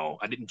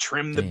 I didn't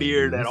trim the Damn,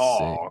 beard dude, at that's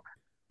all.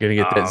 Gonna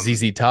get that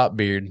ZZ Top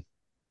beard.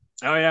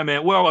 Oh yeah,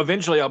 man. Well,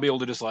 eventually I'll be able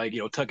to just like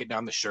tuck it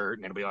down the shirt,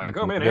 and it'll be like,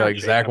 oh man, Be like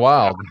Zach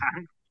Wild.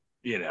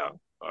 Yeah,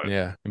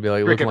 it'd be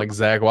like Freaking- looking like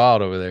Zach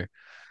Wild over there.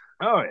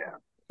 Oh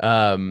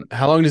yeah.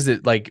 How long does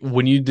it like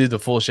when you do the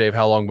full shave?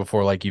 How long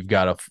before like you've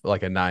got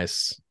a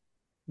nice.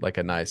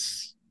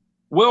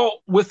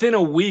 Well, within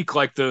a week,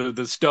 like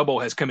the stubble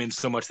has come in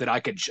so much that I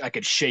could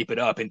shape it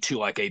up into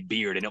like a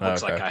beard, and it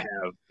looks like I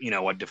have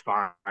a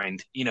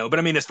defined But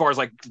I mean, as far as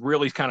like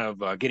really kind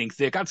of getting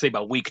thick, I'd say by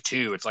week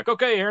 2, it's like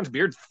okay, Aaron's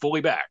beard's fully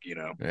back.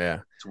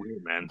 Yeah, it's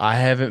weird, man. I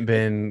haven't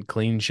been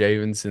clean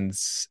shaven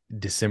since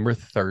December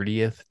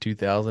 30th,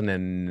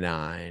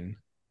 2009.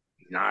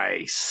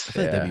 Nice. I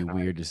feel like that'd be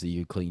weird to see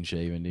you clean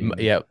shaven, dude.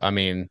 Yeah, I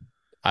mean,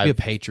 It'd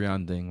be a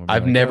Patreon thing. Where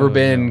I've like, never oh,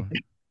 been.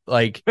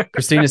 Like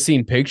Christina's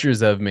seen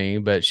pictures of me,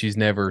 but she's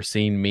never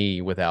seen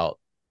me without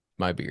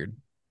my beard.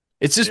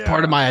 It's just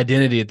part of my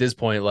identity at this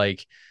point.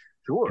 Like,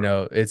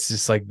 sure. it's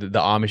just like the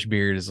Amish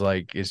beard is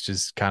like, it's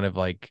just kind of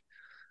like,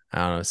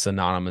 I don't know,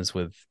 synonymous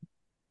with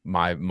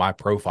my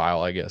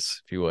profile, I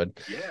guess, if you would.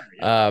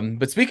 Yeah.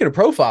 But speaking of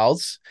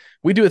profiles,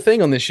 we do a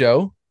thing on this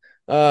show.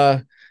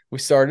 We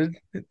started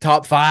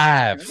top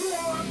 5.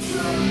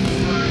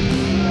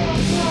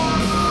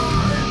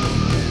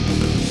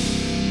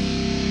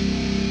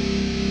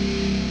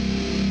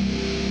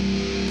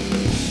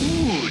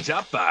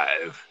 Top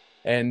 5.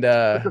 And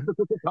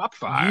top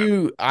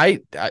 5.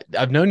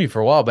 I've known you for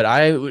a while, but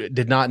I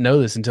did not know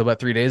this until about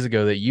 3 days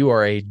ago that you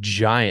are a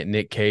giant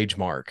Nick Cage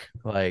mark.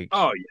 Like,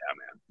 oh yeah,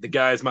 man, the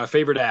guy's my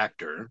favorite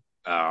actor.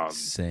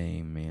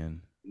 Same,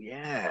 man.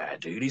 Yeah,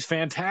 dude, he's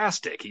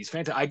fantastic. He's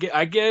fantastic.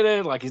 I get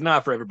it. Like, he's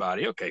not for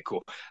everybody. Okay,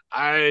 cool.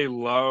 I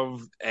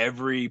love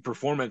every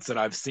performance that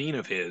I've seen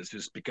of his,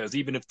 just because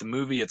even if the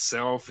movie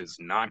itself is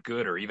not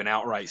good or even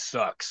outright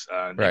sucks,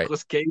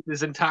 Nicolas Cage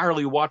is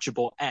entirely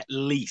watchable. At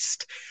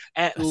least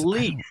at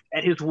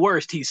his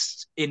worst,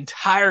 he's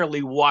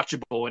entirely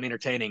watchable and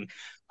entertaining.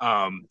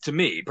 To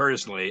me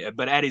personally,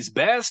 but at his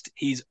best,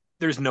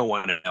 there's no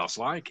one else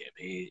like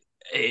him.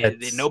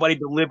 Nobody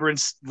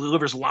delivers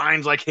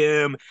lines like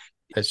him.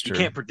 That's true.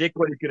 You can't predict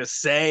what he's gonna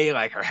say,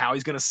 like, or how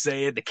he's gonna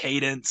say it, the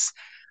cadence.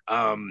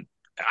 I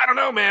don't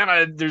know,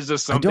 man. There's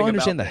just something. I don't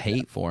understand the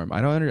hate for him.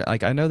 I don't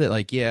I know that,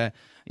 like, yeah,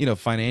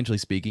 financially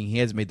speaking, he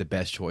has made the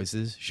best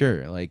choices.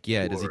 Sure, like,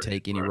 yeah, does he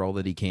take any role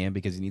that he can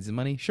because he needs the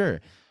money? Sure,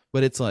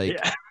 but it's like,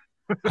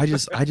 I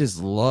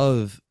just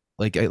love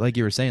like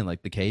you were saying,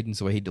 like the cadence,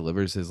 the way he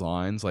delivers his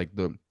lines, like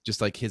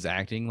just like his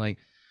acting. Like,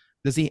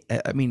 does he?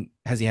 I mean,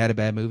 has he had a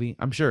bad movie?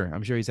 I'm sure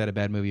he's had a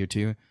bad movie or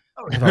two.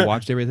 Have I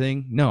watched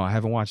everything? No, I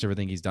haven't watched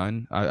everything he's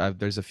done.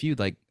 There's a few,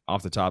 like,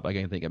 off the top I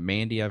can think of.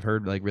 Mandy, I've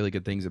heard like really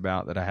good things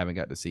about that I haven't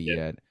got to see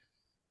yet.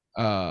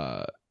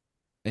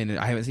 And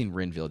I haven't seen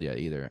Renfield yet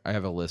either. I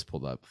have a list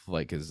pulled up,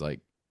 like his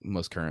like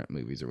most current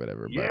movies or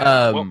whatever.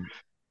 Yeah. But,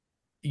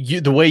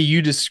 the way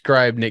you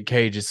describe Nick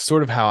Cage is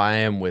sort of how I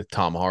am with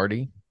Tom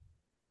Hardy.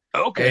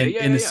 Okay,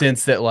 in the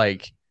sense that,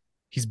 like,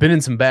 he's been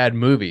in some bad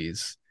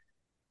movies,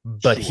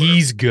 but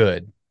he's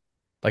good.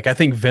 Like, I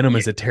think Venom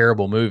is a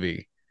terrible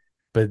movie,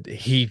 but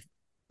he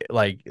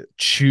like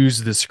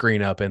chews the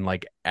screen up and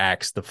like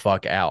acts the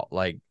fuck out.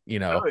 Like, you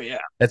know, Oh yeah.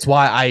 that's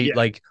why I Yeah.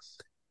 like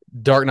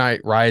Dark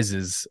Knight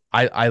Rises.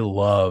 I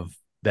love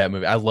that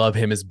movie. I love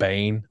him as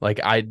Bane. Like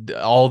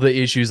all the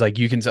issues, like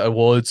you can say,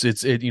 well,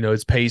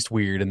 it's paced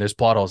weird and there's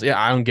plot holes. Yeah,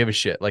 I don't give a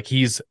shit. Like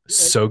he's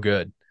so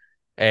good.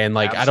 And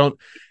like Absolutely.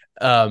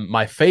 I don't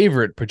my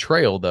favorite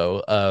portrayal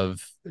though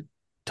of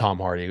Tom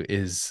Hardy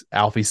is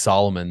Alfie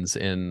Solomon's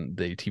in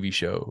the TV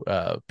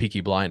show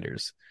Peaky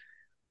Blinders.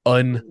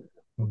 Okay.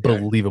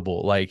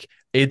 Unbelievable. Like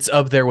it's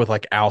up there with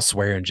like Al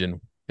Swearingen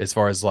as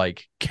far as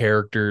like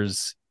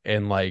characters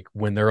and like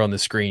when they're on the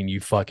screen, you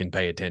fucking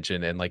pay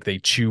attention and like they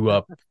chew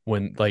up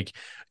when like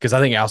because I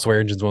think Al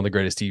Swearingen's one of the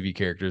greatest TV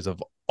characters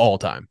of all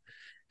time,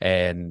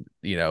 and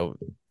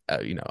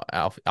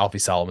Alfie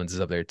Solomon's is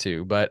up there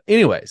too. But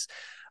anyways,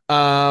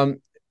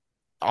 um,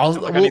 Sounds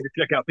like I need to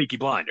check out Peaky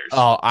Blinders.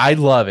 Oh, I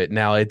love it.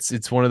 Now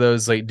it's one of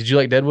those like. Did you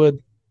like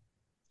Deadwood?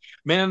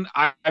 Man,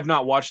 I've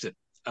not watched it.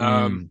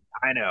 Mm.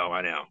 I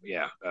know.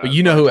 Yeah. But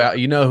you know who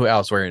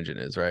Al Swearingen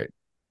is, right?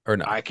 Or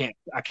no? I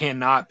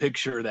cannot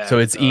picture that. So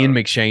it's Ian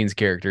McShane's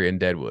character in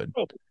Deadwood.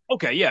 Oh,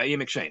 okay, yeah, Ian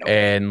McShane.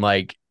 Okay. And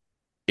like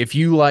if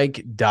you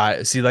like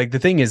see like the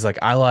thing is like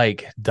I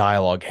like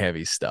dialogue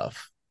heavy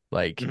stuff.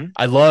 Like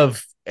I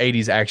love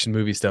 80s action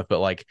movie stuff, but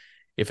like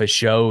if a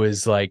show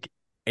is like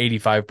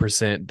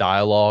 85%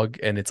 dialogue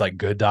and it's like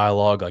good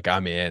dialogue, like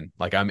I'm in.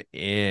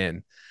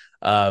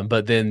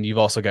 But then you've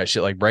also got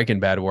shit like Breaking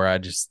Bad where I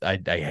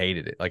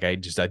hated it. Like I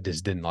just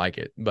didn't like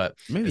it. But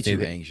maybe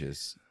too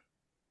anxious.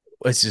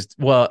 It's just,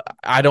 well,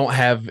 I don't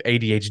have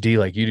ADHD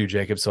like you do,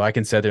 Jacob, so I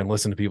can sit there and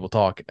listen to people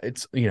talk.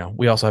 It's,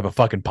 we also have a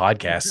fucking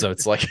podcast, so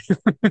it's like,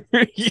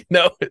 I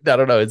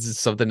don't know. It's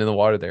just something in the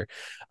water there.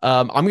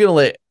 I'm going to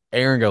let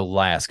Aaron go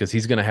last because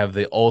he's going to have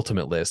the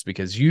ultimate list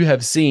because you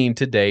have seen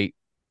to date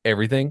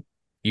everything.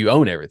 You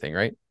own everything,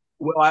 right?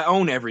 Well, I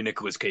own every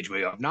Nicolas Cage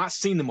movie. I've not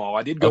seen them all.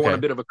 I did go on a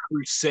bit of a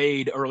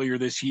crusade earlier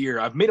this year.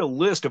 I've made a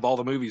list of all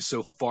the movies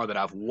so far that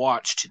I've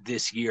watched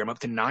this year. I'm up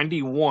to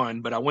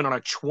 91, but I went on a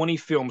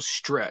 20-film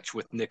stretch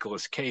with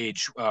Nicolas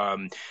Cage,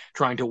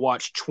 trying to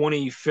watch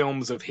 20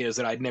 films of his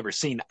that I'd never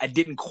seen. I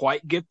didn't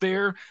quite get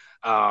there.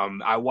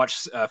 I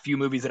watched a few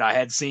movies that I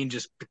had seen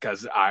just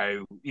because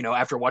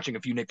after watching a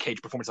few Nick Cage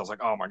performances, I was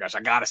like, oh my gosh,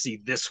 I got to see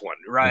this one,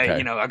 right?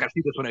 Okay. I got to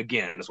see this one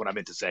again, is what I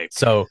meant to say.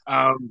 So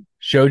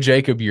show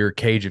Jacob your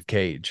Cage of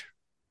Cage.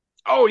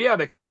 Oh, yeah,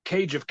 the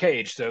Cage of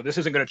Cage. So this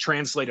isn't going to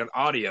translate on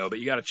audio, but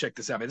you got to check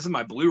this out. This is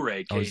my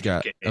Blu-ray Cage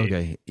of Cage.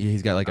 Okay,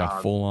 he's got like a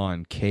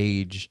full-on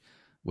Cage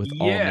with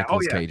all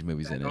Nicolas Cage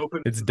movies in it.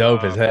 It's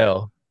dope as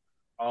hell.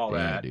 All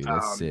that. Dude,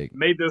 that's sick.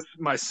 Made this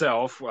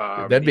myself.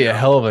 That'd be a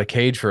hell of a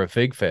cage for a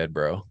fig fed,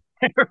 bro.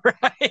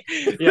 Right?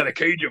 Yeah, the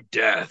Cage of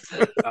Death.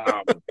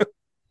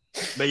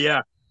 But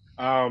yeah.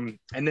 And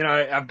then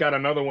I've got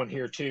another one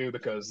here too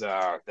because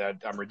that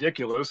I'm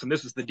ridiculous, and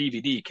this is the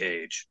DVD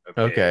Cage.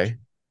 Okay.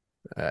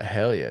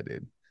 Hell yeah,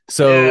 dude.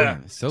 So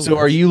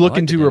are you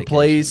looking to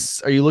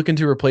replace? Are you looking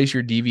to replace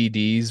your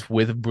DVDs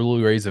with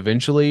Blu-rays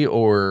eventually,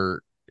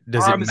 or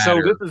does it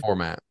matter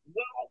format?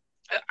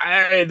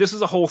 This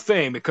is a whole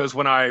thing because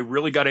when I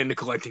really got into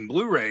collecting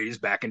Blu-rays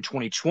back in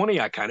 2020,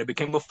 I kind of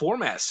became a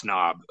format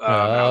snob.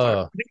 I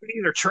was like,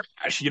 DVDs are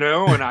trash,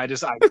 and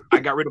I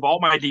got rid of all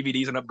my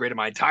DVDs and upgraded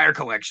my entire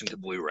collection to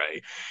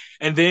Blu-ray.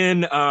 And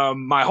then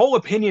my whole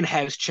opinion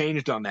has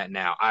changed on that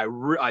now.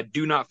 I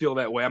do not feel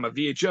that way. I'm a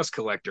VHS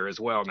collector as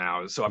well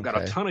now, so I've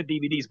got a ton of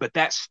DVDs. But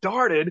that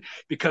started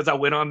because I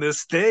went on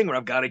this thing where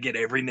I've got to get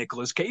every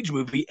Nicolas Cage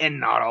movie,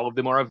 and not all of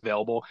them are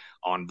available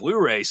on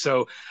Blu-ray.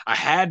 So I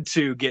had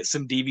to get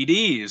some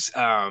DVDs.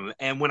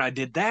 And when I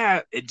did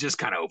that, it just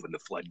kind of opened the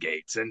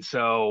floodgates. And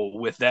so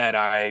with that,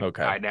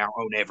 I now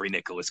own every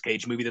Nicolas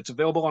Cage movie that's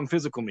available on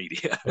physical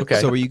media.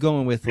 Okay. So are you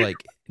going with like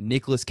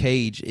Nicolas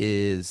Cage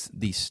is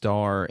the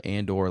star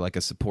and or like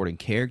a supporting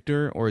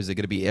character, or is it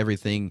going to be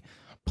everything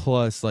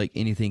plus like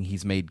anything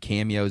he's made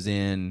cameos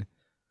in?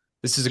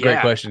 This is a great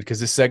question because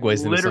this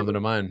segues into something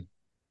of mine.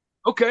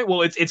 Okay,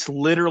 well, it's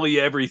literally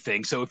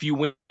everything. So if you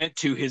went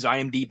to his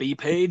IMDb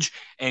page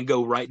and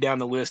go right down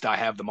the list, I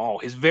have them all.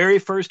 His very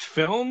first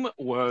film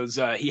was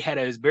he had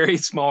a very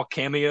small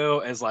cameo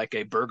as like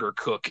a burger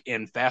cook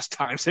in Fast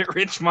Times at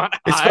Ridgemont High.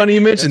 It's funny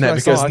you mention that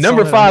because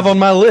number 5 on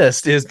my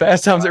list is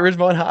Fast Times at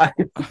Ridgemont High.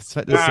 I was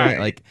about to say,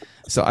 like,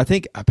 so I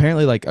think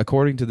apparently, like,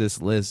 according to this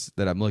list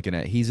that I'm looking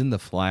at, he's in The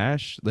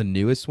Flash, the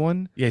newest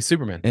one. Yeah,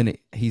 Superman, and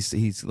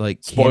he's like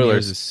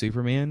spoilers as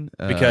Superman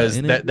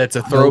because that's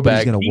a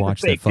throwback. Nobody's gonna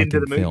watch that fucking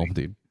film,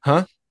 dude.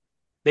 Huh?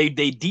 They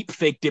deep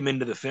faked him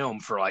into the film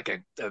for like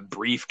a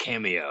brief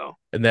cameo,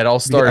 and that all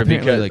started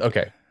because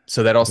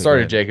so that all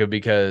started, Jacob,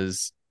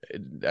 because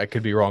I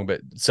could be wrong,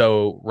 but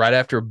so right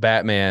after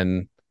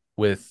Batman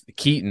with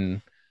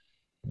Keaton,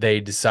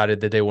 they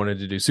decided that they wanted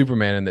to do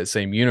Superman in that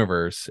same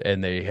universe,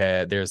 and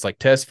there's like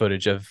test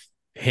footage of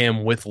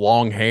him with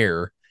long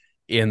hair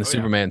in the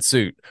Superman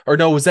suit. Or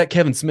no, was that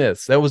Kevin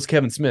Smith's? That was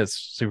Kevin Smith's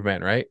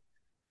Superman, right?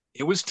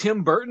 It was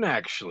Tim Burton,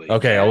 actually.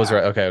 Okay, I was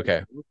right.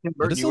 Okay. Tim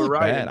Burton, you were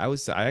right. Bad.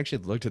 I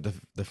actually looked at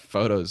the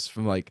photos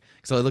from like,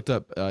 so I looked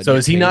up. So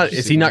is he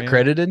not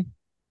credited?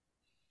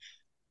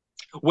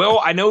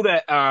 Well, I know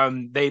that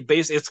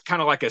it's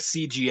kind of like a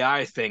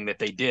CGI thing that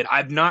they did.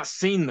 I've not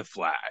seen The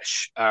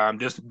Flash.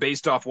 Just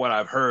based off what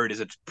I've heard, is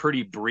it's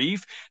pretty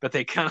brief, but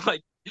they kind of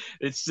like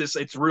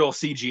it's real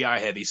CGI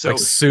heavy. So like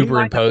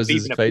superimposes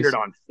his even face. appeared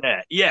on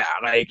set. Yeah,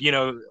 like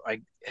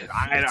like It's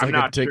I'm like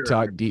not a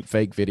TikTok sure. deep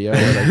fake video.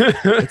 Like,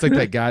 it's like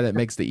that guy that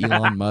makes the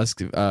Elon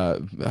Musk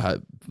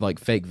like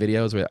fake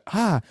videos where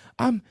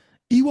I'm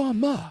Elon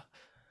Musk.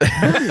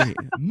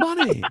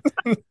 Money.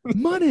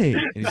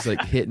 And he's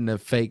like hitting a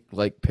fake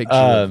like picture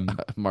of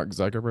Mark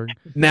Zuckerberg.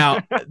 Now,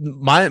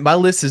 my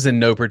list is in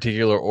no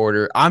particular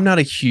order. I'm not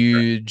a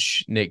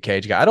huge Nick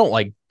Cage guy. I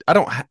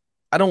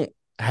don't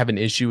have an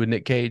issue with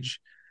Nick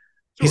Cage.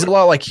 Sure. He's a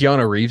lot like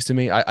Keanu Reeves to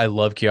me. I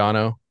love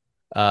Keanu.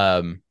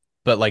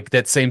 But like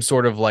that same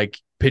sort of like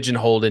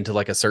pigeonholed into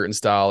like a certain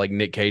style, like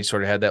Nick Cage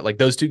sort of had that. Like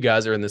those two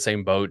guys are in the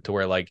same boat to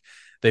where like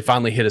they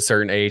finally hit a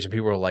certain age and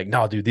people are like,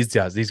 no, dude, these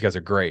guys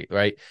are great,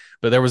 right?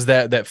 But there was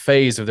that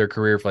phase of their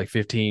career for like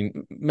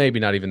 15,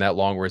 maybe not even that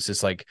long, where it's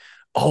just like,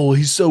 oh,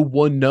 he's so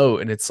one note,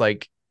 and it's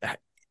like,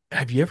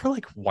 have you ever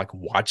like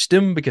watched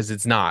him? Because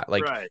it's not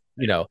like Right.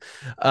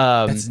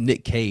 That's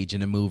Nick Cage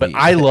in a movie. But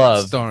I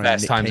love starring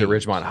Fast Nick Times at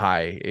Cage. Ridgemont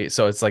High,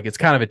 so it's like it's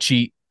kind of a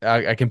cheat.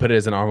 I can put it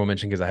as an honorable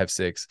mention because I have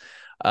 6.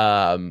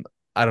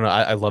 I don't know.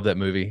 I love that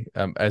movie.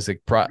 As a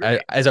product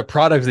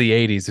of the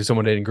 80s, if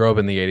someone didn't grow up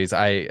in the 80s,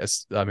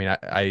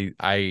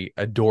 I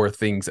adore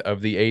things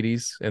of the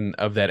 80s and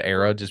of that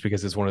era just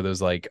because it's one of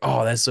those like,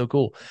 oh, that's so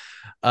cool.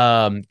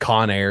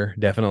 Con Air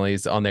definitely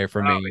is on there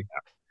for me.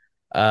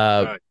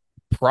 Yeah.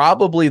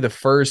 Probably the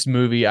first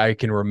movie I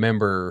can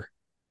remember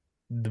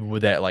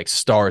that like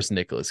stars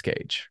Nicolas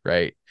Cage,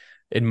 right?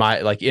 In my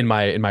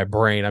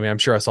brain. I mean, I'm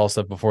sure I saw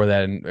stuff before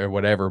that or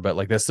whatever, but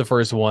like that's the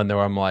first one where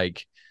I'm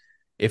like,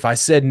 if I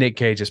said Nick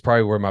Cage, it's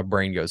probably where my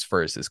brain goes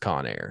first is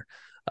Con Air.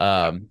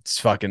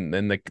 It's fucking,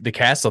 and the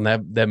cast on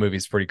that movie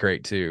is pretty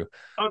great too.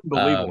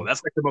 Unbelievable.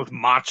 That's like the most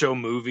macho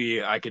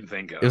movie I can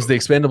think of. It was the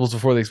Expendables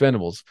before the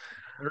Expendables.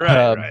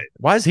 Right.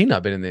 Why has he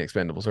not been in the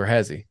Expendables, or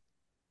has he?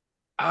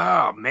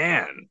 Oh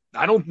man,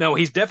 I don't know.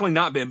 He's definitely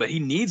not been, but he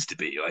needs to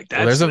be. Like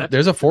that. Well,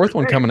 there's a 4th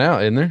one coming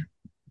out, isn't there?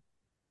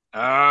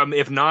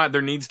 If not,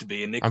 there needs to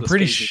be. And I'm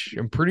pretty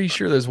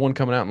sure there's one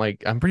coming out. And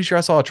like, I'm pretty sure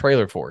I saw a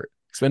trailer for it.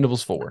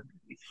 Expendables 4.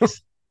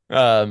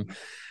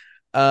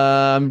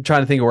 I'm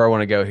trying to think of where I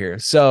want to go here.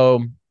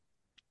 So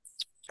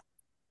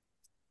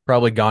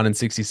probably Gone in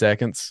 60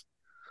 Seconds.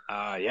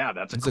 Yeah,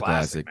 that's a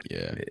classic.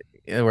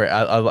 Yeah. Where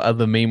I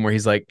the meme where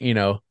he's like,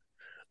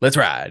 let's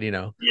ride,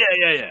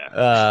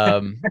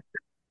 Yeah.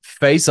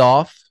 Face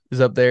Off is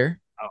up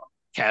there. Oh,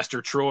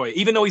 Castor Troy.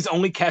 Even though he's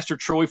only Castor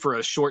Troy for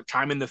a short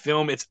time in the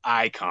film, it's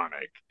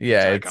iconic.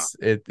 Yeah,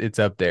 it's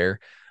up there.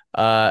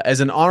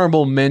 As an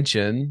honorable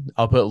mention,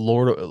 I'll put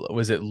Lord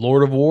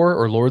of War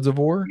or Lords of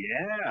War?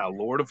 Yeah,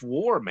 Lord of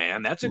War,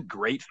 man. That's a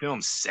great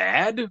film.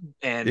 Sad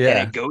and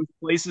Yeah. it goes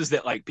places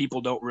that like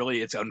people don't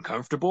really, it's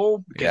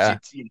uncomfortable because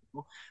it's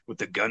with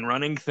the gun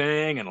running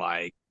thing and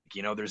like,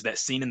 there's that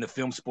scene in the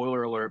film,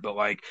 spoiler alert, but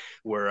like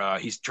where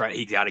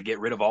he got to get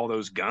rid of all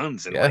those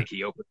guns and like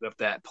he opens up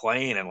that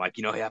plane and like,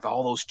 you have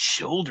all those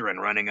children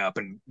running up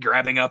and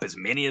grabbing up as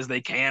many as they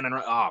can. And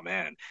oh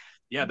man.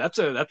 Yeah, that's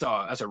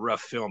a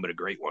rough film, but a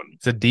great one.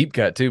 It's a deep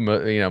cut too.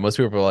 Most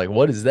people are like,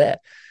 "What is that?"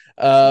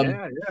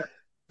 Yeah.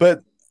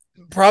 But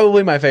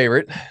probably my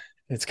favorite.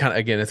 It's kind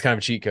of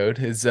a cheat code.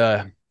 Is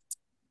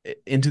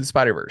Into the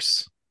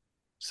Spider-Verse.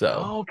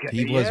 So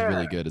he was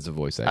really good as a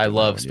voice actor. I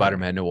love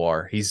Spider-Man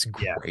Noir. He's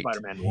great. Yeah,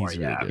 Spider-Man Noir. He's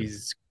really good.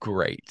 He's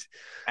great.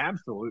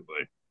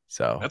 Absolutely.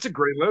 So that's a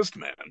great list,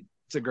 man.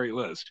 It's a great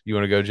list. You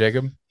want to go,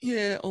 Jacob?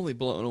 Yeah, only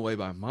blown away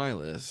by my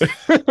list.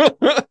 All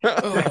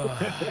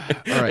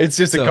right, it's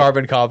just a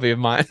carbon copy of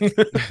mine.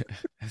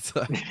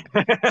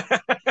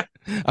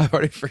 I've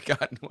already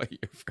forgotten what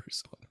your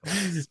first one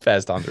was.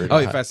 Fast Times at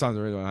Ridgemont High. Fast Times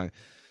at Ridgemont High.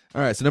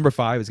 All right, so number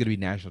 5 is going to be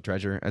National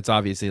Treasure. It's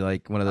obviously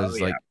like one of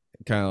those like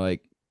kind of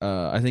like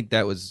I think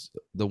that was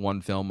the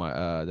one film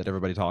that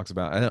everybody talks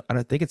about. I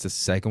don't think it's the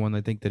second one.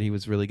 I think that he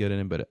was really good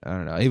in it, but I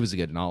don't know. He was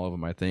good in all of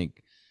them, I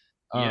think.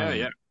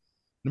 Yeah.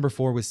 Number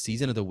 4 was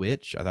Season of the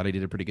Witch. I thought he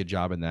did a pretty good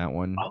job in that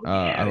one.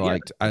 I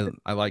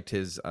liked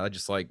his. I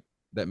just like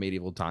that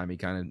medieval timey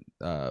kind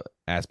of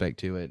aspect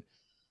to it.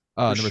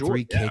 Number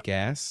 3, Kick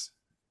Ass.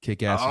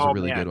 Kick Ass is a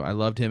really good one. I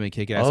loved him in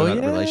Kick Ass.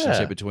 The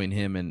relationship between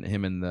him and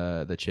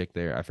the chick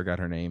there. I forgot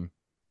her name.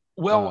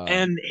 Well,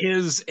 and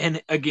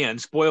again,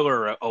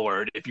 spoiler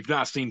alert if you've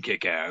not seen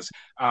Kick Ass,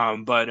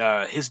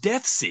 but his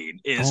death scene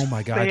is oh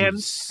my god,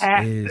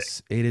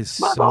 fantastic. It is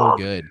so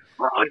good.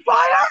 We're on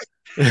fire.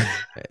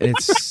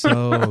 It's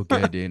so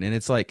good, dude, and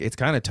it's like it's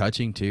kind of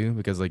touching too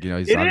because like he's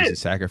obviously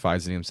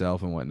sacrificing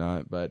himself and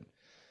whatnot. But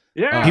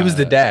yeah, he was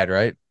the dad,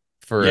 right,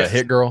 for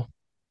Hit Girl.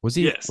 Was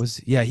he?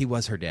 Yes. He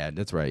was her dad.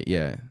 That's right.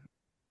 Yeah.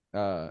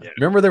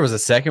 Remember there was a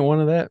second one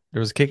of that? There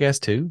was Kick Ass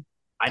 2.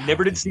 I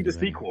never did see the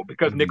sequel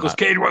because Nicolas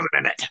Cage wasn't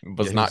in it. It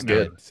was not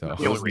good. So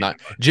it was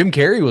not. Jim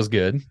Carrey was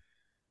good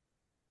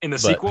in the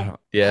sequel.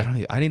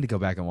 I need to go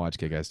back and watch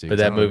Kick Ass 2. But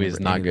that movie is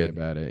not good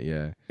about it.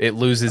 Yeah, it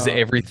loses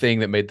everything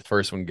that made the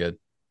first one good.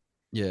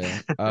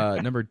 Yeah.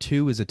 Number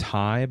two is a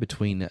tie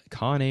between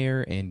Con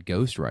Air and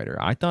Ghost Rider.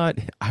 I thought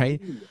I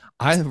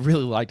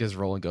really liked his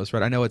role in Ghost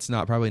Rider. I know it's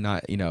not probably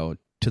not,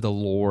 to the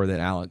lore that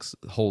Alex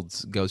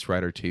holds Ghost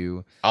Rider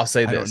to. I'll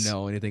say I this. don't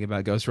know anything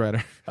about Ghost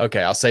Rider.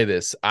 Okay, I'll say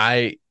this.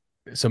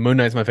 So Moon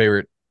Knight's my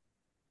favorite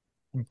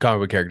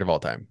comic book character of all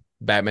time.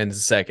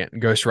 Batman's second.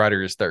 Ghost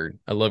Rider is third.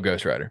 I love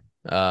Ghost Rider.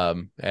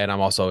 And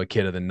I'm also a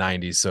kid of the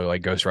 90s, so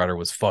like Ghost Rider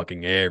was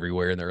fucking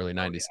everywhere in the early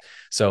 90s.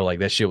 So like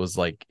that shit was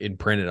like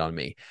imprinted on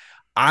me.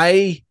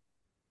 I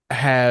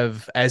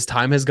have, as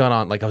time has gone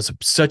on, like I was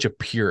such a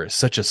purist,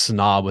 such a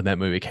snob when that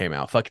movie came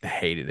out. Fucking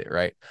hated it,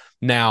 right?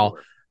 Now,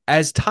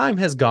 as time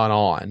has gone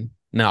on,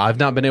 now I've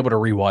not been able to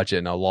rewatch it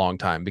in a long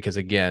time because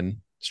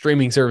again,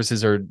 streaming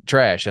services are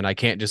trash and I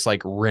can't just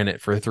like rent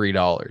it for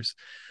 $3.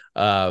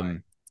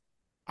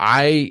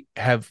 I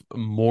have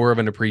more of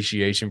an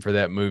appreciation for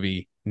that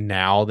movie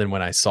now than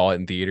when I saw it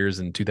in theaters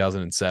in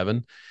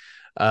 2007.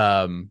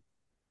 I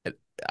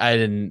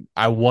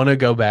want to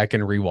go back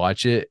and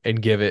rewatch it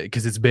and give it,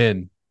 because it's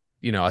been,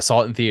 I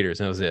saw it in theaters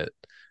and that was it.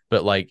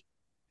 But like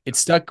it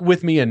stuck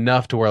with me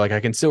enough to where like I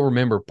can still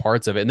remember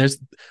parts of it. And there's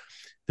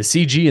the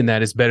CG in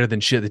that is better than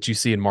shit that you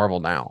see in Marvel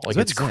now. Like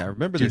I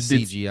remember the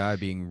CGI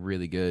being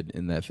really good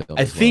in that film.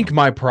 I think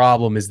my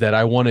problem is that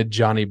I wanted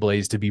Johnny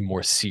Blaze to be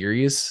more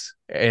serious.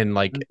 And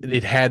like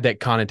it had that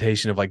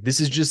connotation of like, this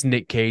is just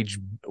Nick Cage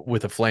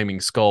with a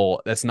flaming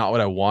skull. That's not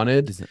what I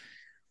wanted.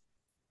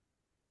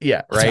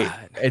 Yeah, right.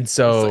 And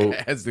so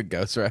as the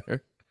Ghost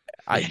Rider,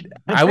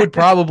 I would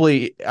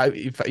probably,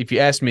 if you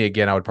asked me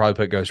again, I would probably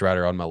put Ghost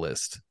Rider on my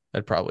list.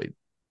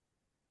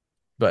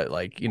 But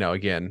like,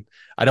 again,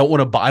 I don't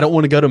want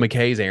to go to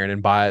McKay's, Aaron,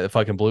 and buy the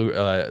fucking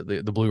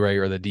the Blu-ray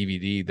or the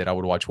DVD that I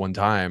would watch one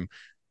time.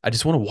 I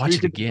just want to watch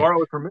it again.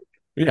 Borrow it from me.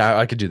 Yeah,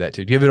 I could do that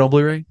too. Do you have it on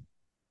Blu-ray?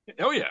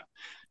 Oh yeah.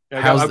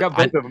 I've got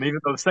both of them,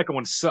 even though the second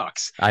one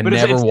sucks. I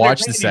never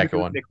watched the second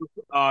one.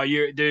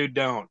 Dude,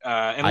 don't.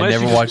 I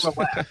never watched.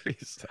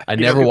 I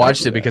never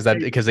watched it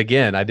because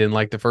again, I didn't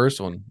like the first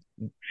one.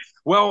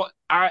 Well,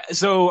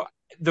 so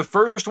the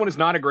first one is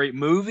not a great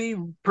movie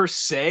per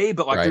se,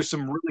 but like there's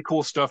some really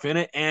cool stuff in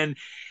it, and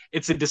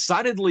it's a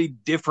decidedly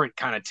different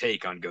kind of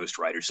take on Ghost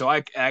Rider. So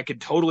I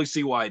could totally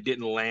see why it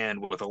didn't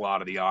land with a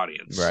lot of the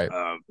audience. Right.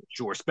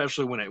 Sure,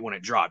 especially when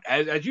it dropped.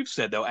 As you've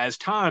said though, as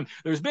time,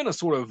 there's been a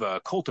sort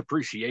of cult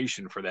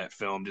appreciation for that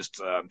film,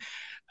 just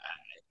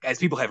as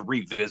people have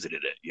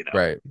revisited it.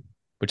 Right.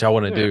 Which I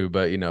want to do,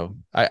 but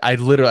I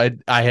literally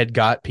I had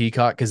got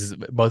Peacock because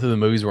both of the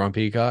movies were on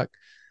Peacock,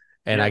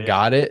 and I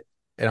got it,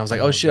 and I was like,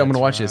 oh shit, I'm gonna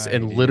watch this,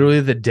 and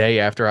literally the day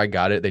after I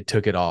got it, they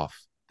took it off.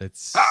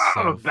 That's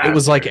it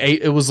was like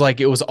it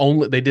was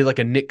only they did like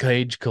a Nick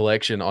Cage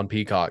collection on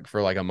Peacock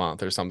for like a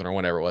month or something or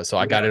whatever it was. So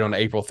I got it on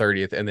April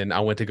 30th, and then I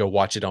went to go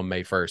watch it on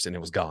May 1st, and it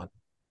was gone.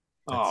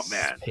 Oh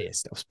man, I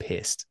was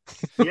pissed.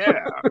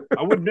 Yeah,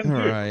 I wouldn't have.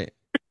 All right,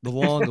 the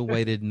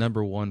long-awaited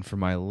number one for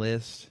my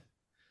list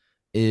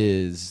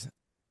is,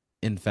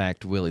 in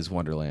fact, Willy's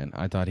Wonderland.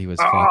 I thought he was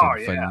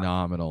fucking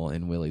phenomenal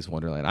in Willy's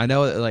Wonderland. I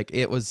know, like,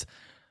 it was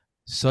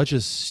such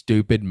a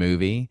stupid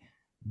movie,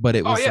 but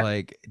it was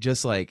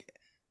just like.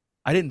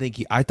 I didn't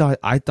think I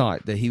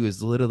thought that he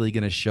was literally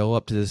going to show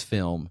up to this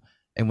film,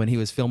 and when he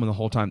was filming the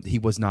whole time, he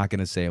was not going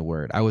to say a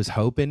word. I was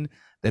hoping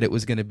that it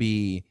was going to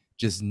be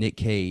just Nick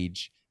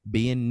Cage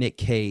being Nick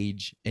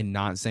Cage and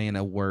not saying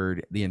a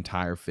word the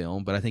entire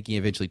film. But I think he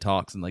eventually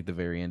talks in like the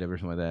very end of it or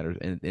something like that, or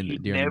during the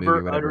movie or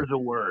whatever. Never utters a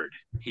word.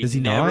 Does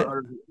he not?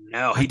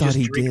 No, I thought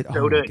he did.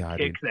 Soda oh my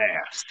god, and kicks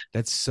ass.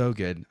 That's so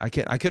good. I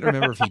couldn't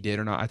remember if he did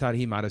or not. I thought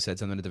he might have said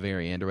something at the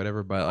very end or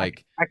whatever. But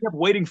like, I kept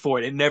waiting for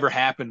it. It never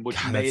happened, which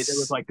made it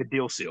was like the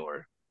deal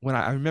sealer. When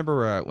I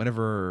remember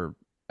whenever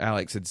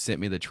Alex had sent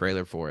me the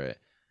trailer for it,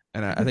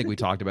 and I think we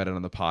talked about it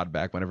on the pod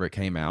back whenever it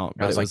came out.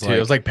 But it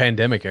was like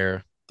pandemic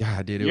era.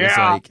 God, dude, it was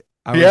like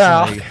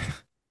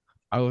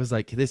I was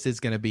like, this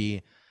is gonna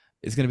be.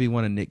 It's gonna be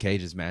one of Nick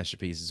Cage's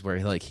masterpieces where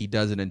like he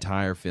does an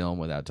entire film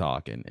without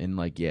talking, and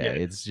like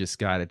it's just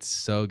it's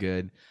so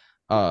good.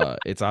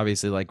 It's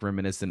obviously like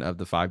reminiscent of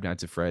the Five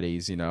Nights at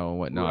Freddy's, and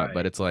whatnot,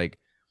 but it's like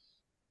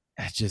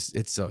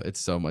it's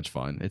so much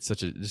fun. It's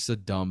just a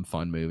dumb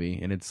fun movie,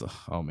 and it's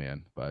oh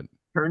man, but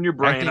turn your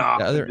brain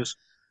off.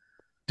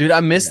 Dude, I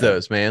miss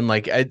those, man.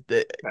 Like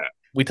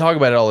we talk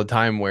about it all the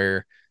time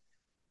where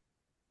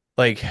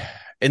like.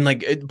 And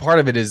like part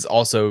of it is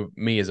also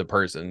me as a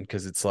person,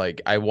 because it's like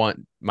I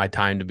want my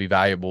time to be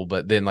valuable,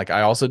 but then like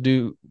I also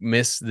do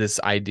miss this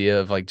idea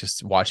of like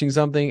just watching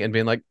something and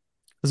being like,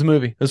 "It's a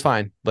movie, it's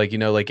fine." Like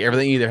like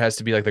everything either has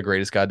to be like the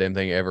greatest goddamn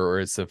thing ever, or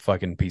it's a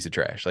fucking piece of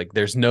trash. Like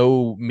there's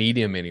no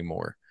medium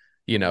anymore,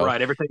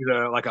 Right? Everything's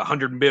like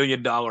 $100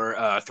 million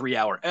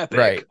 3-hour epic,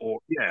 right? Or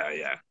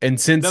yeah. And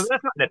since that's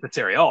not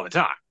necessary all the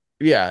time.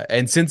 Yeah,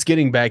 and since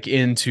getting back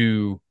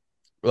into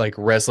like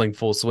wrestling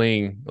full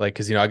swing, like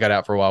because I got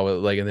out for a while with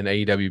like, and then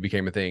AEW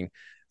became a thing.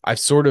 I've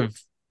sort of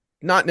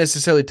not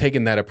necessarily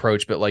taken that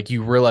approach, but like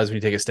you realize when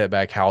you take a step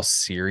back how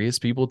serious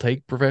people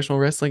take professional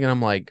wrestling, and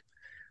I'm like,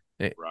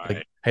 hey,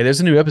 there's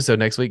a new episode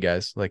next week,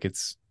 guys. Like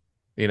it's,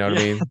 what I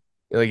mean.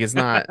 Like it's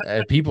not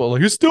people are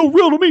like it's still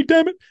real to me,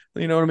 damn it.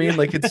 You know what I mean?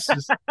 Like it's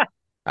just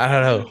I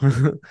don't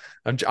know.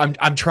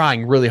 I'm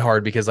trying really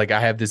hard because like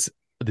I have this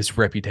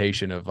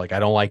reputation of like I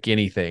don't like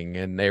anything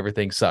and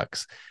everything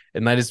sucks,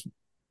 and that is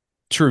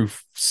true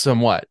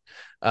somewhat.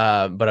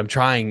 But I'm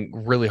trying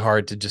really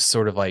hard to just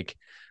sort of like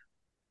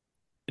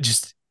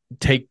just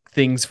take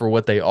things for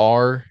what they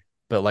are.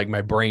 But like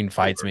my brain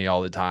fights me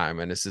all the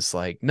time, and it's just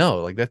like no,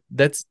 like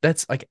that's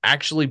like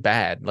actually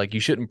bad. Like you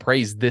shouldn't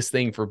praise this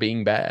thing for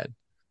being bad.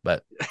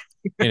 But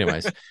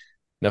anyways,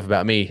 enough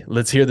about me.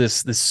 Let's hear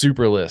this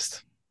super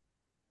list.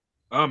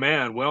 Oh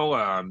man,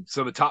 well,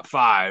 so the top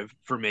 5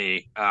 for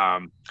me,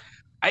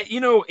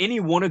 any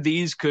one of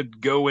these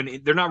could go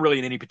in. They're not really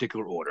in any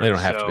particular order. They don't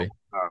have to be.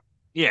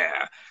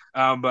 Yeah,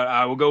 but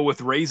I will go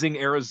with Raising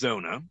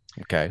Arizona.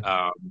 Okay.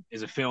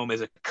 Is a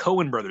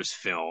Coen Brothers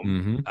film.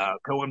 Mm-hmm.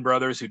 Coen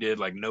Brothers, who did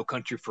like No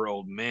Country for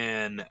Old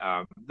Men,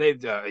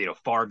 they've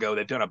Fargo.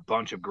 They've done a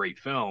bunch of great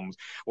films.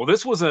 Well,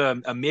 this was a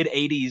mid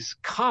 '80s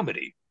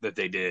comedy that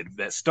they did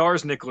that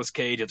stars Nicolas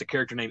Cage as a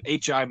character named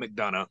H.I.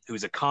 McDonough,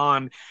 who's a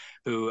con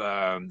who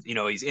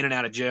he's in and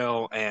out of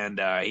jail, and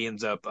he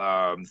ends up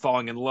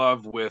falling in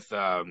love with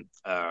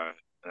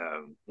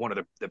one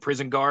of the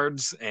prison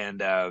guards, and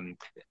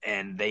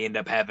they end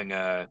up having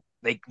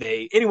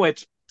anyway.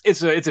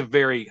 It's a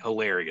very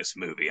hilarious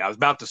movie. I was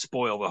about to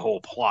spoil the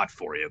whole plot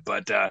for you,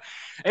 but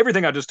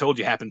everything I just told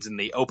you happens in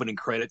the opening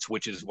credits,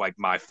 which is like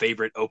my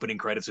favorite opening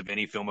credits of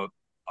any film of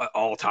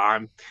all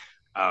time.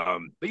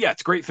 But yeah,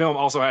 it's a great film.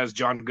 Also has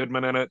John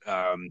Goodman in it.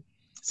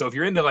 So if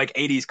you're into like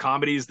 80s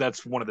comedies,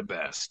 that's one of the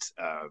best.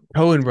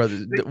 Coen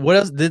Brothers. What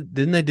else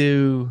didn't they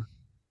do?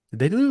 Did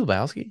they do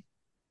Lebowski?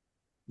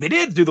 They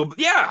did do they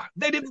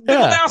did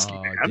Lebowski,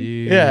 Oh, man.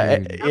 dude.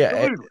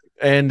 Yeah.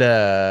 And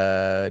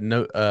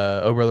no,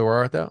 Oh Brother Where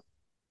Art Thou?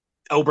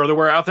 Oh Brother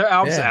Where Art Thou?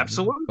 Yeah. Both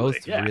Absolutely.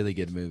 Yeah. really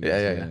good movies.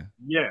 Yeah.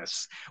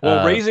 Yes.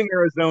 Well, Raising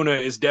Arizona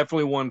is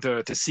definitely one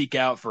to seek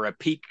out for a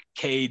peak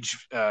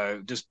Cage,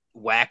 just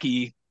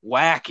wacky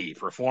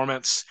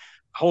performance.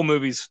 Whole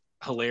movie's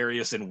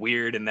hilarious and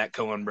weird in that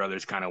Coen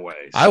Brothers kind of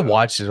way. So. I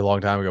watched it a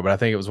long time ago, but I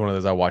think it was one of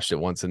those I watched it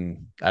once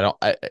and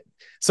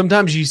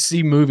sometimes you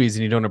see movies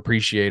and you don't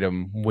appreciate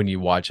them when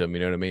you watch them, you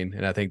know what I mean?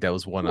 And I think that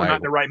was one not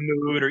in the right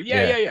mood or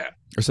yeah.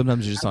 Or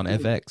sometimes you're just on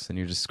FX and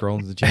you're just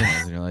scrolling the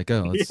channels and you're like,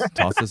 oh, let's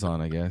toss this on,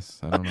 I guess.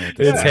 I don't know.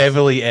 It's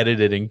heavily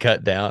edited and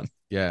cut down.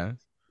 Yeah.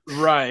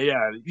 Right,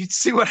 yeah. You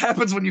see what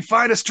happens when you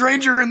find a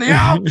stranger in the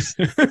Alps.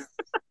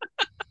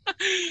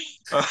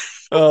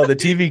 Oh, the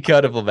TV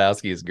cut of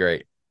Lebowski is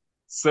great.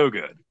 So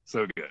good.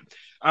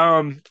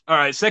 All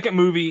right, second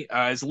movie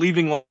is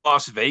Leaving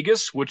Las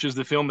Vegas, which is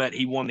the film that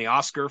he won the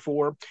Oscar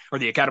for, or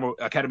the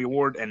Academy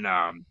Award, and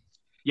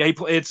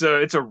it's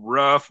a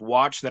rough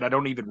watch that I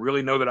don't even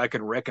really know that I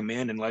could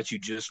recommend unless you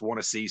just want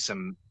to see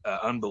some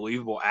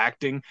unbelievable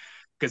acting,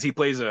 because he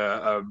plays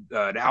an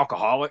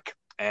alcoholic,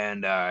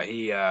 and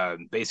he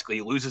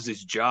basically loses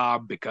his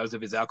job because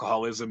of his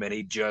alcoholism, and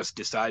he just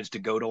decides to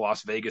go to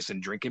Las Vegas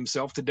and drink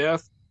himself to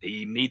death.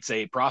 He meets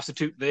a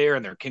prostitute there,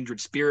 and they're kindred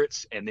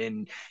spirits, and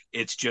then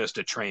it's just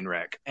a train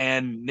wreck.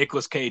 And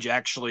Nicolas Cage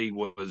actually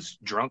was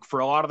drunk for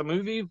a lot of the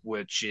movie,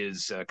 which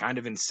is kind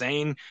of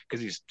insane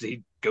because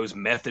he goes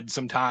method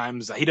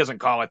sometimes. He doesn't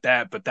call it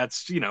that, but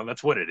that's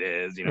what it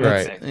is.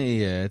 Right?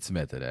 Yeah, it's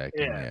method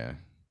acting. Yeah.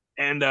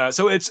 And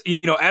so it's,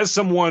 as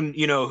someone,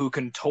 who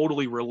can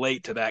totally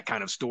relate to that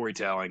kind of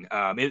storytelling,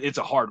 it's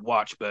a hard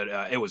watch, but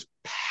it was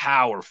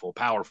powerful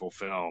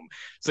film.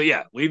 So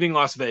yeah, Leaving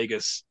Las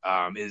Vegas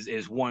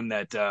is one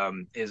that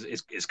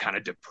is kind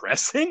of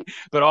depressing,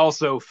 but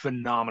also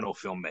phenomenal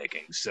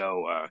filmmaking.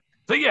 So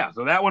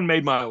that one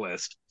made my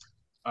list.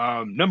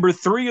 Number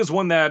 3 is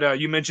one that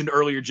you mentioned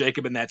earlier,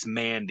 Jacob, and that's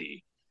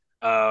Mandy.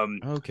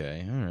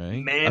 Okay, all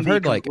right. Mandy, I've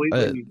heard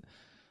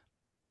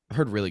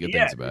heard really good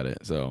things about it,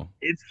 so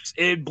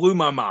it blew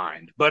my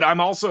mind. But I'm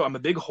a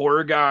big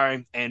horror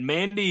guy, and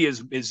Mandy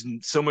is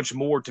so much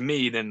more to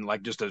me than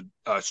like just a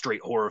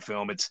straight horror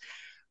film. It's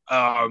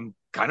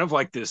kind of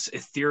like this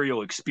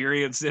ethereal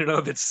experience in and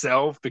of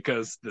itself,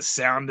 because the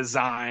sound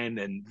design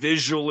and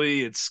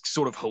visually it's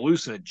sort of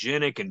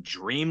hallucinogenic and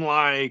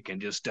dreamlike,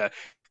 and just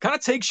kind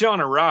of takes you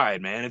on a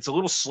ride, man. It's a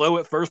little slow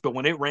at first, but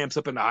when it ramps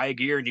up into high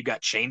gear and you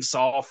got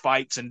chainsaw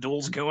fights and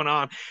duels going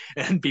on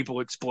and people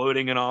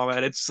exploding and all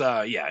that,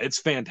 it's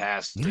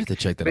fantastic. You have to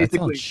check that out. It's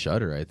on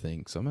Shudder, I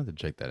think, so I'm gonna have to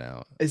check that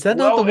out. Is that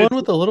not the one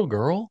with the little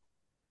girl?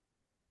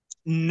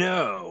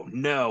 No,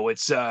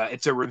 it's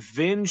a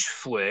revenge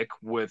flick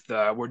with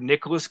where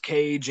Nicolas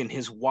Cage and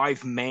his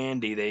wife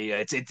Mandy,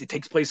 it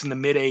takes place in the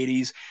mid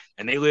 '80s,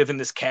 and they live in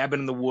this cabin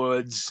in the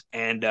woods,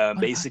 and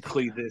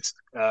basically this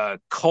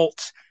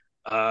cult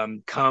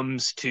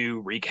comes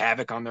to wreak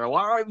havoc on their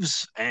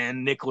lives,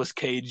 and Nicolas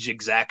Cage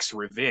exacts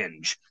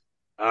revenge.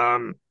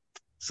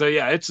 So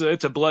yeah, it's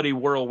a bloody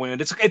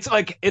whirlwind. It's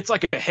like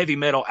a heavy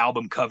metal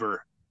album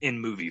cover in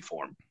movie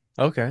form.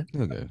 Okay.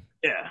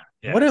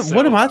 Yeah. What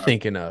am I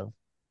thinking of?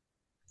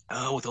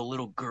 Oh, with a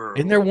little girl.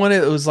 Isn't there one?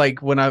 It was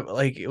like when I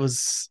like it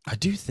was. I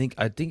think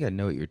I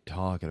know what you're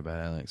talking about,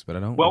 Alex, but I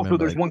don't Well, so remember.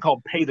 there's Like, one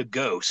called Pay the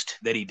Ghost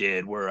that he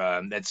did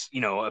where that's,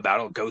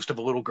 about a ghost of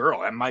a little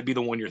girl. That might be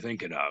the one you're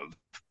thinking of.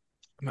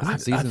 I, isn't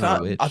Season of the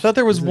thought Witch?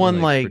 there was Isn't it,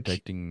 one like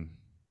protecting.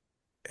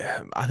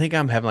 I think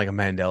I'm having like a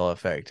Mandela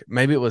effect.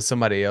 Maybe it was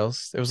somebody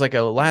else. It was like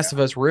a Last of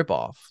Us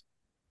ripoff.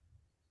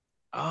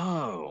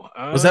 Oh,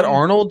 Was that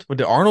Arnold?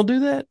 Did Arnold do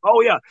that? oh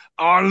yeah,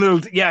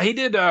 Arnold. Yeah, he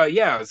did.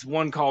 Yeah, it's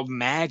one called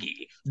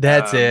Maggie.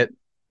 That's Um, it.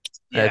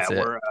 yeah, That's it.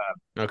 where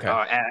Okay.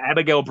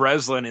 Abigail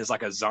Breslin is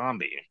like a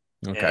zombie,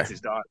 and Okay. it's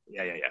his daughter.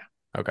 Yeah, yeah,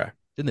 yeah. Okay.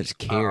 Then there's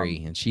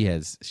Carrie, and she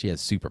has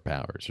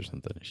superpowers or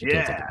something. She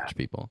kills like a bunch of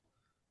people.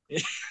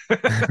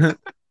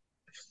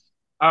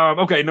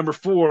 Okay, number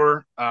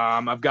 4.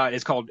 I've got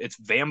it's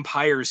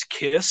Vampire's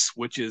Kiss,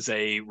 which is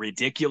a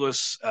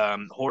ridiculous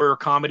horror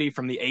comedy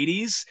from the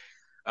 80s.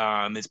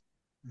 It's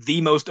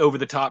the most over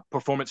the top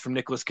performance from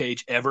Nicolas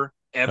Cage ever.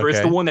 Ever. It's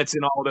the Okay. one that's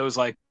in all those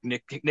like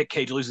Nick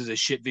Cage loses his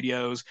shit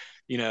videos,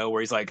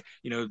 where he's like,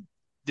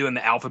 doing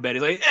the alphabet.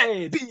 He's like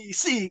A, B,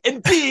 C,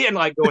 and D, and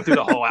like going through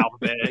the whole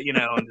alphabet,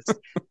 and just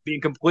being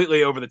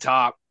completely over the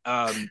top.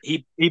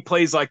 He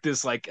plays like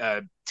this like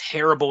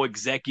terrible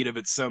executive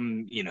at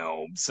some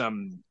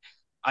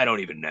I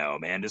don't even know,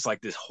 man. Just like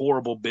this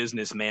horrible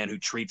businessman who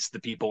treats the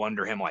people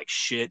under him like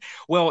shit.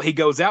 Well, he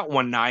goes out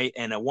one night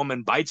and a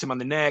woman bites him on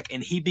the neck,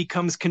 and he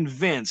becomes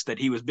convinced that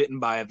he was bitten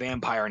by a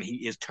vampire and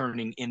he is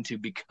turning into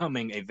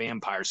becoming a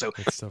vampire. So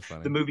That's so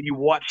funny. the movie, you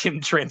watch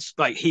him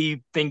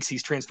he thinks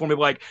he's transforming.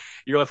 Like,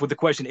 you're left with the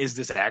question: is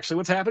this actually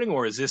what's happening,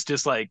 or is this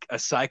just like a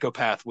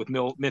psychopath with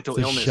mental It's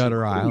illness?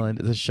 Shutter Island.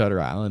 It's a Shutter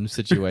Island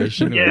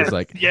situation. Where it's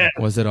like,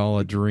 was it all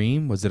a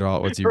dream? Was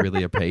he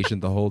really a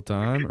patient the whole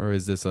time, or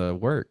is this a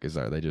work?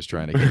 Are they just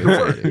trying to get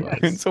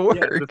it? It's a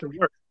work.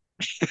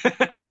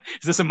 Is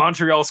this a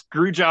Montreal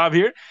screw job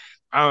here?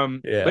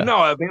 Yeah. But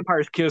no,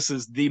 Vampire's Kiss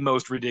is the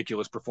most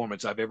ridiculous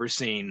performance I've ever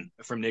seen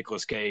from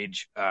Nicolas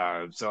Cage.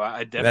 So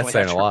I definitely That's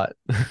saying a lot.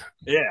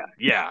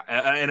 Yeah.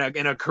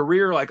 In a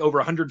career like over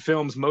 100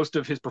 films, most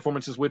of his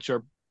performances, which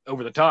are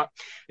over the top,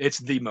 it's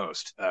the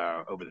most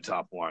over the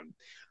top one.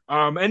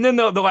 And then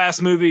the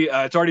last movie,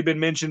 it's already been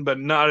mentioned, but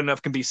not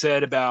enough can be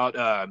said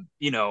about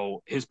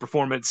his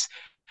performance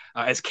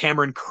as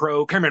Cameron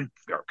Poe in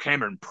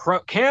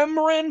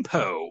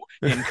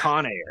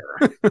Con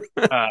Air,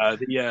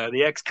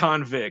 the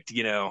ex-convict,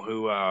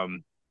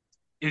 who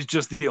is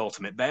just the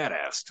ultimate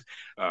badass.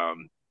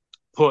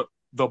 Put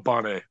the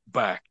bunny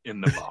back in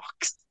the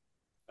box.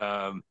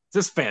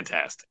 Just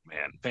fantastic,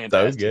 man.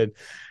 Fantastic. So good.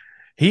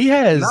 He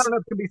has not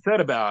enough to be said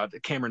about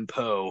Cameron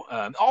Poe.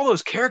 All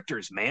those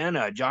characters, man.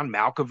 John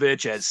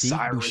Malkovich as Steve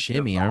Cyrus.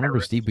 Buscemi. I remember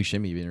Steve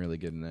Buscemi being really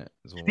good in that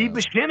as well. Steve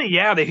Buscemi,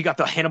 yeah. He got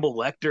the Hannibal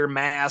Lecter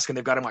mask, and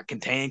they've got him like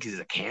contained because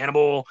he's a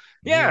cannibal.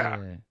 Yeah.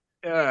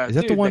 Is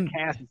that the one? The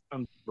cast is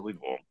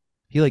unbelievable.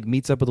 He like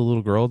meets up with a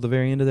little girl at the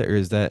very end of that, or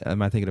is that?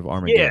 Am I thinking of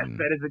Armageddon? Yes,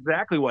 that is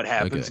exactly what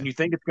happens, Okay. and you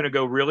think it's going to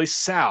go really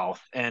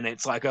south, and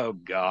it's like, oh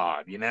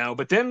god,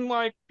 But then,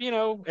 like,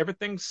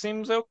 everything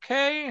seems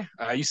okay.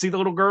 You see the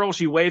little girl;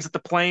 she waves at the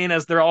plane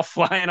as they're all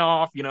flying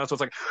off. So it's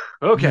like,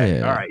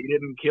 okay, all right, you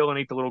didn't kill and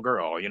eat the little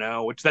girl.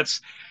 Which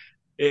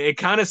it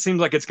kind of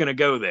seems like it's going to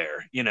go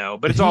there.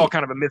 But it's all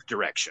kind of a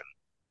misdirection.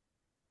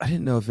 I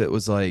didn't know if it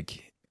was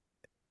like.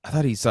 I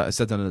thought he said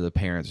something to the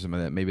parents or something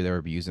like that. Maybe they were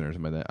abusing her or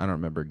something like that. I don't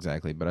remember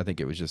exactly, but I think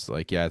it was just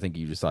like, I think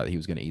you just thought he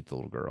was going to eat the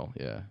little girl.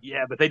 Yeah.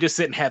 Yeah, but they just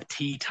sit and have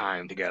tea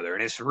time together,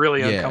 and it's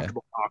really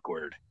uncomfortable,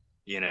 awkward.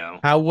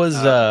 How was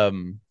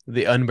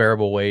the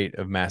unbearable weight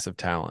of Massive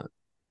Talent?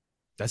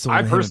 That's the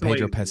one with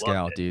Pedro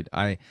Pascal, dude.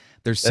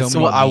 There's so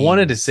many. I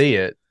wanted to see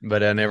it,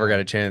 but I never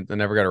got a chance. I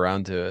never got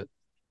around to it.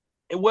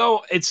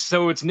 Well,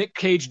 it's Nick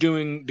Cage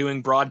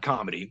doing broad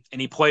comedy, and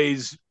he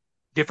plays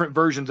different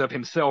versions of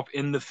himself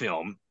in the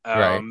film.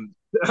 Right.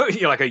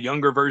 Like a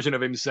younger version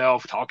of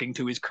himself talking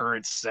to his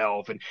current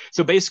self. And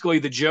so basically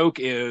the joke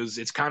is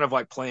it's kind of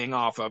like playing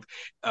off of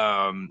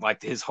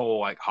like his whole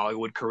like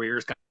Hollywood career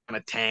is kind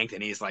of tanked,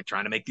 and he's like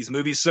trying to make these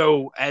movies.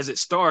 So as it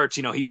starts,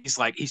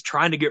 he's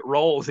trying to get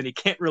roles and he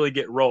can't really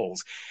get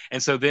roles.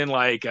 And so then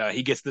like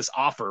he gets this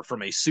offer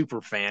from a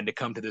super fan to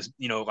come to this,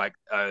 like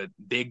a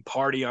big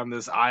party on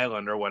this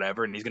island or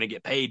whatever, and he's going to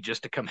get paid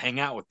just to come hang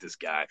out with this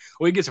guy.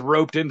 Well, he gets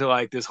roped into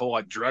like this whole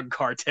like drug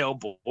cartel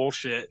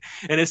bullshit,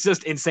 and it's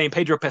just insane.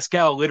 Pedro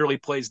Pascal literally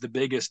plays the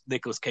biggest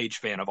Nicolas Cage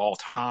fan of all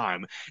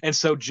time, and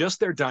so just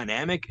their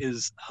dynamic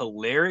is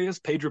hilarious.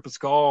 Pedro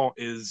Pascal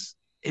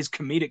his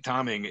comedic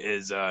timing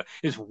is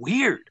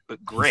weird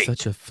but great. He's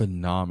such a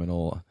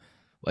phenomenal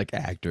like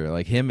actor.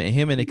 Like him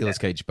and Nicolas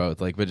Cage both.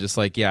 Like, but just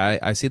like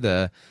I see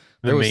there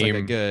was like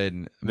a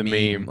good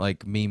meme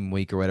like meme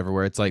week or whatever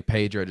where it's like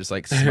Pedro just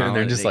like smiling.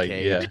 They're just like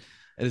Cage.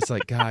 And it's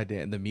like, god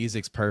damn, the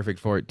music's perfect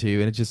for it too,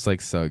 and it's just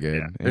like so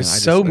good. Yeah. There's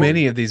so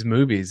many of these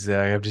movies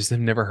that I've just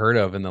never heard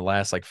of in the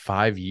last like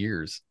 5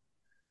 years.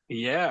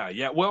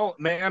 Yeah. Well,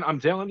 man, I'm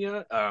telling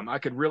you, I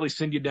could really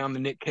send you down the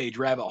Nick Cage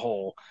rabbit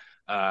hole.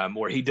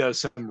 where he does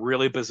some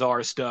really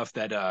bizarre stuff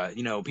that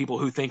people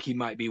who think he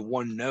might be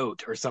one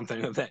note or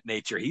something of that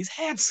nature. He's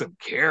had some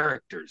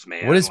characters,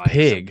 What man. is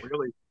Pig?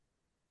 Really.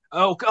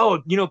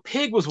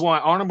 Pig was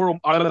one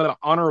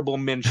honorable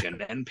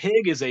mention, and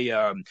Pig is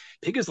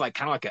like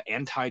kind of like an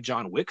anti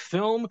John Wick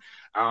film,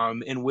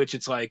 in which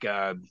it's like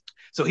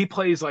so he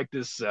plays like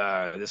this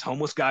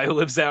homeless guy who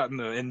lives out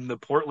in the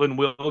Portland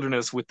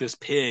wilderness with this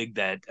pig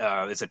that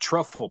is a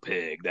truffle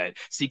pig that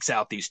seeks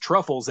out these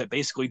truffles that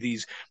basically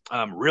these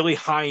really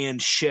high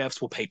end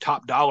chefs will pay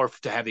top dollar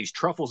to have these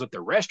truffles at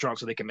their restaurant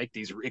so they can make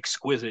these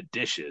exquisite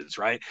dishes,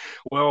 right?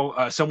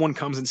 Well, someone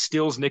comes and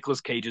steals Nicolas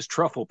Cage's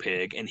truffle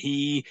pig, and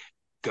he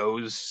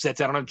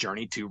sets out on a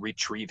journey to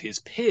retrieve his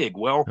pig.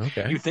 Well,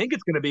 Okay. you think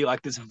it's going to be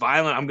like this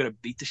violent, I'm going to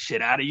beat the shit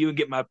out of you and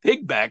get my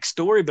pig back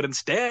story, but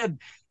instead,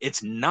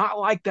 it's not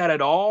like that at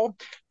all.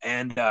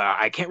 And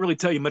I can't really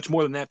tell you much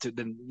more than that.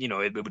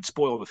 It would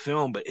spoil the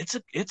film. But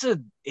it's a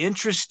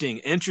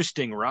interesting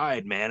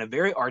ride, man. A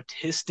very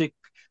artistic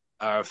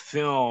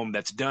film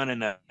that's done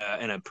in a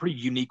pretty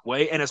unique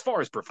way. And as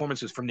far as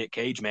performances from Nick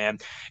Cage, man,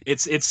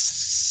 it's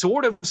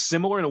sort of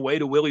similar in a way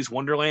to Willy's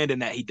Wonderland in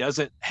that he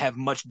doesn't have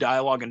much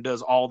dialogue and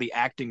does all the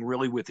acting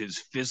really with his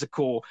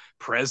physical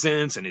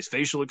presence and his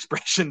facial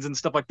expressions and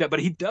stuff like that.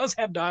 But he does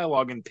have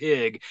dialogue in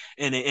Pig,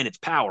 and it's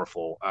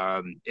powerful.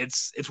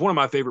 It's one of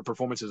my favorite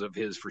performances of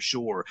his for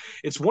sure.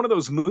 It's one of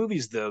those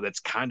movies though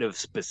that's kind of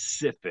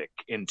specific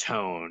in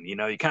tone.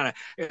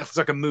 It's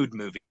like a mood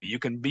movie. You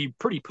can be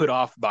pretty put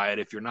off by it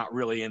if you're not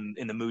really in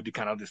the mood to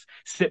kind of just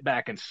sit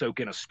back and soak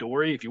in a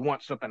story. If you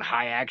want something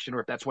high action, or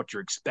if that's what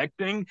you're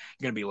expecting,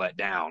 you're gonna be let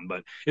down.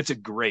 But it's a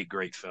great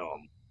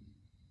film.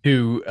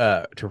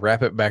 To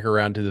wrap it back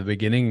around to the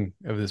beginning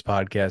of this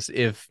podcast,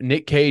 if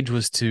Nick Cage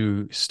was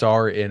to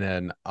star in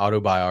an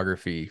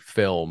autobiography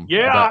film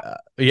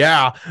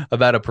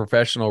about a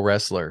professional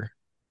wrestler,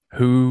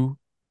 who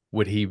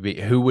would he be?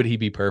 Who would he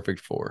be perfect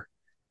for?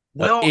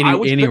 Well,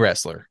 any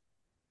wrestler.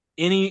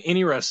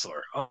 Any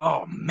wrestler.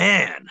 Oh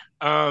man.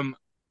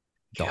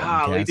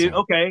 Golly, dude.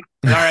 Castle. Okay.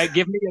 All right.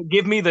 Give me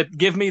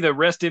the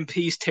rest in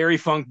peace Terry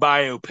Funk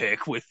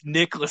biopic with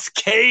Nicolas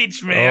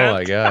Cage, man. Oh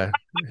my god.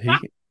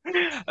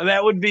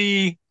 That would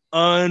be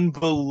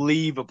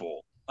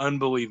unbelievable.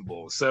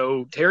 Unbelievable.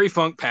 So Terry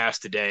Funk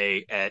passed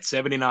today at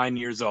 79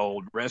 years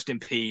old. Rest in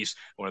peace.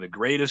 One of the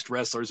greatest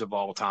wrestlers of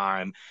all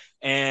time.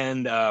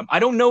 And I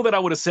don't know that I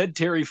would have said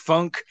Terry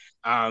Funk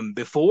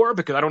before,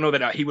 because I don't know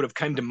that he would have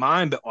come to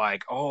mind. But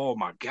like, oh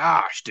my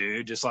gosh,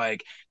 dude, just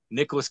like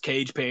Nicolas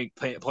Cage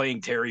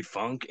playing Terry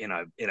Funk in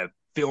a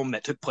film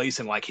that took place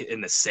in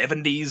the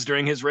 70s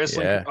during his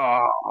wrestling. Yeah.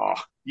 Oh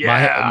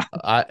yeah.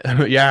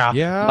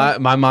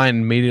 My mind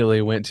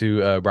immediately went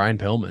to Brian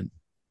Pillman.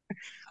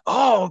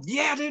 Oh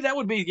yeah, dude, that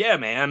would be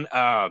man.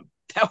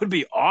 That would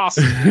be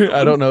awesome.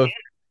 I don't know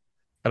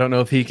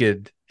if he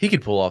could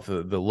pull off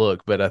the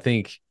look, but I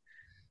think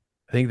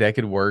that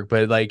could work.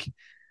 But like,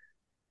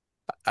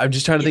 I'm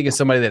just trying to think of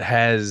somebody that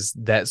has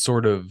that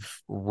sort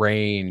of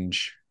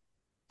range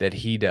that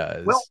he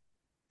does. Well,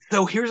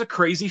 so here's a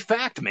crazy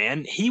fact,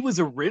 man. He was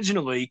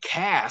originally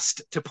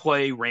cast to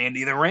play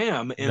Randy the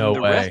Ram in No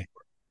the way. Wrestler.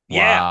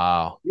 Yeah.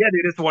 Wow. Yeah,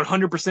 dude, it's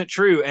 100%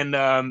 true.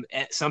 And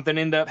something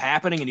ended up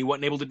happening, and he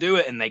wasn't able to do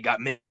it, and they got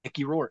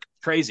Mickey Rourke.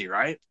 Crazy,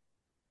 right?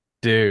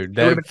 Dude,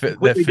 different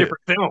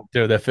film.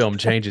 Dude, that film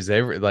changes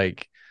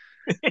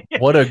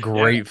what a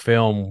great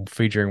film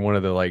featuring one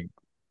of the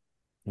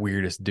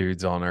weirdest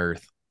dudes on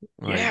earth.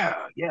 Yeah.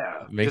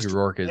 Mickey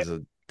Rourke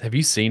have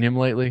you seen him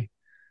lately?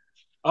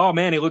 Oh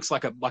man, he looks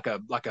like a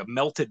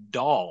melted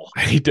doll.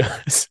 He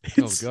does.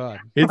 Oh god.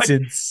 It's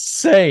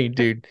insane,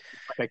 dude.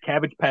 Like a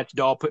Cabbage Patch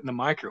doll put in the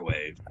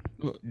microwave.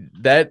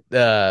 That's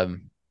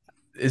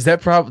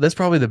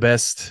probably the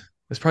best.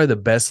 That's probably the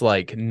best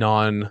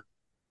non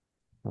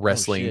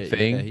wrestling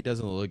thing. Yeah, he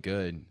doesn't look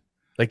good.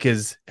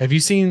 Have you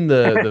seen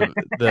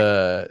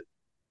the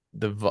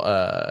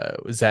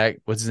Zach?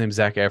 What's his name?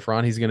 Zac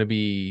Efron. He's gonna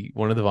be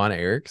one of the Von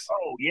Erichs.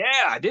 Oh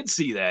yeah, I did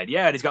see that.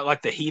 Yeah, and he's got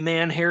like the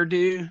He-Man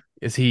hairdo.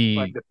 Is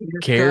he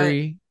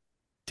Terry?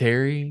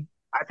 I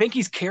think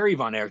he's Kerry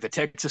Von Erich, the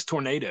Texas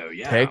Tornado.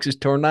 Yeah, Texas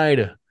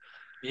Tornado.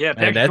 Yeah,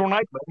 Texas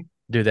Tornado.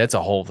 Dude, that's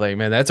a whole thing,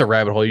 man. That's a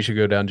rabbit hole you should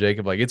go down,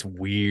 Jacob. It's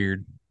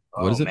weird.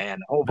 What is it? Man,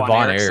 the whole the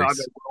Von Erichs. Erich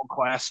saga,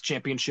 world-class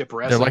championship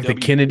wrestling. They're like the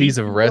Kennedys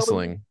of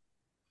wrestling.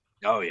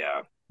 Oh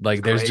yeah.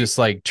 There's just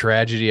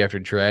tragedy after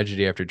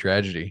tragedy after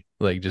tragedy.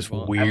 Just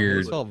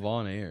weird. It's called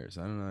Von Ayers.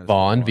 I don't know.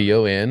 Von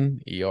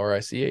VONERICH.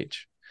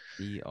 ERICH.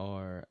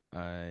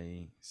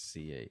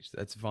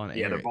 That's Von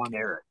Erich. Yeah, the Von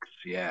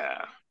Erichs.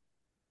 Yeah.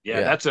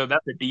 That's a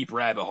deep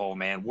rabbit hole,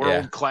 man.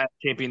 World-class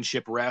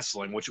championship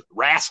wrestling, which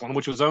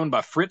was owned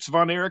by Fritz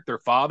Von Erich, their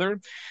father,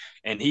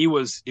 and he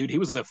was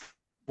a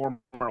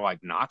former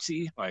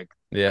Nazi.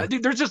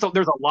 Dude, there's a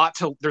lot.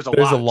 There's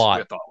a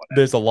lot.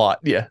 There's a lot.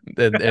 Yeah,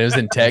 and it was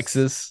in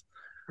Texas.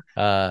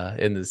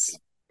 In this,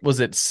 it was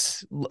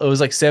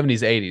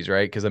 70s, 80s,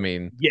 right? Because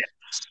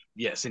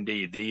yes,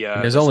 indeed.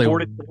 There's only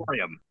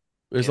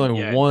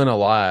one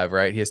alive,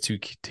 right? He has two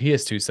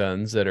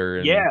sons that are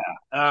in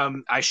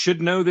I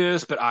should know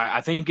this, but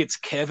I think it's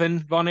Kevin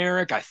Von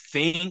Erich. I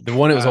think The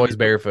one that was always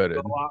barefooted.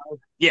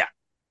 Yeah.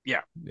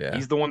 Yeah.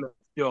 He's the one that's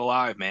still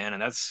alive, man.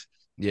 And that's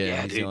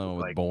Yeah, he's dude, the only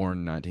one like,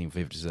 born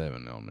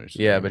 1957 on this.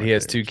 Yeah, but he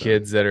has there, two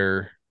kids that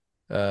are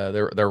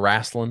they're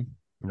wrestling.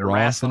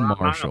 Ross and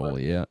Marshall.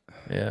 Yeah.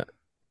 Yeah.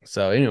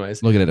 So,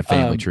 anyways, looking at a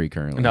family tree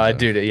currently. No, so. I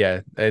do.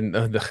 Yeah, and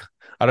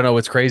I don't know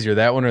what's crazier,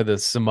 that one or the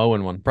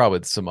Samoan one. Probably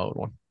the Samoan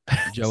one.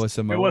 Joe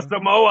Samoa. It was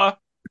Samoa.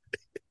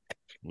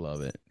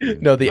 Love it.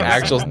 Dude. No, the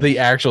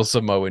actual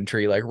Samoan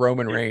tree, like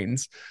Roman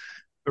Reigns.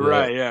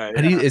 Right. Yeah.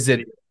 How do you, is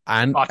it?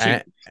 How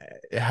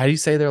do you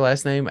say their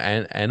last name?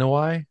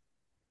 Anoa'i.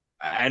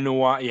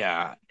 Anunnaki.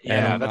 Yeah.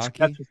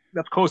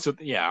 That's close to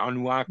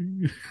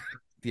Anunnaki.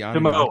 The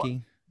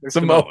Anunnaki.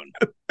 Samoan.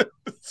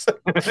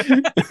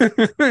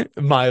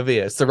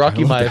 Maivia. It's the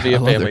Rocky Maivia family. I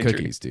love their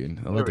cookies, dude.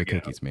 I love their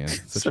cookies, man.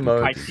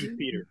 Samoan.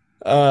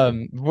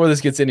 Before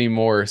this gets any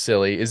more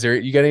silly, is there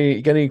you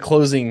got any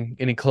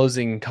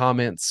closing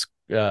comments?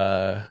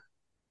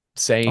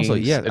 Sayings.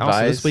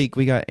 Also, this week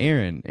we got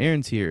Aaron.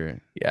 Aaron's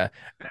here. Yeah.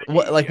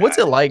 What's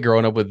it like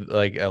growing up with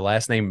like a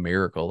last name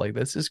Miracle? Like,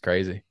 this is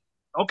crazy.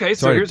 Okay,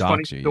 so here's a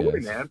funny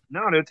story, man.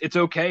 No, it's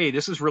okay.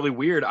 This is really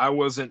weird. I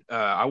wasn't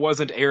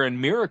Aaron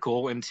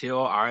Miracle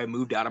until I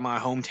moved out of my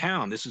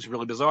hometown. This is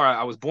really bizarre.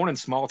 I was born in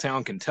small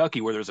town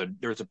Kentucky, where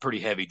there's a pretty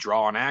heavy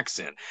draw and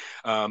accent.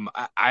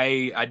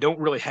 I don't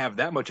really have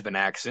that much of an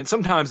accent.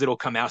 Sometimes it'll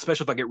come out,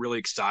 especially if I get really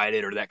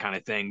excited or that kind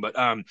of thing. But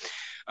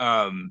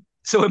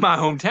so in my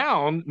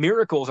hometown,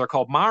 miracles are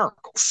called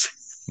miracles.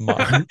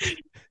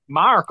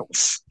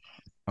 Miracles.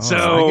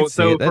 Oh,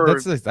 so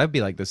that'd be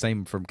like the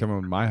same from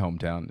coming from my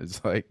hometown.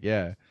 It's like,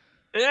 yeah.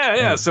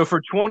 So for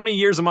 20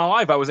 years of my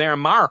life, I was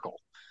Aaron Miracle.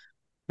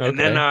 Okay. And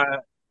then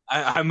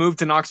I moved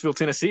to Knoxville,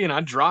 Tennessee, and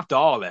I dropped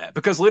all of that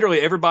because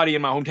literally everybody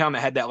in my hometown that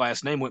had that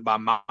last name went by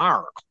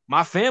Miracle.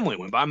 My family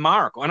went by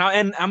Miracle.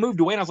 And I moved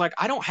away and I was like,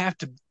 I don't have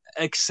to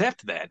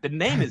accept that. The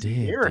name is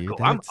Miracle.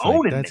 I'm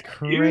owning that's that. That's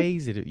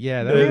crazy.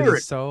 Yeah, that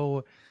is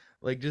so...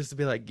 Like, just to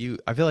be like you,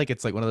 I feel like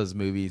it's like one of those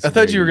movies. I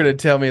thought you were gonna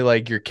tell me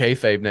like your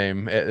kayfabe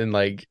name and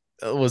like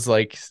it was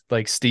like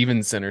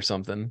Stevenson or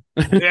something.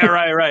 Yeah,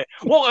 right.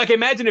 Well, like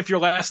imagine if your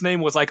last name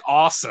was like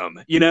Awesome,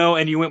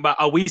 and you went by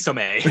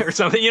Awisame or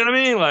something. You know what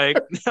I mean? Like,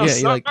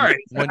 like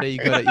one day you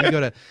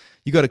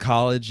go to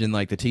college and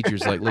like the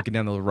teacher's like looking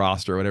down the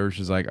roster or whatever.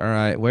 She's like, "All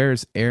right,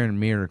 where's Aaron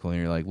Miracle?" And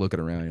you're like looking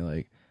around. You're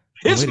like,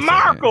 "It's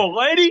Miracle,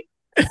 lady."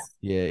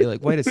 Yeah, you're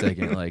like, wait a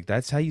second. Like,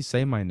 that's how you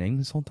say my name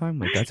this whole time?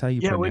 Like, that's how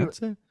you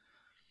pronounce it?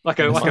 Like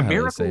a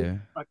miracle,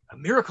 like a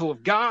miracle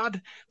of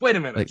God. Wait a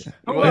minute. Like, they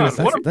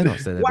don't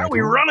say that. Why are we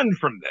running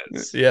from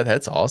this? Yeah,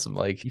 that's awesome.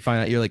 Like, you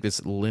find out you're like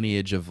this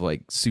lineage of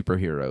like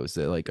superheroes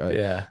that like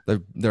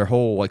their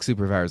whole like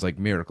superpower is like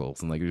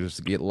miracles and like you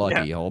just get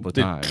lucky all the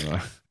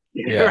time.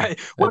 Yeah, right.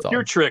 What's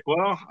your trick?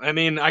 Well, I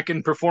mean, I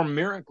can perform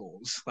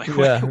miracles. Like,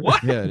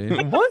 what? Yeah,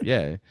 dude. What?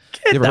 Yeah.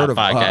 You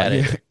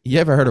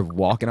ever heard of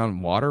walking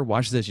on water?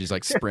 Watch this. You just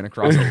like sprint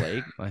across a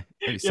lake. Like,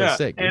 that'd be so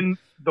sick. Dude. And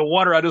the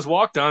water I just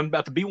walked on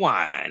about to be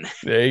wine.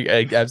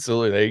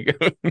 Absolutely. There you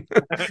go.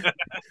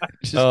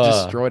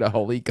 Just destroyed a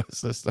whole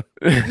ecosystem.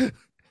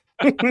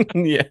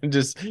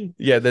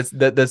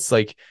 That's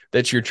like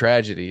that's your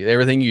tragedy.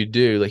 Everything you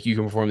do, like you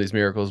can perform these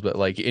miracles, but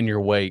like in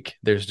your wake,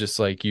 there's just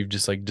like you've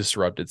just like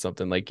disrupted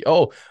something. Like,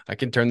 oh, I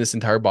can turn this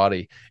entire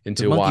body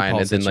into wine,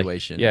 and then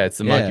situation. It's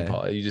the monkey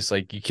paw. You just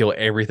like you kill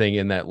everything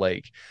in that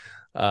lake.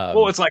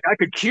 Well, it's like I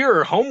could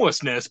cure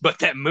homelessness, but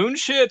that moon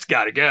shit's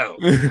got to go.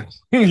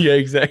 Yeah,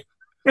 exactly.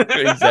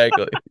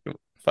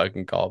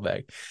 Fucking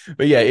callback.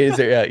 But yeah, is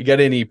there you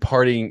got any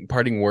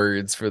parting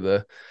words for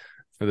the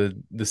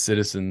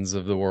citizens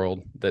of the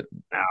world? That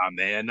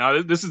man,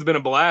 no, this has been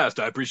a blast.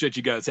 I appreciate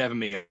you guys having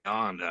me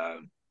on.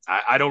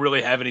 I don't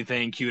really have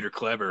anything cute or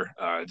clever.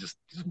 Just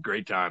a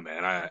great time,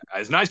 man.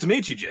 It's nice to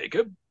meet you,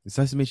 Jacob. It's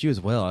nice to meet you as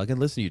well. I can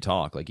listen to you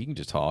talk. Like, you can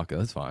just talk.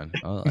 That's fine.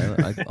 I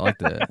like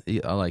that.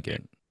 I like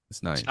it.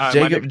 It's nice.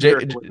 Jacob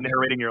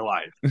narrating your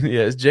life.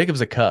 Yeah, Jacob's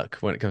a cuck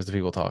when it comes to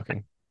people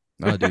talking.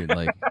 Oh, dude,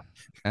 like,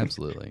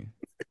 absolutely.